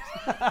why I made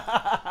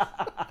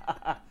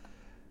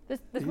it.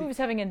 This movie's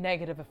having a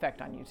negative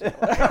effect on you too.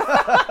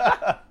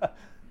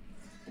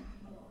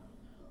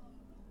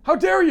 How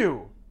dare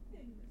you?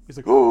 He's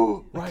like,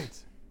 oh, right.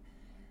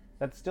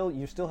 That's still,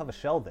 you still have a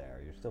shell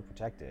there. You're still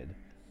protected.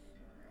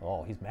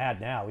 Oh, he's mad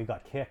now. He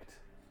got kicked.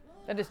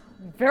 That is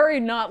very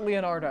not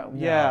Leonardo.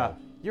 Yeah.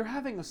 You're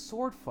having a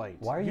sword fight.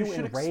 Why are you you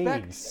should expect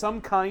enraged?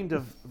 some kind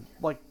of,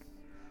 like,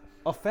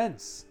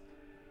 offense.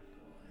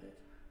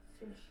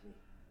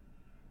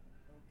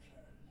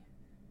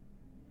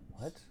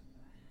 What?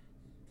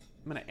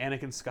 I'm gonna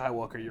Anakin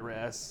Skywalker your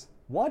ass.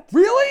 What?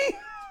 Really?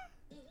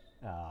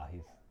 Ah,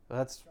 he's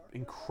That's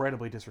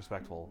incredibly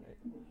disrespectful.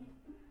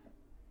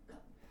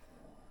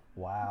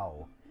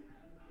 wow.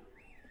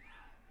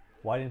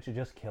 Why didn't you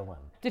just kill him?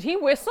 Did he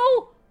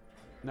whistle?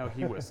 No,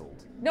 he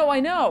whistled. No, I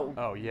know.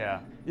 Oh,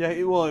 yeah.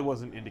 Yeah, well, it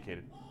wasn't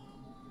indicated.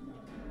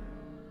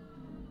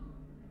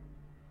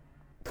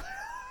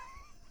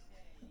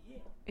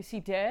 Is he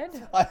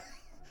dead?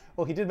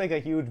 Well, he did make a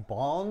huge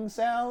bong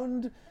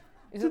sound.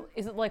 Is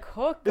it like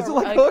Hook? Is it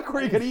or like Hook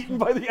where you get eaten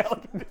by the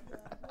alligator?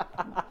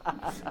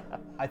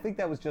 I think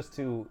that was just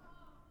to.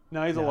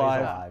 No, he's No, alive.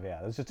 He's alive.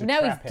 Yeah, it was just to Now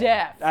he's trap him.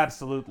 deaf.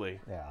 Absolutely.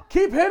 Yeah.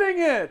 Keep hitting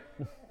it!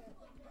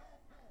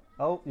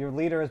 Oh, your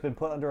leader has been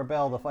put under a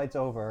bell. The fight's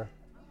over.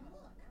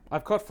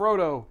 I've caught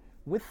Frodo.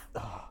 With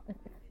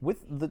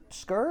the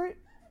skirt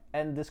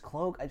and this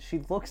cloak, she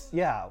looks.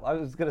 Yeah, I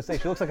was gonna say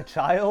she looks like a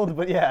child,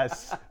 but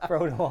yes,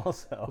 Frodo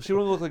also. She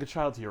wouldn't look like a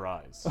child to your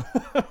eyes.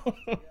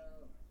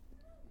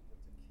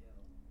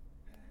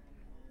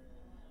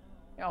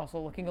 Also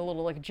looking a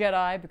little like a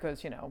Jedi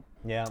because, you know.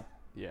 Yeah.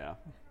 Yeah.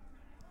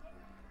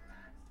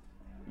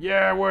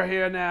 Yeah, we're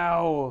here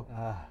now.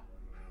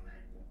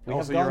 We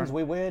Also, have you're guns. on-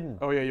 We win.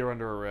 Oh, yeah, you're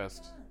under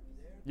arrest.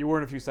 You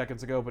weren't a few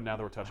seconds ago, but now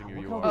that we're touching you,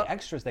 Look you at all are. the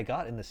extras they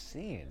got in the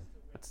scene.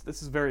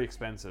 This is very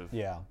expensive.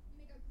 Yeah.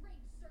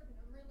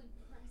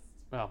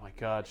 Oh my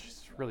god,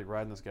 she's really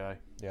riding this guy.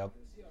 Yep.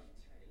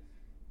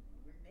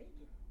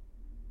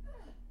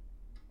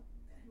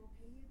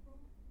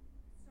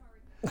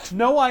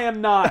 No, I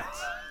am not.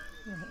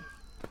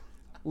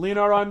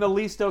 Leonardo, I'm the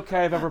least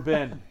okay I've ever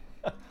been.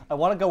 I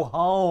want to go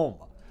home.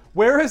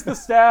 Where is the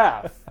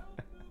staff?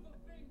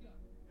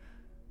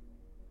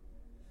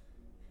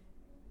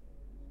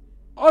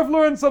 I've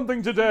learned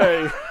something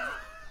today.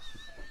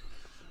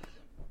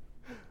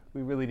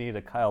 We really need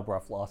a Kyle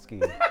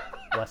Broflovsky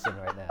lesson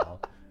right now. Well,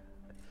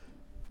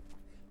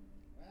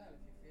 if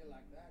you feel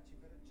like that, you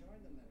better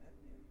join them then,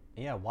 hadn't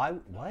you? Yeah. Why?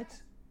 What?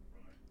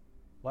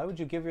 Why would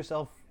you give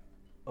yourself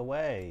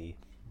away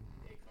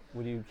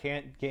when you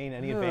can't gain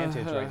any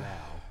advantage right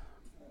now?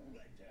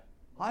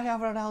 I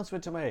have an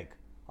announcement to make.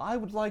 I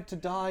would like to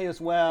die as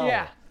well.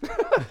 Yeah.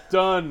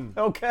 Done.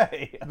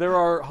 Okay. There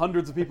are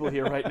hundreds of people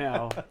here right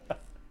now. That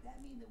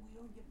mean that we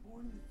don't get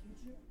born in the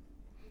future?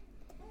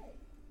 Hey,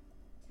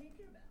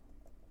 Tinkerbell,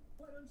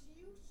 why don't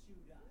you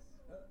shoot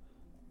us?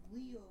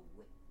 Leo,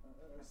 wait.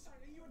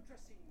 Sorry, you're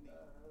addressing me.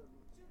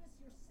 Shoot us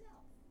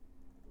yourself.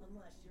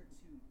 Unless you're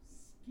too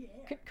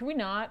scared. Can we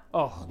not?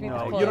 Oh Be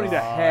no, close. you don't need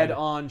a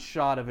head-on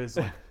shot of his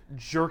like,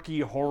 jerky,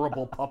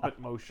 horrible puppet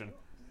motion.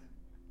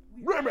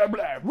 Blah, blah,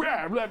 blah,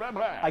 blah, blah, blah,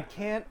 blah. I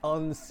can't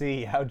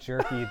unsee how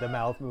jerky the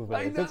mouth movement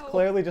I is. It's know.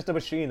 clearly just a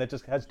machine that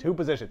just has two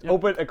positions,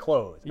 open and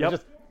close. Yep. It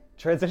just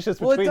transitions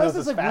Well, it between does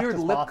those this as like fast weird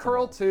as lip possible.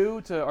 curl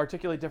too to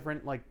articulate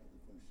different like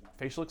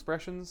facial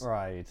expressions.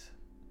 Right.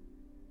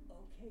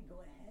 Okay, go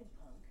ahead,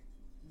 punk.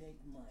 Make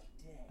my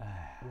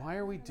day. Why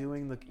are we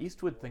doing the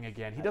Eastwood thing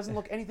again? He doesn't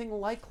look anything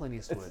like Clint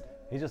Eastwood.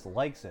 He just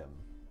likes him.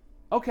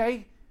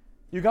 Okay,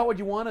 you got what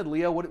you wanted,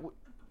 Leo. What?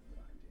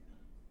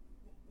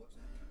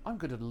 I'm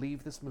going to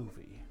leave this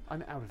movie.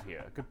 I'm out of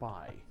here.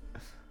 Goodbye.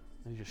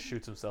 And he just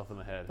shoots himself in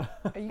the head.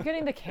 Are you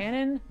getting the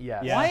cannon?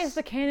 Yes. Yeah. Why is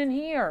the cannon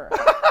here?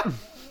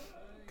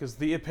 Because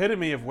the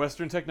epitome of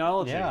Western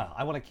technology. Yeah,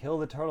 I want to kill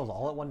the turtles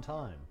all at one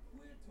time.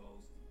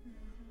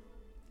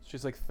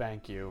 She's like,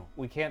 thank you.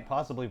 We can't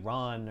possibly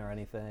run or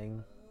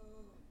anything.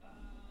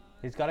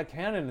 He's got a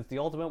cannon. It's the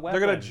ultimate weapon.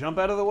 They're going to jump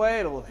out of the way.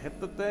 It'll hit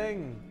the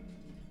thing.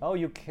 Oh,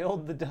 you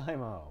killed the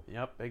Daimo.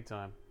 Yep, big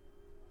time.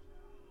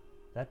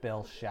 That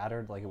bell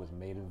shattered like it was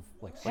made of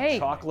like some Hey,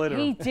 chocolate or-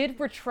 he did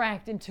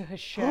retract into his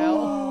shell.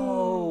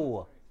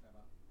 Oh.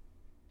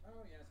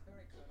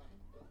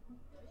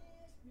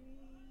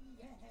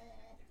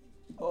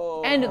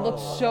 Oh. And it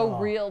looks so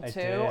real, it too.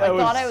 did. I That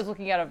thought was I was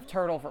looking at a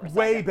turtle for a second.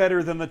 Way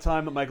better than the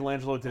time that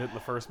Michelangelo did it in the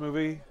first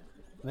movie. And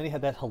then he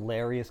had that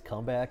hilarious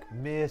comeback.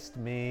 Missed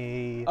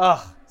me.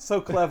 Ugh,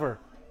 so clever.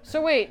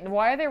 So wait,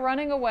 why are they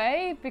running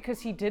away? Because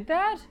he did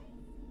that?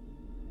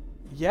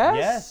 Yes?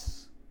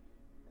 Yes.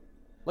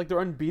 Like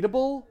they're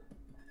unbeatable?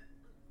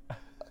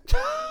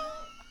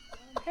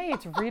 Hey,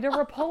 it's Rita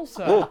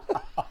Repulsa.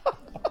 I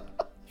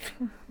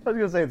was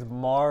gonna say it's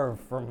Marv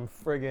from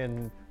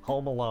friggin'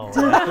 Home Alone.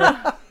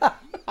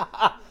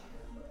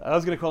 I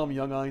was going to call him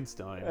Young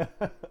Einstein.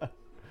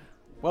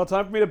 Well,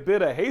 time for me to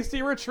bid a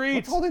hasty retreat.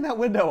 What's holding that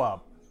window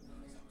up?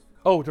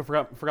 Oh,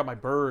 forgot my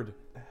bird.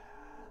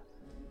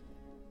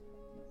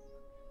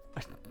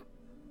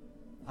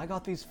 I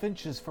got these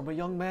finches from a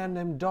young man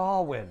named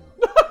Darwin.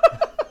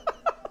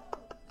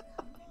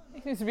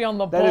 He seems to be on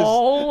the That is,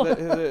 ball.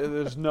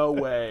 there's no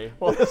way.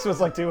 Well, this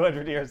was like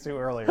 200 years too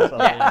early or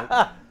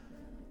something.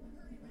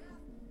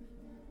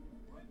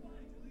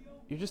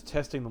 You're just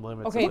testing the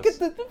limits. Okay, of this.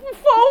 the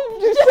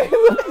foam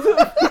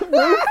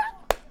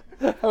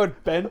just How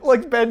it bent.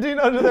 Like bending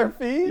under their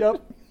feet? Yep.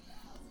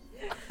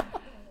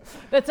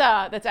 That's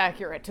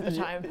accurate to the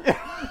time.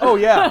 Oh,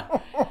 yeah.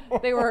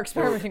 They were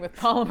experimenting with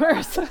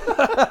polymers.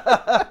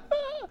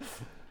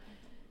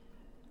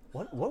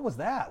 What was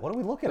that? What are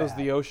we looking It was at?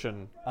 the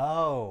ocean.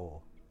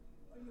 Oh.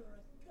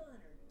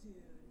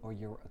 Or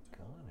you're a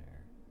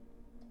gunner.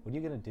 What are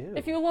you gonna do?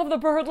 If you love the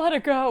bird, let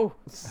it go.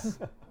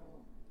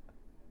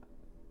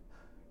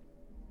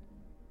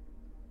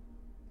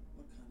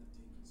 What kind of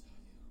demons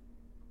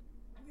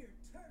are you? We're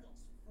turtles,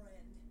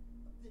 friend.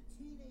 The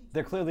teenage.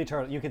 They're clearly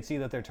turtles. You can see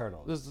that they're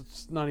turtles. This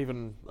is not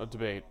even a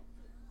debate.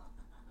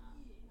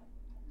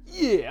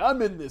 Yeah,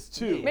 I'm in this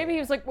too. Maybe he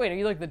was like, wait, are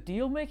you like the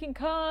deal-making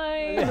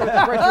kind? Or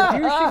the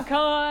retribution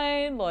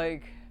kind?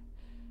 Like...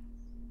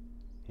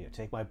 Here,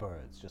 take my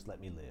birds. Just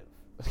let me live.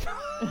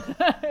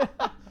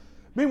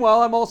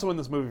 Meanwhile, I'm also in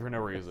this movie for no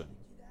reason.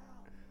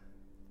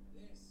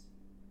 This,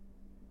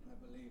 I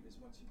believe, is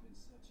what you've been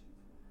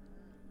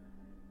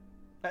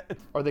searching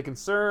for. Are they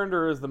concerned,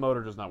 or is the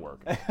motor just not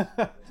working?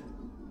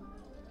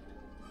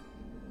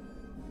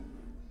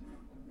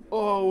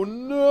 Oh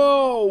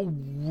no!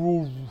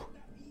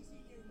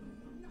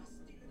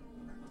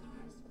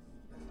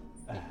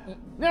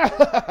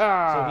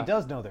 So he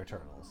does know they're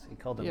turtles. He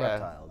called them Yeah.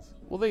 reptiles.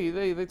 Well,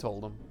 they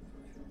told him.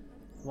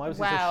 Why was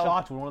he Wow. so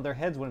shocked when one of their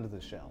heads went into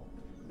the shell?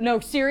 No,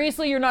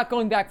 seriously, you're not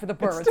going back for the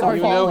birds, still are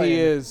You you? know falling. he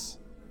is.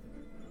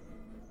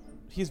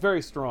 He's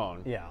very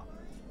strong. Yeah.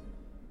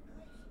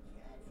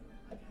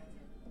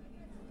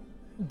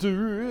 It's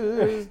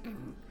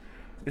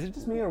Is it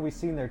just me, or are we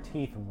seeing their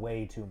teeth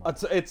way too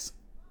much? it's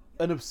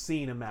an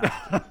obscene amount.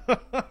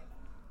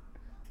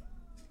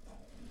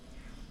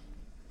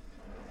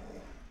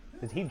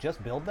 Did he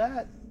just build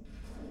that?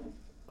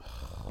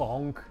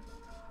 Bonk.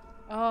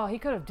 Oh, he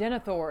could have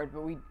Denethor,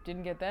 but we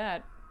didn't get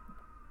that.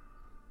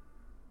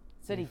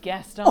 Said he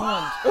Gastoned.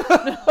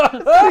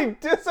 He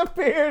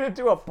disappeared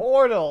into a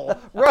portal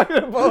right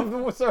above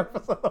the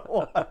surface of the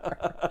water.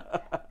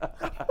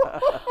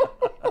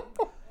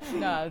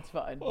 Nah, it's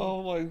fine.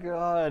 Oh my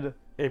god.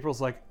 April's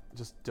like,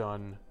 just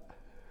done.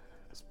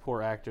 This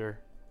poor actor.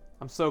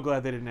 I'm so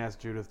glad they didn't ask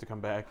Judith to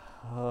come back.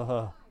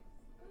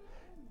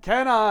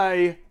 Can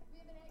I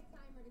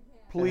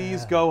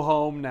please go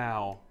home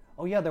now?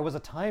 Oh yeah, there was a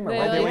timer, They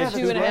right? only They have were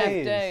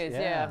 2.5 days,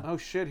 yeah. Oh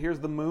shit, here's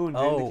the moon to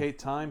Oh. indicate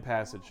time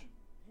passage.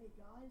 Hey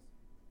guys,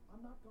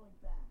 I'm not going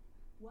back.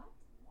 What?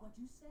 What'd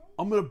you say?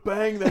 I'm gonna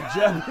bang that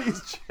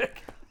Japanese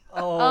chick.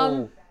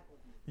 Oh.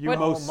 You But-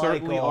 most Oh,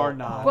 certainly Michael. are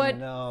not. But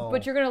no.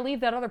 but you're gonna leave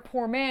that other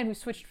poor man who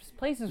switched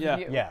places yeah,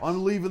 with you. Yes.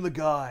 I'm leaving the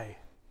guy.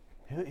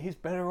 He's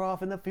better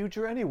off in the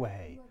future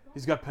anyway.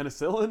 He's got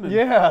penicillin and,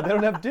 Yeah, they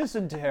don't have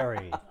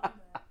dysentery.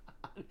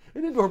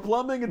 and indoor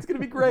plumbing. It's gonna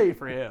be great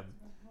for him.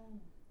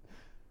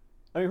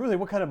 I mean, really,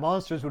 what kind of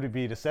monsters would it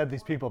be to send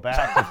these people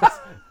back to this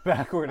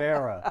backward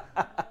era?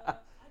 I've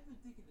been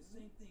thinking the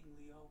same thing,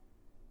 Leo.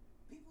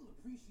 People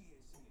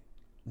appreciate seeing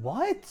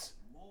What?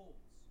 moles.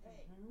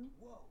 Hey,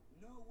 whoa,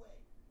 no way.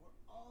 We're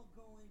all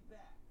going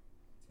back.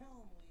 Tell them,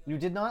 Leo. You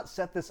did not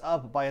set this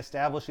up by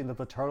establishing that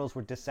the turtles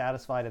were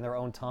dissatisfied in their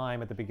own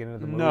time at the beginning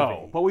of the movie.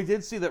 No, but we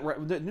did see that.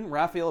 Didn't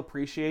Raphael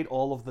appreciate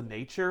all of the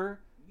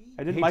nature?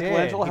 And didn't He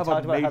Michelangelo did. He have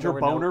talked a about how major there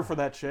were no- boner for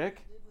that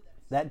chick?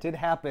 that did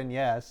happen,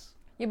 yes.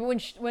 Yeah, but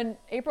when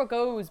April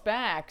goes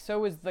back,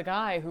 so is the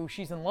guy who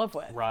she's in love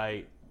with.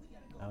 Right.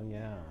 Oh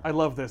yeah. I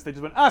love this. They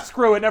just went,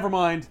 screw it, never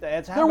mind. It's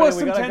There happening, was we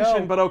some gotta tension,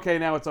 go. but okay,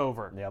 now it's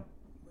over. Yep.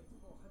 Wait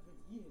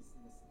 400 years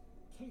in this.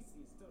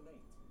 Casey is too late.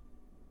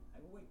 I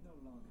will wait no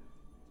longer.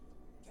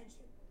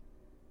 Attention.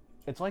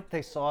 It's like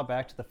they saw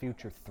Back to the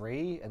Future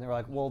 3, and they're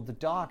like, well, the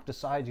doc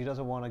decides he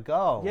doesn't want to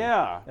go.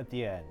 Yeah. At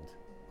the end.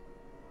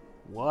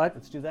 What?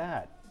 Let's do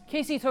that.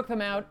 Casey took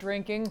them out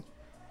drinking.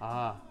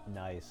 Ah.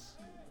 Nice.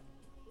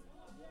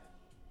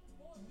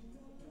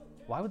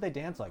 Why would they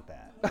dance like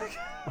that?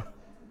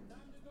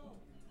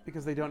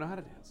 Because they don't know how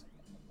to dance.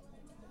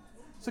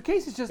 So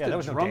Casey's just Yeah, there a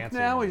was no drunk dancing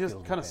now? in He's the just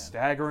Fields kind of band.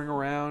 staggering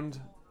around.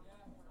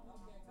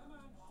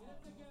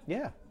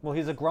 Yeah. Well,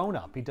 he's a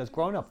grown-up. He does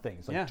grown-up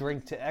things, like Yeah.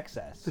 drink to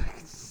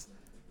excess.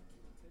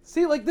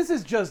 See, like, this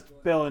is just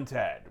Bill and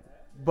Ted,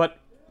 but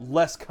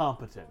less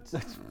competent.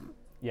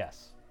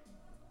 Yes.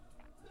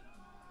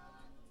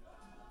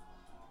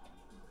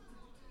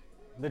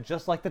 They're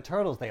just like the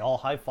Turtles. They all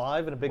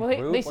high-five in a big Well,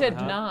 group. they said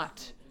like,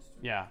 not.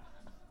 Yeah.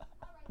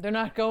 They're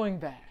not going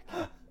back.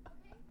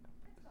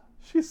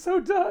 She's so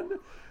done.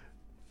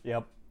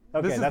 Yep.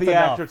 Okay, This is that's the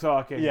enough. actor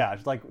talking. Yeah,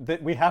 it's like,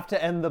 we have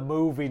to end the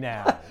movie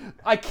now.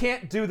 I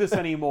can't do this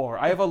anymore.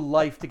 I have a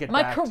life to get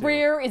My back to.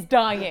 career is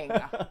dying. Yoshi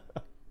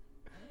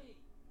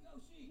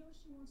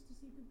wants to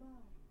say goodbye.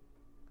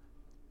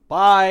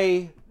 Bye.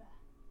 Me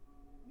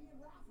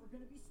and Ralph are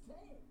gonna be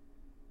staying.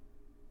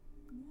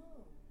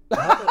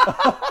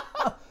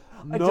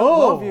 No. I don't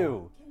love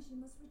you. Kenshi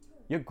must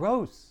return. You're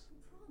gross.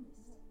 Promised.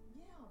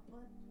 Yeah, but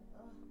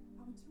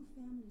our two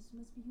families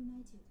must be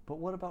united. But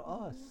what about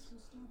us?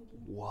 We'll start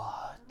again.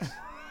 What?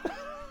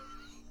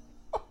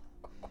 I'll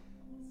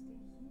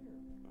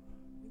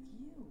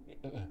stay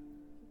here with you.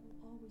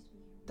 We'll always be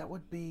here. That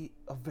would be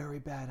a very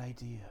bad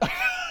idea.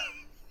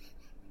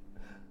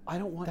 I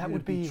don't want That you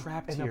would to be be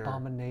trapped an here.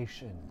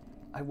 abomination.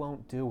 I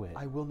won't do it.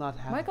 I will not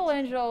have it.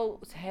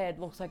 Michelangelo's head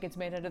looks like it's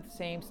made out of the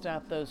same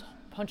stuff those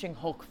punching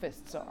Hulk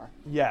fists are.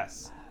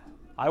 Yes.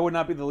 I would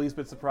not be the least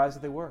bit surprised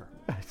if they were.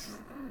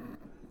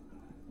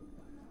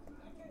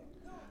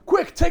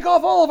 Quick, take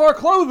off all of our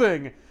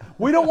clothing!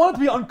 We don't want it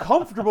to be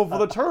uncomfortable for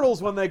the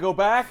turtles when they go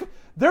back.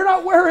 They're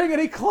not wearing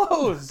any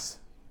clothes!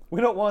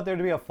 We don't want there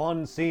to be a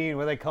fun scene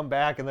where they come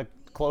back and the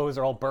clothes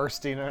are all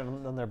bursting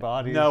on their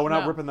bodies. No, we're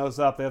not No. ripping those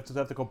up. They have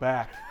to go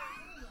back.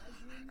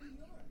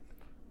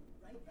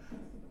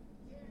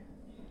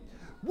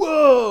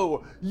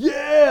 Whoa!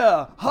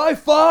 Yeah! High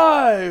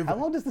five! How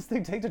long does this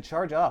thing take to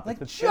charge up?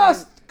 Like, It's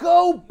just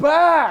go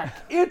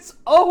back! It's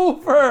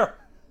over!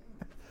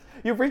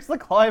 You've reached the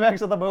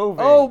climax of the movie.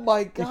 Oh my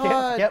You god!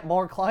 can't get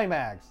more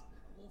climax.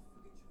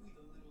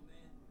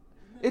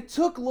 It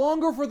took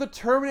longer for the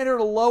Terminator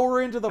to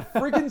lower into the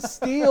friggin'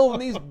 steel than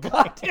these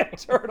goddamn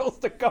turtles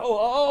to go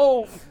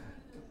home!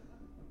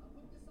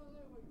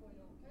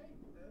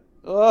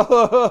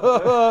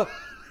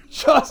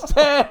 Just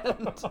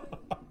end!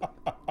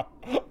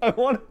 I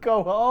want to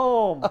go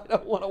home. I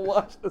don't want to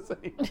watch this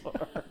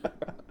anymore.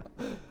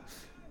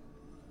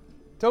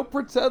 Don't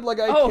pretend like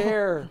I Oh.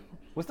 care.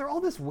 Was there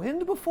all this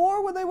wind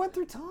before when they went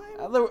through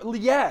time?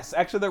 Yes,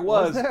 actually there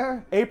was.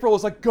 there? April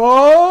was like,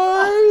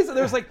 guys! And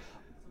there was like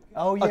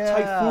Oh, a yeah.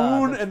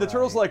 typhoon, that's and the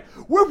turtles were right.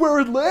 like, we're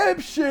wearing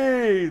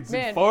lampshades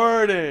Man. and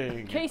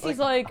farting. Casey's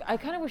like, I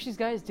kind of wish these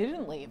guys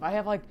didn't leave. I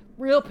have like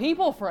real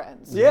people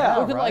friends. Yeah,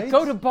 who can like right?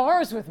 go to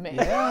bars with me.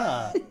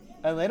 Yeah.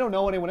 And they don't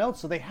know anyone else,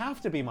 so they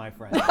have to be my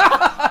friend.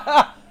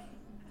 Yeah,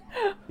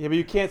 but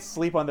you can't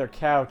sleep on their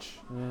couch.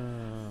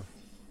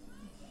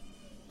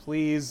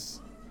 Please.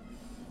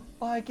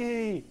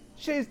 Mikey,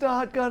 she's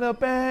not gonna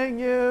bang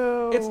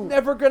you. It's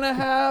never gonna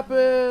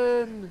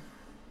happen.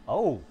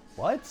 Oh,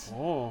 what?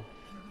 Oh.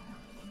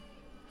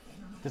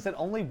 Does it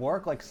only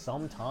work like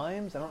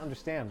sometimes? I don't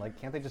understand. Like,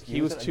 can't they just use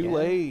He was it too again?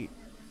 late.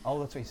 Oh,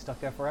 that's right. He's stuck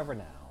there forever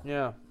now.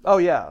 Yeah. Oh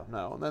yeah.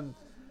 No. And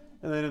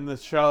then in the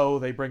show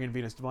they bring in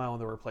Venus de Milo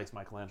and they replace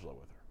Michelangelo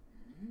with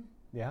her.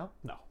 Yeah.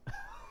 No.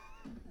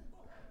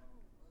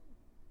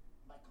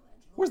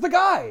 Where's the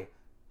guy?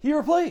 He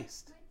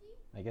replaced.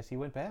 I guess he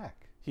went back.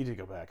 He did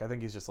go back. I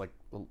think he's just like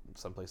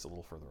someplace a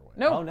little further away.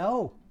 No. Oh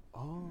no.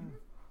 Oh.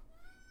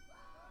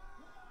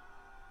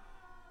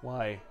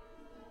 Why?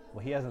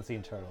 Well, he hasn't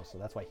seen Turtles, so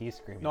that's why he's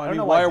screaming. No, I don't mean,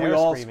 know why are we they're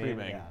all screaming.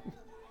 screaming?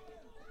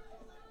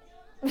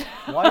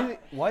 Yeah.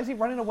 Why is he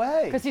running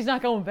away? Because he's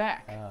not going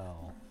back.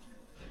 Oh.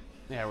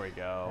 There we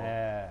go.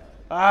 Yeah.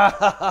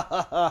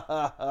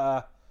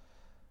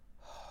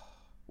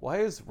 Why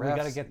is Raph's,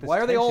 gotta get this why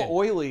are they all tension.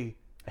 oily?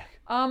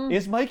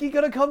 Is Mikey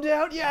gonna come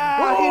down?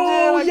 Yeah,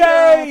 Oh, he did.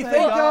 yay! Oh,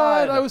 Thank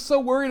God. I was so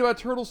worried about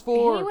Turtles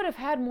 4. He would have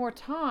had more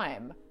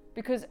time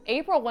because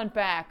April went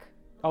back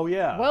Oh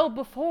yeah. well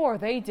before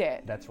they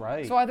did. That's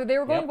right. So either they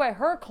were going Yep. by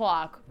her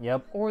clock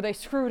Yep. or they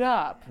screwed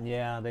up.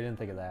 Yeah, they didn't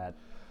think of that,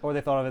 or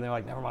they thought of it and they're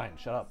like, never mind,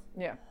 shut up.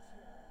 Yeah.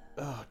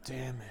 Oh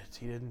damn it!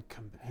 He didn't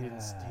come. He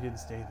didn't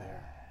stay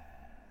there.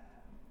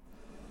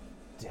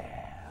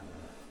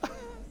 Damn.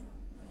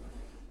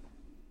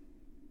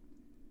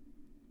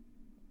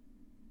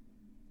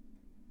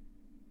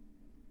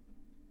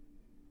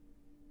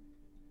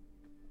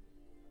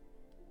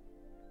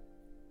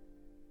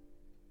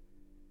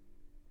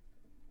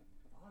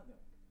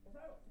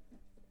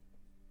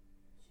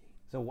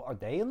 So are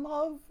they in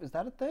love? Is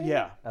that a thing?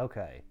 Yeah.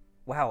 Okay.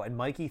 Wow, and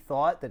Mikey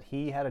thought that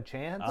he had a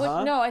chance?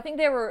 Uh-huh. No, I think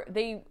they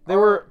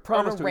were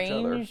promised to each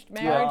other. arranged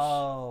marriage.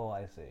 Oh,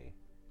 I see.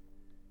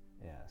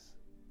 Yes.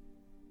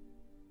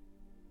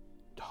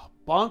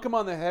 Bonk him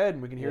on the head,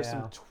 and we can hear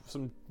Yeah.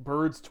 some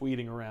birds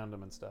tweeting around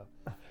him and stuff.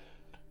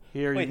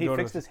 Here Wait, you he go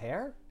fixed to his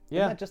hair? Yeah.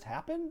 Didn't that just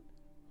happen?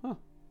 Huh.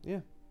 Yeah.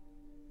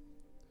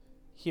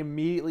 He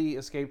immediately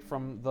escaped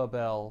from the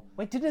bell.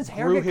 Wait, didn't his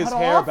hair grew get his cut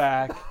hair off?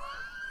 back.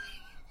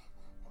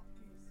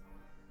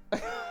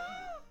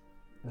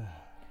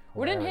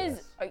 Wouldn't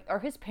Hilarious. are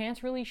his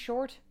pants really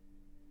short?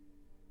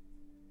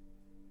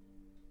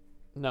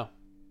 No.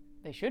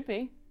 They should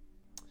be,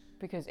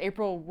 because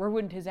April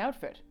ruined his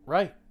outfit.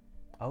 Right.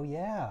 Oh,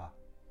 yeah.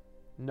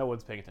 No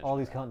one's paying attention. All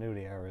these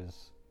continuity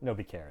errors.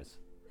 Nobody cares.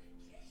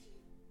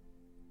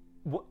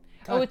 What?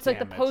 Oh, it's like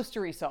the damn it.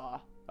 poster he saw.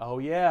 Oh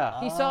yeah.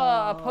 He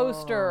saw a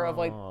poster of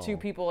like two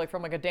people like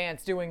from like a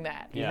dance doing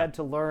that. He Yeah. had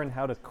to learn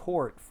how to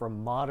court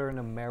from modern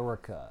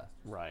America.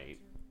 Right.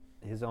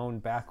 His own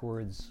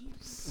backwards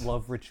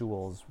love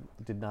rituals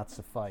did not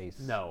suffice.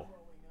 No.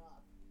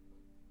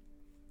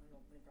 I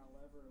don't think I'll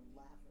ever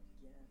laugh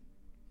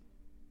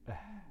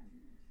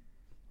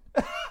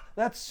again.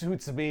 That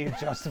suits me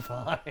just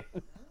fine.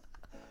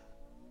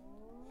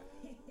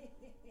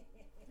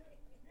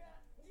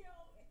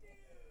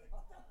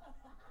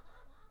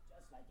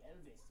 Just like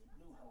Elvis in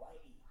Blue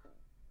Hawaii.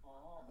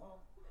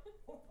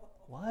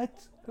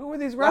 What? Who are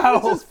these Wow.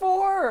 references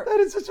for? That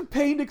is such a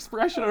pained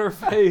expression on her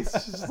face.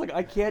 She's just like,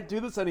 I can't do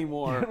this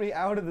anymore. Get me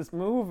out of this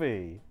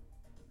movie.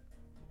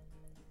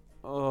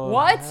 Oh,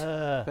 What?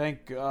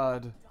 Thank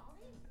God.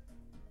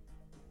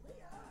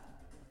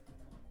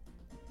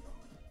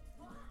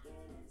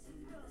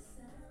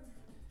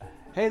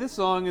 Hey, this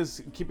song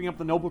is keeping up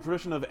the noble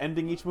tradition of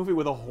ending each movie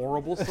with a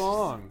horrible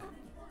song.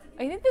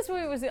 I think this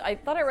movie was. I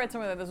thought I read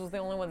somewhere that this was the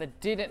only one that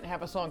didn't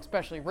have a song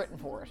specially written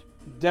for it.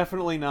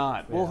 Definitely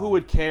not. Well, Yeah. who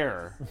would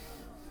care?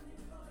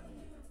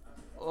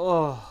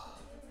 Ugh.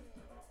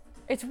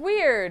 It's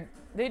weird.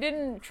 They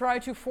didn't try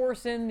to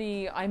force in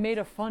the "I made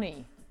a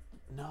funny."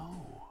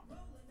 No.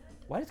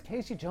 Why does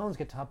Casey Jones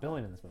get top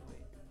billing in this movie?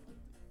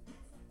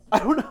 I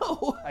don't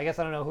know. I guess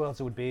I don't know who else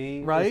it would be.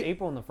 It Right? was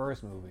April in the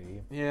first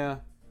movie. Yeah.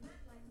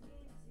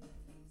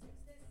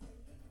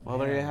 Well,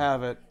 there you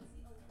have it.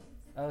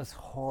 That was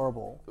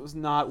horrible. It was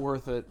not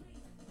worth it.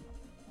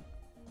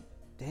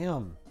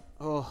 Damn.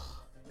 Ugh.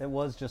 It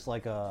was just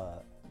like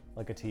a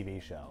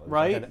TV show. It was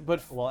Right? Like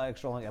But a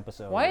extra long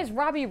episode. Why is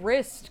Robbie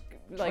Wrist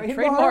like Trademarked?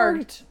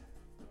 trademarked?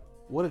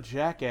 what a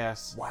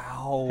jackass.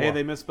 Wow. Hey,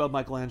 they misspelled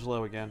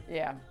Michelangelo again.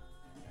 Yeah.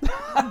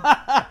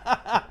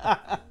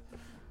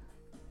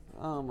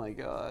 Oh my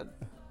God.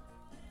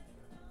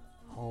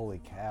 Holy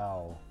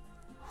cow.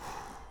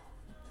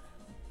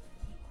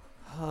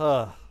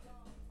 Well,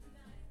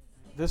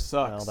 This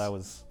sucks. that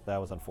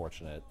was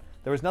unfortunate.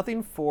 There was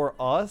nothing for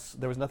us.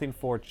 There was nothing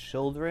for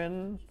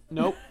children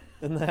Nope.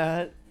 in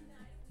that.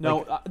 No,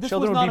 Like, this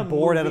children was would not be a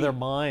bored out of movie. their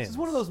minds. This is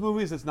one of those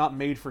movies that's not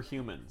made for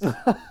humans.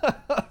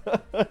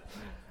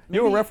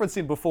 You were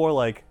referencing before,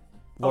 like,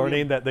 learning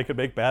yeah. that they could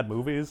make bad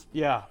movies.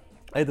 Yeah.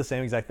 I had the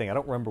same exact thing. I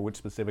don't remember which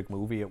specific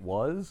movie it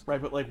was.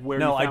 Right, but like where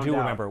No, you I found do out.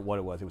 remember what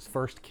it was. It was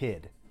First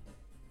Kid.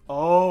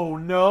 Oh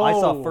no. I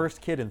saw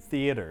First Kid in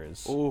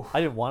theaters. Oof.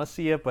 I didn't want to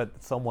see it, but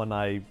someone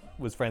I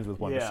was friends with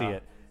wanted to see Yeah.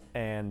 it.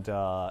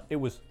 And it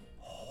was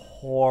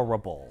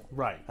horrible.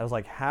 Right. I was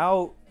like,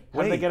 how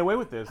How did they get away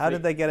with this? How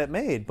did they get it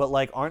made? But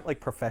like, aren't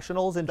like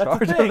professionals in That's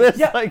charge the of thing. this?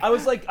 Yeah, Like, I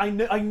was like, I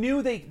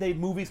knew they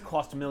movies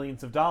cost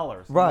millions of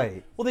dollars. I'm Right.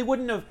 like, well, they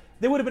wouldn't have.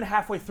 They would have been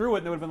halfway through it,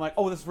 and they would have been like,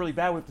 oh, this is really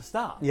bad. We have to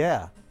stop.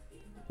 yeah.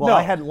 Well, No.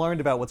 I hadn't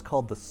learned about what's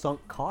called the sunk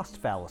cost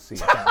fallacy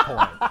at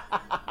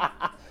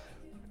that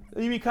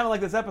point. You mean kind of like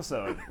this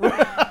episode?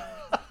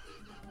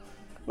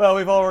 Well,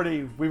 we've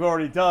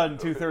already done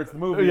 2/3 of the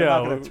movie. Yeah,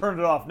 I'm not going to turn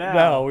it off now.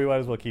 No, we might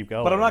as well keep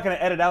going. But I'm not going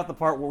to edit out the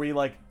part where we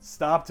like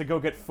stop to go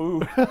get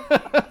food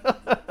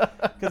because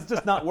it's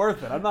just not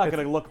worth it. I'm not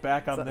going to look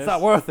back on this. It's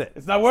not worth it.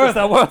 It's not worth It's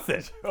not worth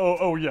it.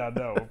 Oh yeah,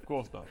 no, of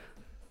course not.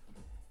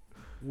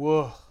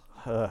 Whoa.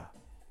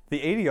 The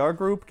ADR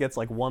group gets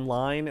like one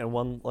line and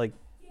one like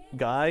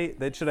guy.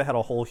 They should have had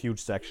a whole huge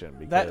section.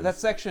 Because That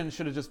section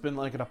should have just been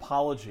like an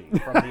apology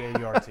from the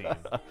ADR team.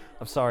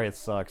 I'm sorry, it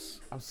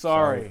sucks. I'm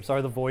sorry. I'm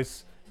sorry the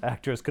voice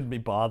actors couldn't be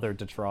bothered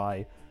to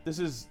try. This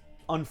is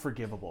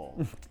unforgivable.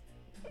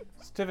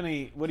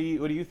 Tiffany, what do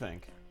you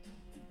think?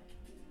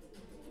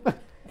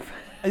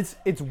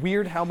 It's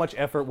weird how much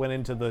effort went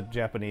into the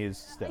Japanese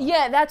stuff.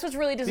 Yeah, that's what's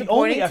really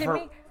disappointing to effort-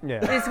 me.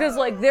 Yeah. It's because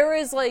like there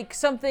is like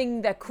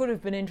something that could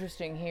have been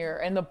interesting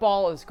here, and the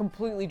ball is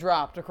completely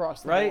dropped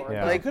across the Right? board.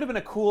 Yeah. Like, it could have been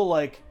a cool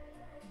like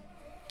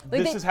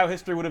this they- is how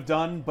history would have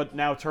done, but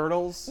now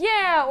turtles.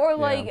 Yeah, or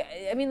like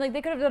I mean, like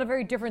they could have done a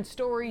very different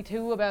story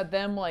too about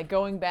them like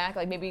going back,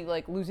 like maybe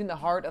like losing the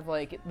heart of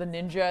like the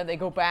ninja. They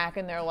go back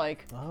and they're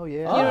like, Oh yeah.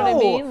 You know what I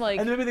mean? Like-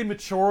 and maybe they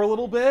mature a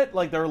little bit,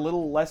 like they're a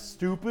little less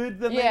stupid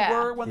than Yeah. they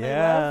were when they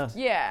Yeah. left.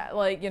 yeah,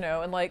 like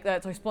and like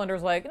that's like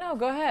Splender's like, no,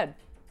 go ahead.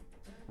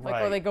 Like or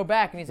Right. they go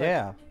back and he's like,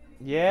 Yeah.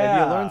 Yeah.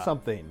 Maybe you learn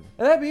something.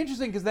 And that'd be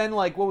interesting because then,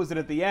 like, what was it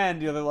at the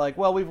end? You know, they're like,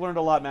 well, we've learned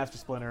a lot, Master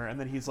Splinter. And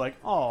then he's like,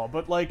 oh,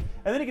 but like,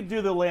 and then he could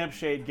do the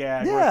lampshade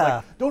gag where it's Yeah.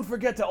 like, don't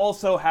forget to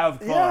also have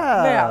fun.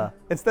 Yeah.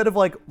 Instead of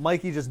like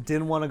Mikey just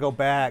didn't want to go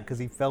back because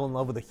he fell in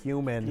love with a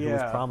human who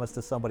was Yeah. promised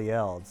to somebody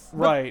else.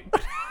 Right.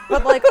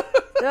 But like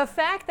the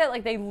fact that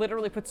like they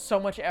literally put so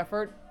much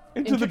effort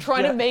into the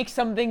trying to de- make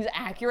some things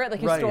accurate,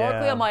 like Right,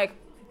 historically, yeah. I'm like,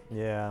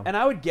 Yeah. And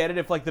I would get it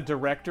if like the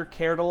director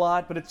cared a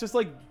lot, but it's just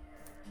like,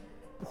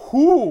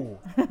 who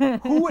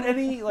at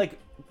any like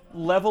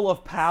level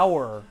of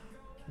power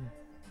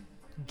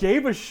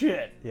gave a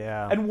shit?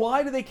 Yeah. And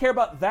why do they care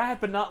about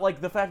that, but not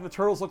like the fact that the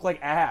turtles look like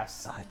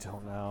ass? I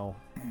don't know.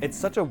 It's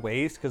such a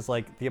waste because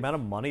like the amount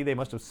of money they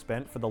must have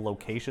spent for the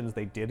locations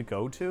they did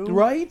go to,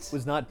 Right?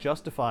 was not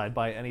justified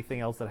by anything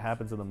else that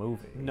happens in the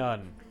movie.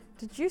 None.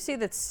 did you see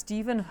that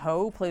Stephen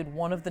Ho played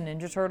one of the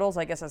Ninja Turtles?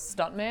 I guess as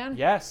stuntman.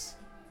 Yes.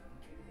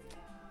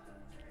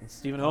 And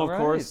Stephen Ho, of Alright.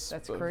 course,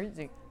 That's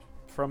crazy.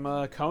 from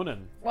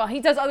Conan. Well,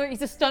 he's a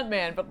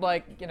stuntman, but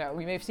like, you know,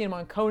 we may have seen him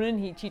on Conan.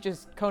 He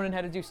teaches Conan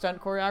how to do stunt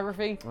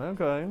choreography.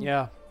 Okay.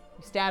 Yeah.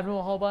 He stabbed him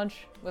a whole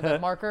bunch with a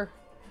marker.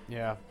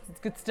 Yeah. It's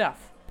good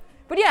stuff.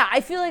 But yeah,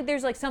 I feel like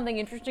there's like something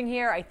interesting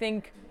here. I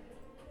think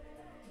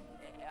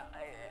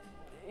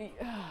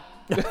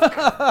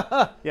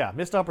Yeah,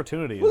 missed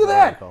opportunity. Look is at what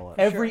I that! call it.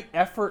 Every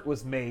effort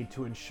was made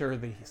to ensure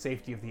the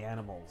safety of the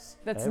animals.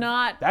 that's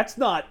not. That's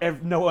not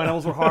no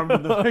animals were harmed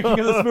in the making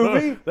of this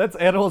movie. That's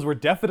animals were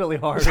definitely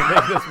hard to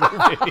make this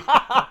movie.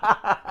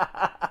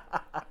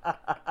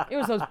 It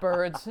was those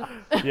birds.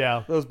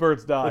 Yeah. Those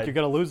birds died. Like you're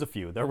gonna lose a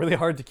few. They're really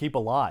hard to keep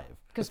alive.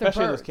 Because they're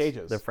Especially in birds. those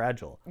cages. They're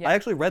fragile. Yeah. I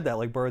actually read that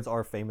like birds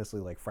are famously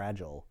like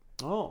fragile.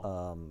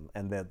 Oh.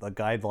 And that the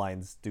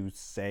guidelines do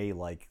say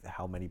like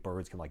how many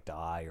birds can like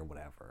die or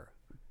whatever.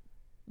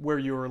 Where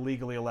you were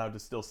legally allowed to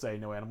still say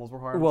no animals were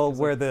harmed? Well, 'Cause,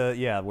 where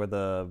like,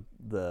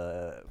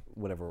 the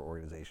whatever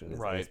organization is,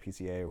 Right.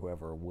 PCA or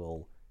whoever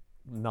will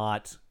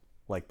not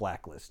like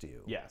blacklist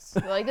you. Yes.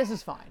 You're like, this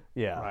is fine.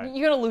 Yeah. Right.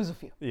 You're gonna lose a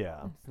few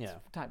Yeah. Yeah.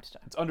 from time to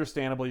time. It's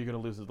understandable you're going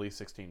to lose at least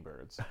 16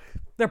 birds.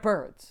 They're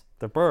birds.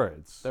 They're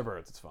birds. They're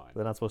birds, it's fine.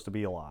 They're not supposed to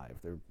be alive.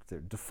 They're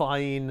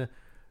defying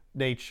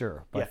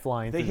nature by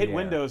flying They through hit the air.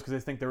 windows because they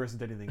think there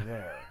isn't anything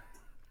there.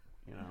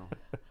 You know?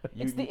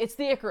 It's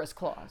the Icarus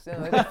claws. You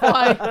know, they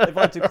fly. They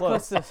fly too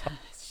close. What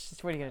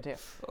are you gonna do?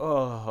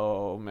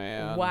 Oh,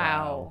 man.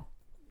 Wow.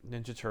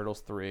 Ninja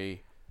Turtles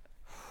 3.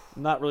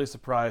 I'm not really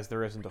surprised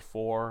there isn't a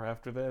 4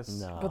 after this.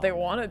 No. But they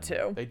wanted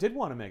to. They did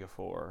want to make a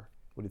 4.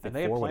 What do you think And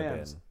they had 4 would have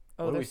plans. been?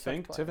 Oh, What do we there's such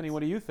think? plans. Tiffany, what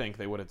do you think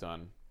they would have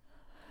done?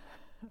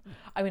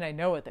 I mean, I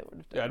know what they would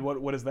have Yeah, done.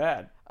 and what is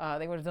that?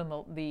 They would have done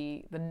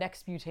the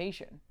next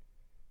mutation.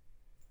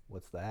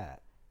 What's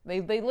that? They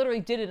literally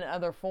did it in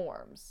other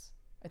forms.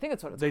 I think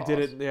that's what it's They called.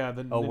 did it, yeah.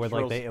 The Oh, Ninja where like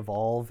Turtles, they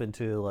evolve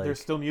into like they're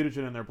still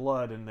mutagen in their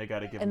blood, and they got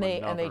to give and them they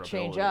another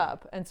change ability.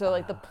 up. And so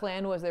like the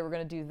plan was they were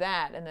going to do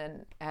that and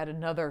then add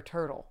another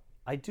turtle.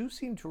 I do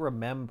seem to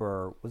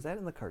remember, was that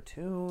in the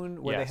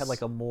cartoon where they Yes. had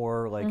like a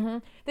more like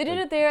They did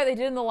it there. They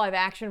did it in the live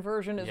action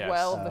version as Yes.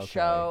 well of the Okay.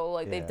 show.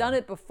 Like they've Yeah. done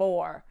it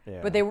before,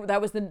 Yeah. but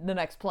that was the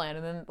next plan.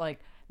 And then like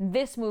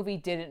this movie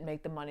didn't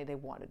make the money they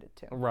wanted it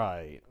to.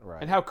 right.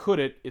 And how could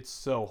it? It's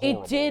so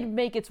horrible. It did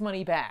make its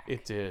money back,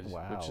 It did.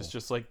 Wow. Which is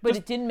just like. but just-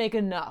 it didn't make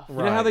enough. You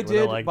know how they Where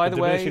they're did, like, by the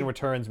way? diminishing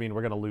returns mean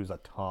we're gonna lose a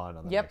ton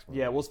on the Yep. next movie.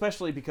 Yeah, well,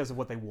 especially because of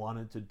what they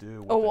wanted to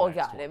do. With Oh the well, next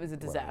God, one. it was a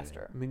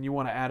disaster. I mean, you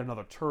want to add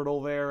another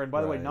turtle there, and by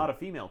the way, Right. not a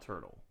female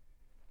turtle,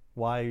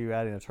 Why are you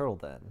adding a turtle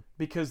then?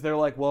 because they're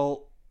like,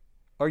 well,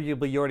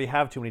 Arguably, you already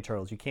have too many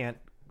turtles. You can't.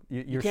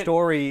 Your can't-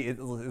 story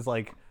is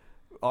like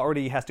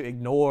already has to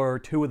ignore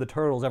 2 of the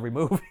turtles every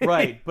movie.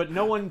 right, but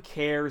no one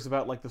cares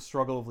about like the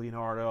struggle of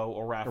Leonardo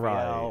or Raphael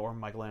Right. or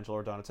Michelangelo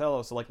or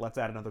Donatello. So like, let's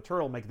add another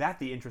turtle, make that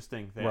the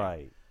interesting thing.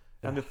 Right.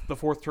 And the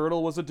fourth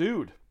turtle was a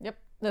dude. Yep,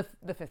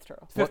 the fifth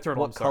turtle. Fifth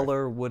turtle. What I'm sorry.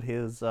 color would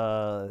his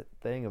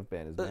thing have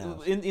been? His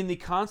mask? In the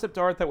concept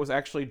art that was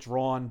actually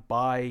drawn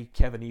by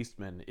Kevin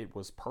Eastman, it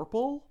was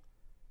purple.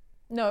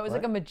 No, it was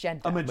like a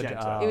magenta. A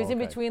magenta. Oh, It was in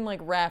okay. between like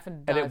Raph and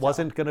And Donatello. it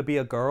wasn't gonna be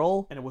a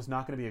girl. And it was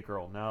not going to be a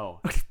girl,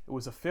 no. It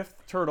was a fifth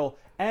turtle,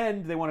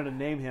 and they wanted to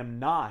name him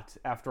not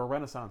after a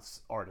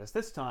Renaissance artist.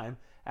 This time,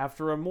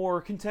 after a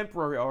more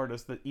contemporary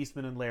artist that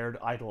Eastman and Laird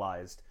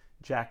idolized,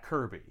 Jack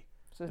Kirby.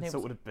 So his And name so it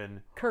was would have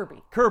been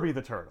Kirby. Kirby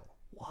the Turtle.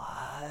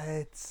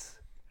 What?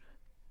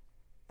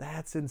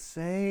 That's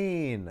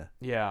insane.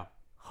 Yeah.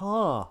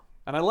 Huh.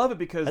 And I love it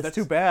because That's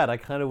too bad. I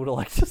kind of would have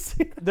liked to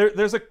see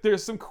that.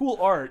 There's some cool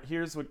art.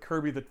 Here's what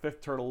Kirby the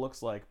fifth turtle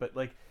looks like, but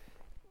like,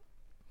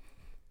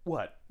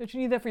 what? Don't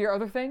you need that for your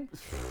other thing?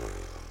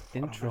 I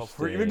don't know if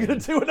we're even going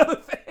to do another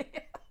thing.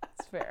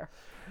 That's fair.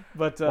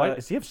 But Why,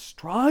 does he have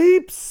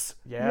stripes?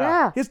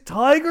 yeah. His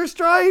tiger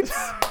stripes?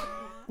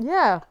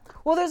 Yeah.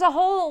 Well, there's a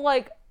whole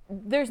like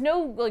there's no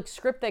like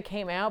script that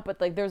came out,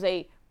 but like there's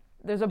a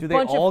Do they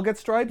bunch all of get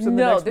stripes in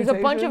the no, next there's a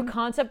bunch of mutation?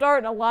 concept art,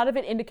 and a lot of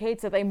it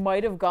indicates that they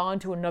might have gone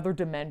to another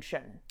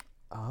dimension.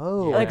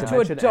 Oh, like to a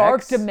Dimension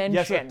dark X?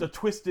 dimension. Yes, a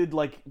twisted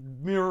like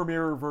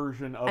mirror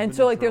version of. And the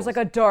so, Ninja like, there's like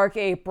Turtles. a dark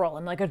April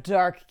and like a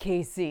dark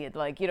Casey, and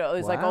like, you know,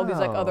 there's like all these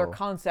like other Wow.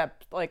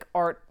 concept like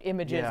art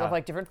images Yeah. of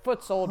like different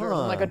foot soldiers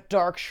and like Huh. a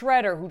dark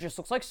Shredder who just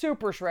looks like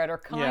Super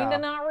Shredder, kinda, Yeah.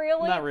 not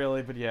really. Not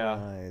really, but yeah.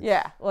 Right.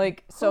 Yeah,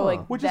 like so, like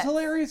Which is that's-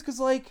 hilarious because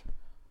like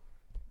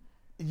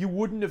you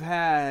wouldn't have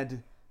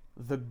had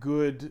the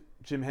good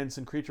Jim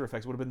Henson creature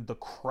effects. It would have been the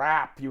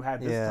crap you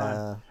had this Yeah.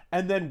 time.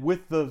 And then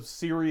with the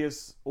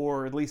serious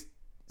or at least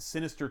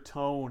sinister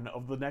tone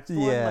of the next one,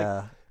 Yeah.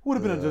 like would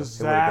have been a Ugh, it would've been a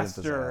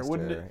disaster.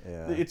 Wouldn't it?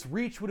 disaster, yeah. Its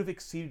reach would have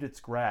exceeded its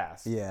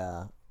grasp.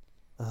 Yeah.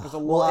 There's a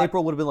Well, lot.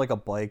 April would have been like a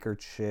biker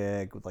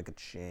chick with like a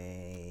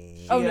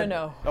chain. Oh, She no, had-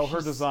 no. Oh,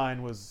 her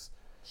design was.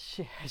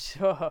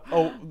 Sure.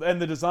 Oh,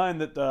 and the design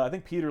that I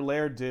think Peter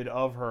Laird did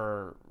of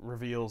her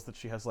reveals that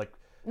she has like.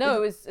 No,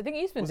 it was I think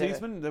Eastman Was did it it.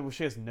 Eastman? That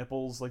she has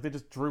nipples. Like they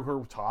just drew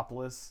her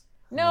topless.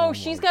 No,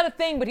 she's got a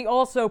thing, but he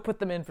also put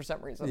them in for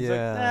some reason. It's like,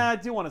 Yeah. nah, I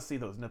do want to see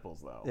those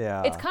nipples though.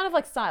 Yeah. It's kind of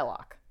like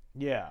Psylocke.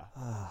 Yeah.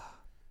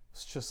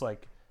 It's just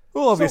like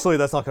well, obviously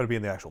that's not going to be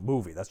in the actual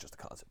movie. That's just a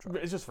concept.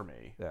 Right? it's just for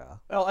me. Yeah.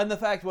 Well, and the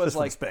fact was Just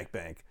like, for the Spank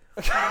Bank.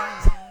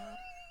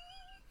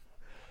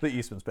 The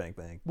Eastman Spank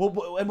Bank.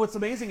 well, and what's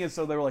amazing is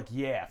so they were like,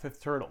 yeah,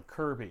 Fifth Turtle,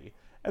 Kirby,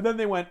 and then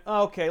they went,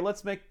 oh, okay,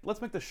 let's make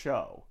the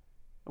show,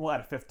 and we'll add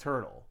a fifth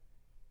turtle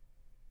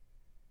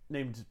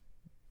named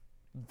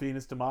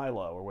Venus de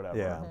Milo or whatever.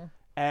 Yeah.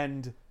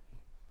 And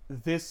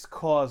this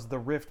caused the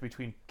rift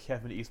between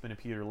Kevin Eastman and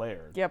Peter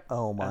Laird. Yep.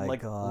 Oh my And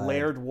like god.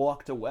 Laird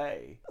walked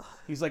away.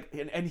 He's like,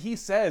 and he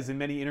says in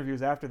many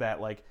interviews after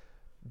that, like,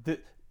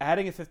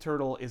 adding a fifth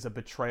turtle is a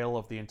betrayal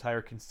of the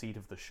entire conceit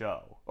of the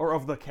show or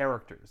of the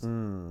characters.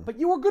 But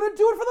you were gonna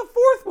do it for the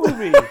fourth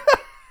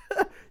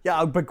movie.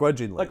 Yeah,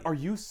 begrudgingly. Like, are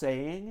you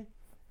saying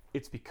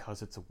it's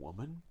because it's a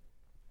woman?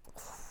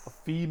 A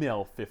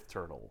female fifth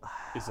turtle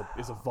is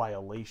a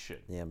violation.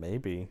 yeah,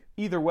 maybe.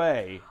 Either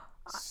way,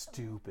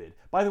 stupid.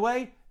 By the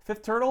way,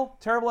 fifth turtle,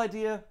 terrible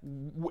idea.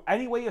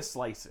 Any way you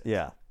slice it.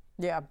 Yeah.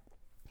 Yeah.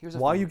 Here's a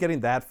Why are thing. you getting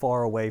that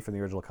far away from the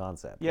original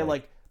concept? Yeah,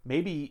 like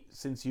maybe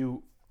since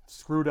you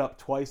screwed up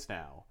twice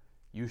now,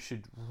 you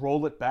should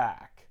roll it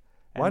back.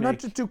 And why not make-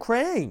 just do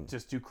Krang?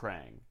 just do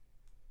Krang?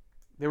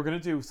 They were gonna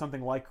do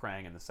something like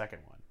Krang in the second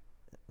one.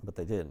 But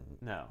they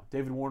didn't. No,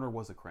 David Warner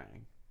was a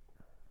Krang.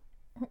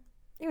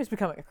 He was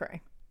becoming a Krang.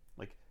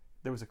 Like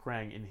there was a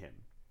Krang in him.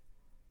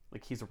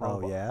 Like he's a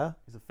robot. Oh yeah.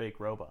 He's a fake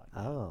robot.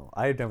 Oh,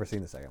 I had never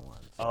seen the second one.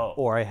 so- Oh.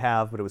 Or I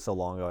have, but it was so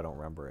long ago I don't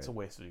remember it. It's a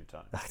waste of your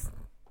time.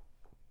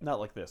 Not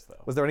like this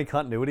though. Was there any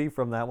continuity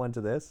from that one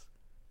to this?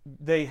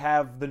 They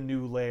have the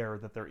new layer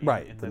that they're in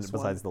Right. in this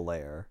Besides one. the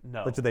layer.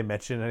 No. But did they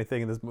mention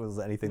anything in this? Was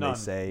anything None they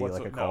say like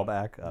a whatsoever. No.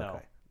 callback? No.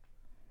 Okay.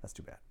 That's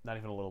too bad. Not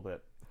even a little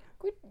bit.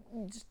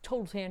 Just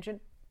total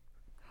tangent.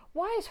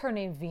 Why is her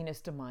name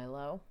Venus de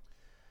Milo?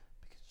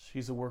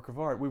 She's a work of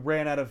art. We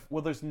ran out of.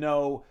 Well, there's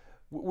no.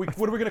 What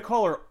are we gonna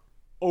call her?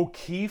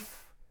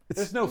 O'Keefe.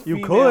 There's no You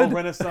female could.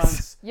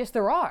 Renaissance. Yes,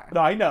 there are.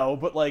 No, I know,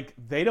 but like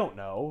they don't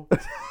know.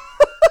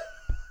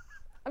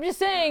 I'm just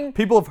saying,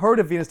 People have heard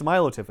of Venus de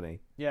Milo, Tiffany.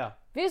 Yeah,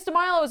 Venus de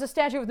Milo is a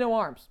statue with no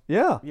arms.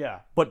 Yeah. yeah.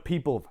 But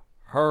people have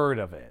heard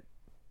of it.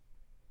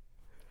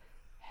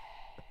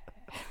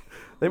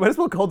 They might as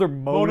well call her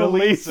Mona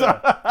Lisa.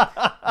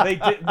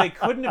 They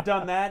couldn't have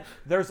done that.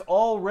 There's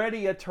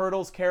already a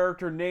Turtles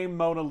character named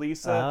Mona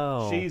Lisa.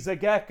 Oh. She's a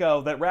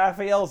gecko that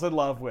Raphael's in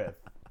love with.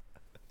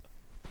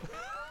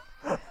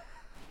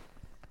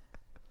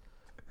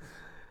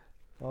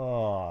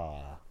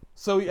 Oh.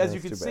 So as you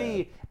That's can too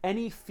see,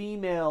 any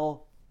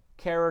female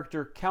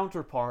character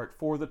counterpart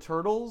for the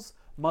Turtles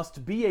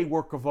must be a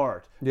work of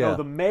art. Yeah, No,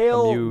 the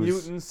male a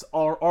muse. mutants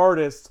are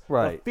artists.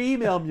 Right. The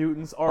female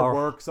mutants are Are-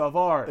 works of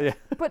art. Yeah.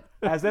 But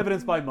As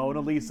evidenced by Mona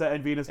Lisa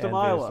and Venus de And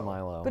Milo. Venus de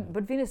Milo.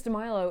 but Venus de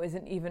Milo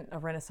isn't even a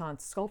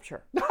Renaissance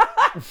sculpture.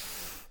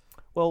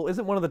 Well,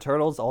 isn't one of the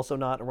turtles also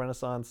not a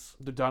Renaissance?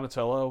 The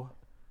Donatello?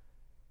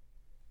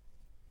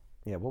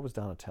 Yeah, what was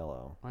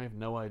Donatello? I have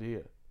no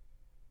idea.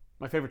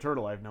 My favorite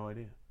turtle, I have no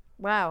idea.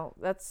 Wow,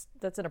 that's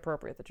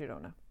inappropriate that you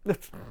don't know.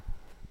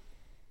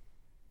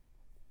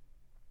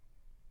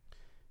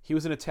 He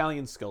was an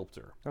Italian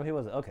sculptor Oh, he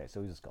was. Okay,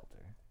 so he's a sculptor.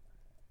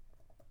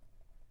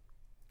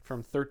 from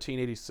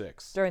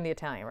 1386. During the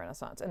Italian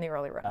Renaissance and the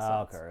early Oh,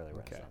 Renaissance. okay, early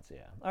Renaissance,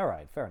 yeah. All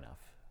right, fair enough.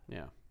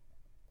 Yeah.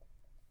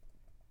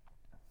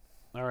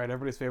 All right,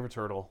 everybody's favorite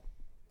turtle.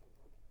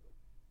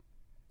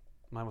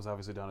 Mine was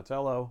obviously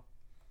Donatello.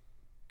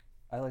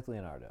 I like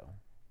Leonardo.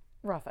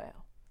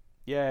 Raphael.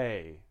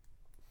 Yay.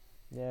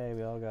 Yay,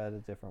 we all got a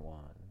different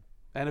one.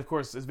 And of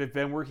course, if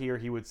Ben were here,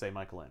 he would say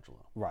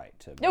Michelangelo. Right.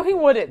 No, he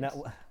wouldn't.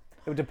 Now,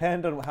 it would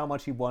depend on how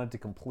much he wanted to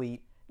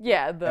complete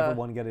Yeah,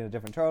 everyone getting a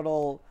different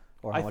turtle,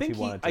 or how I much think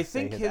he wanted to I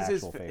say think his his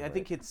actual favorite. I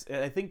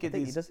think it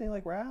he is doesn't he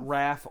like Raph?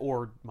 Raph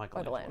or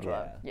Michelangelo.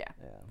 Michelangelo. Yeah.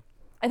 Yeah.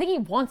 I think he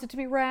wants it to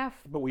be Raph,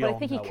 But we I all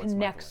think he know it's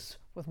connects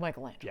with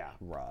Michelangelo. Yeah,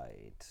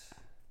 Right.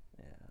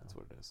 Yeah. that's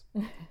what it is.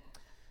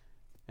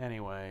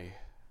 Anyway,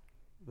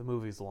 the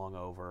movie's long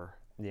over.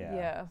 Yeah.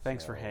 Yeah.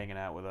 Thanks for So- hanging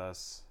out with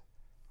us.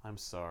 I'm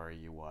sorry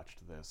you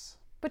watched this.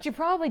 But you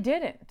probably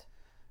didn't.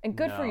 And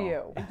good for No.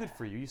 you. And good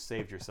for you. You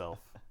saved yourself.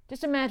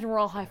 Just imagine we're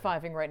all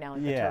high-fiving right now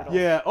like the Yeah. turtles.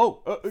 Yeah. Oh,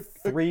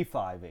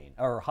 3-5-ing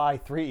or high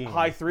 3-ing.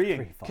 high 3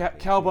 and 3-5-ing.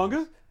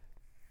 Cowabunga?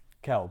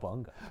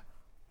 Cowabunga.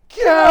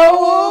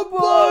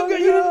 Cowabunga!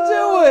 You didn't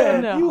do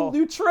it! No.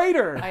 You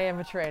traitor! I am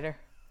a traitor.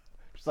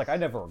 She's like, I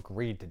never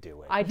agreed to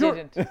do it. I Your-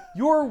 didn't.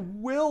 Your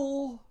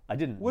Will. I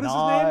didn't What is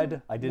nod. his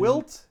name? I didn't.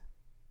 Wilt?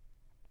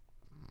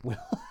 Wit.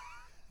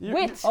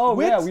 Oh,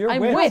 Wit? yeah, you're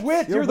I'm wit.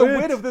 Wit. You're the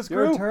wit of this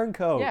You're group. a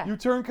turncoat. Yeah. You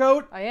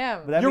turncoat? I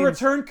am. But that You're means- a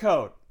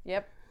turncoat.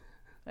 Yep.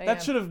 I That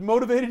am. should have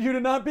motivated you to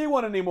not be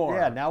one anymore.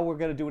 Yeah, now we're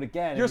going to do it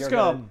again. and You're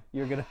scum.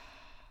 You're going to...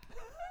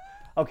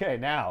 Okay,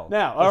 now.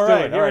 Now, Let's all do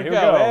right, it. here All right, we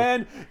here go. we go.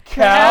 And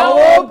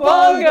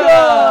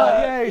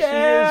Cowabunga! Yay, she is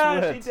Yeah,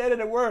 wit. she did it.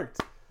 It worked.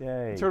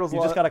 Yay. Turtles you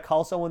lo- just got to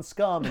call someone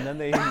scum, and then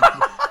they...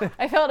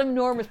 I felt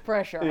enormous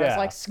pressure. I was Yeah.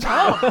 like,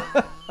 scum!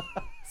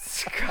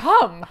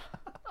 Scum!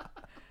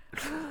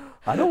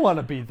 I don't want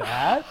to be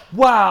that.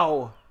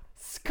 Wow.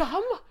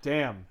 Scum?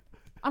 Damn.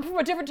 I'm from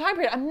a different time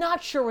period. I'm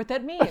not sure what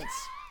that means.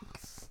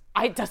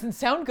 It doesn't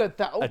sound good,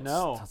 though.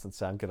 No. Doesn't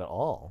sound good at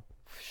all.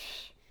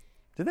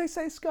 Did they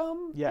say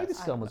scum? Yes. Maybe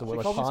scum was a She word.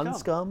 Like called you pond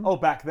scum? Oh,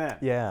 back then.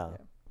 Yeah.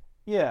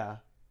 Yeah.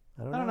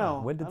 I I don't know.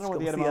 When did I don't know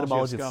what scum, the what's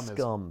etymology of of scum is.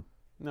 scum?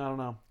 No, I don't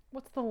know.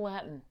 What's the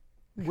Latin?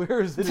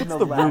 Where is it in What's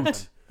the the Latin?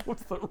 root?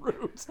 What's the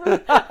root?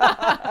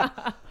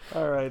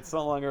 All right.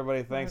 So long,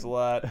 everybody. Thanks a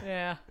lot.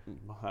 Yeah.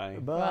 Bye.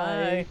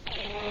 Bye.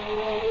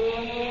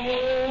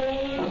 Bye.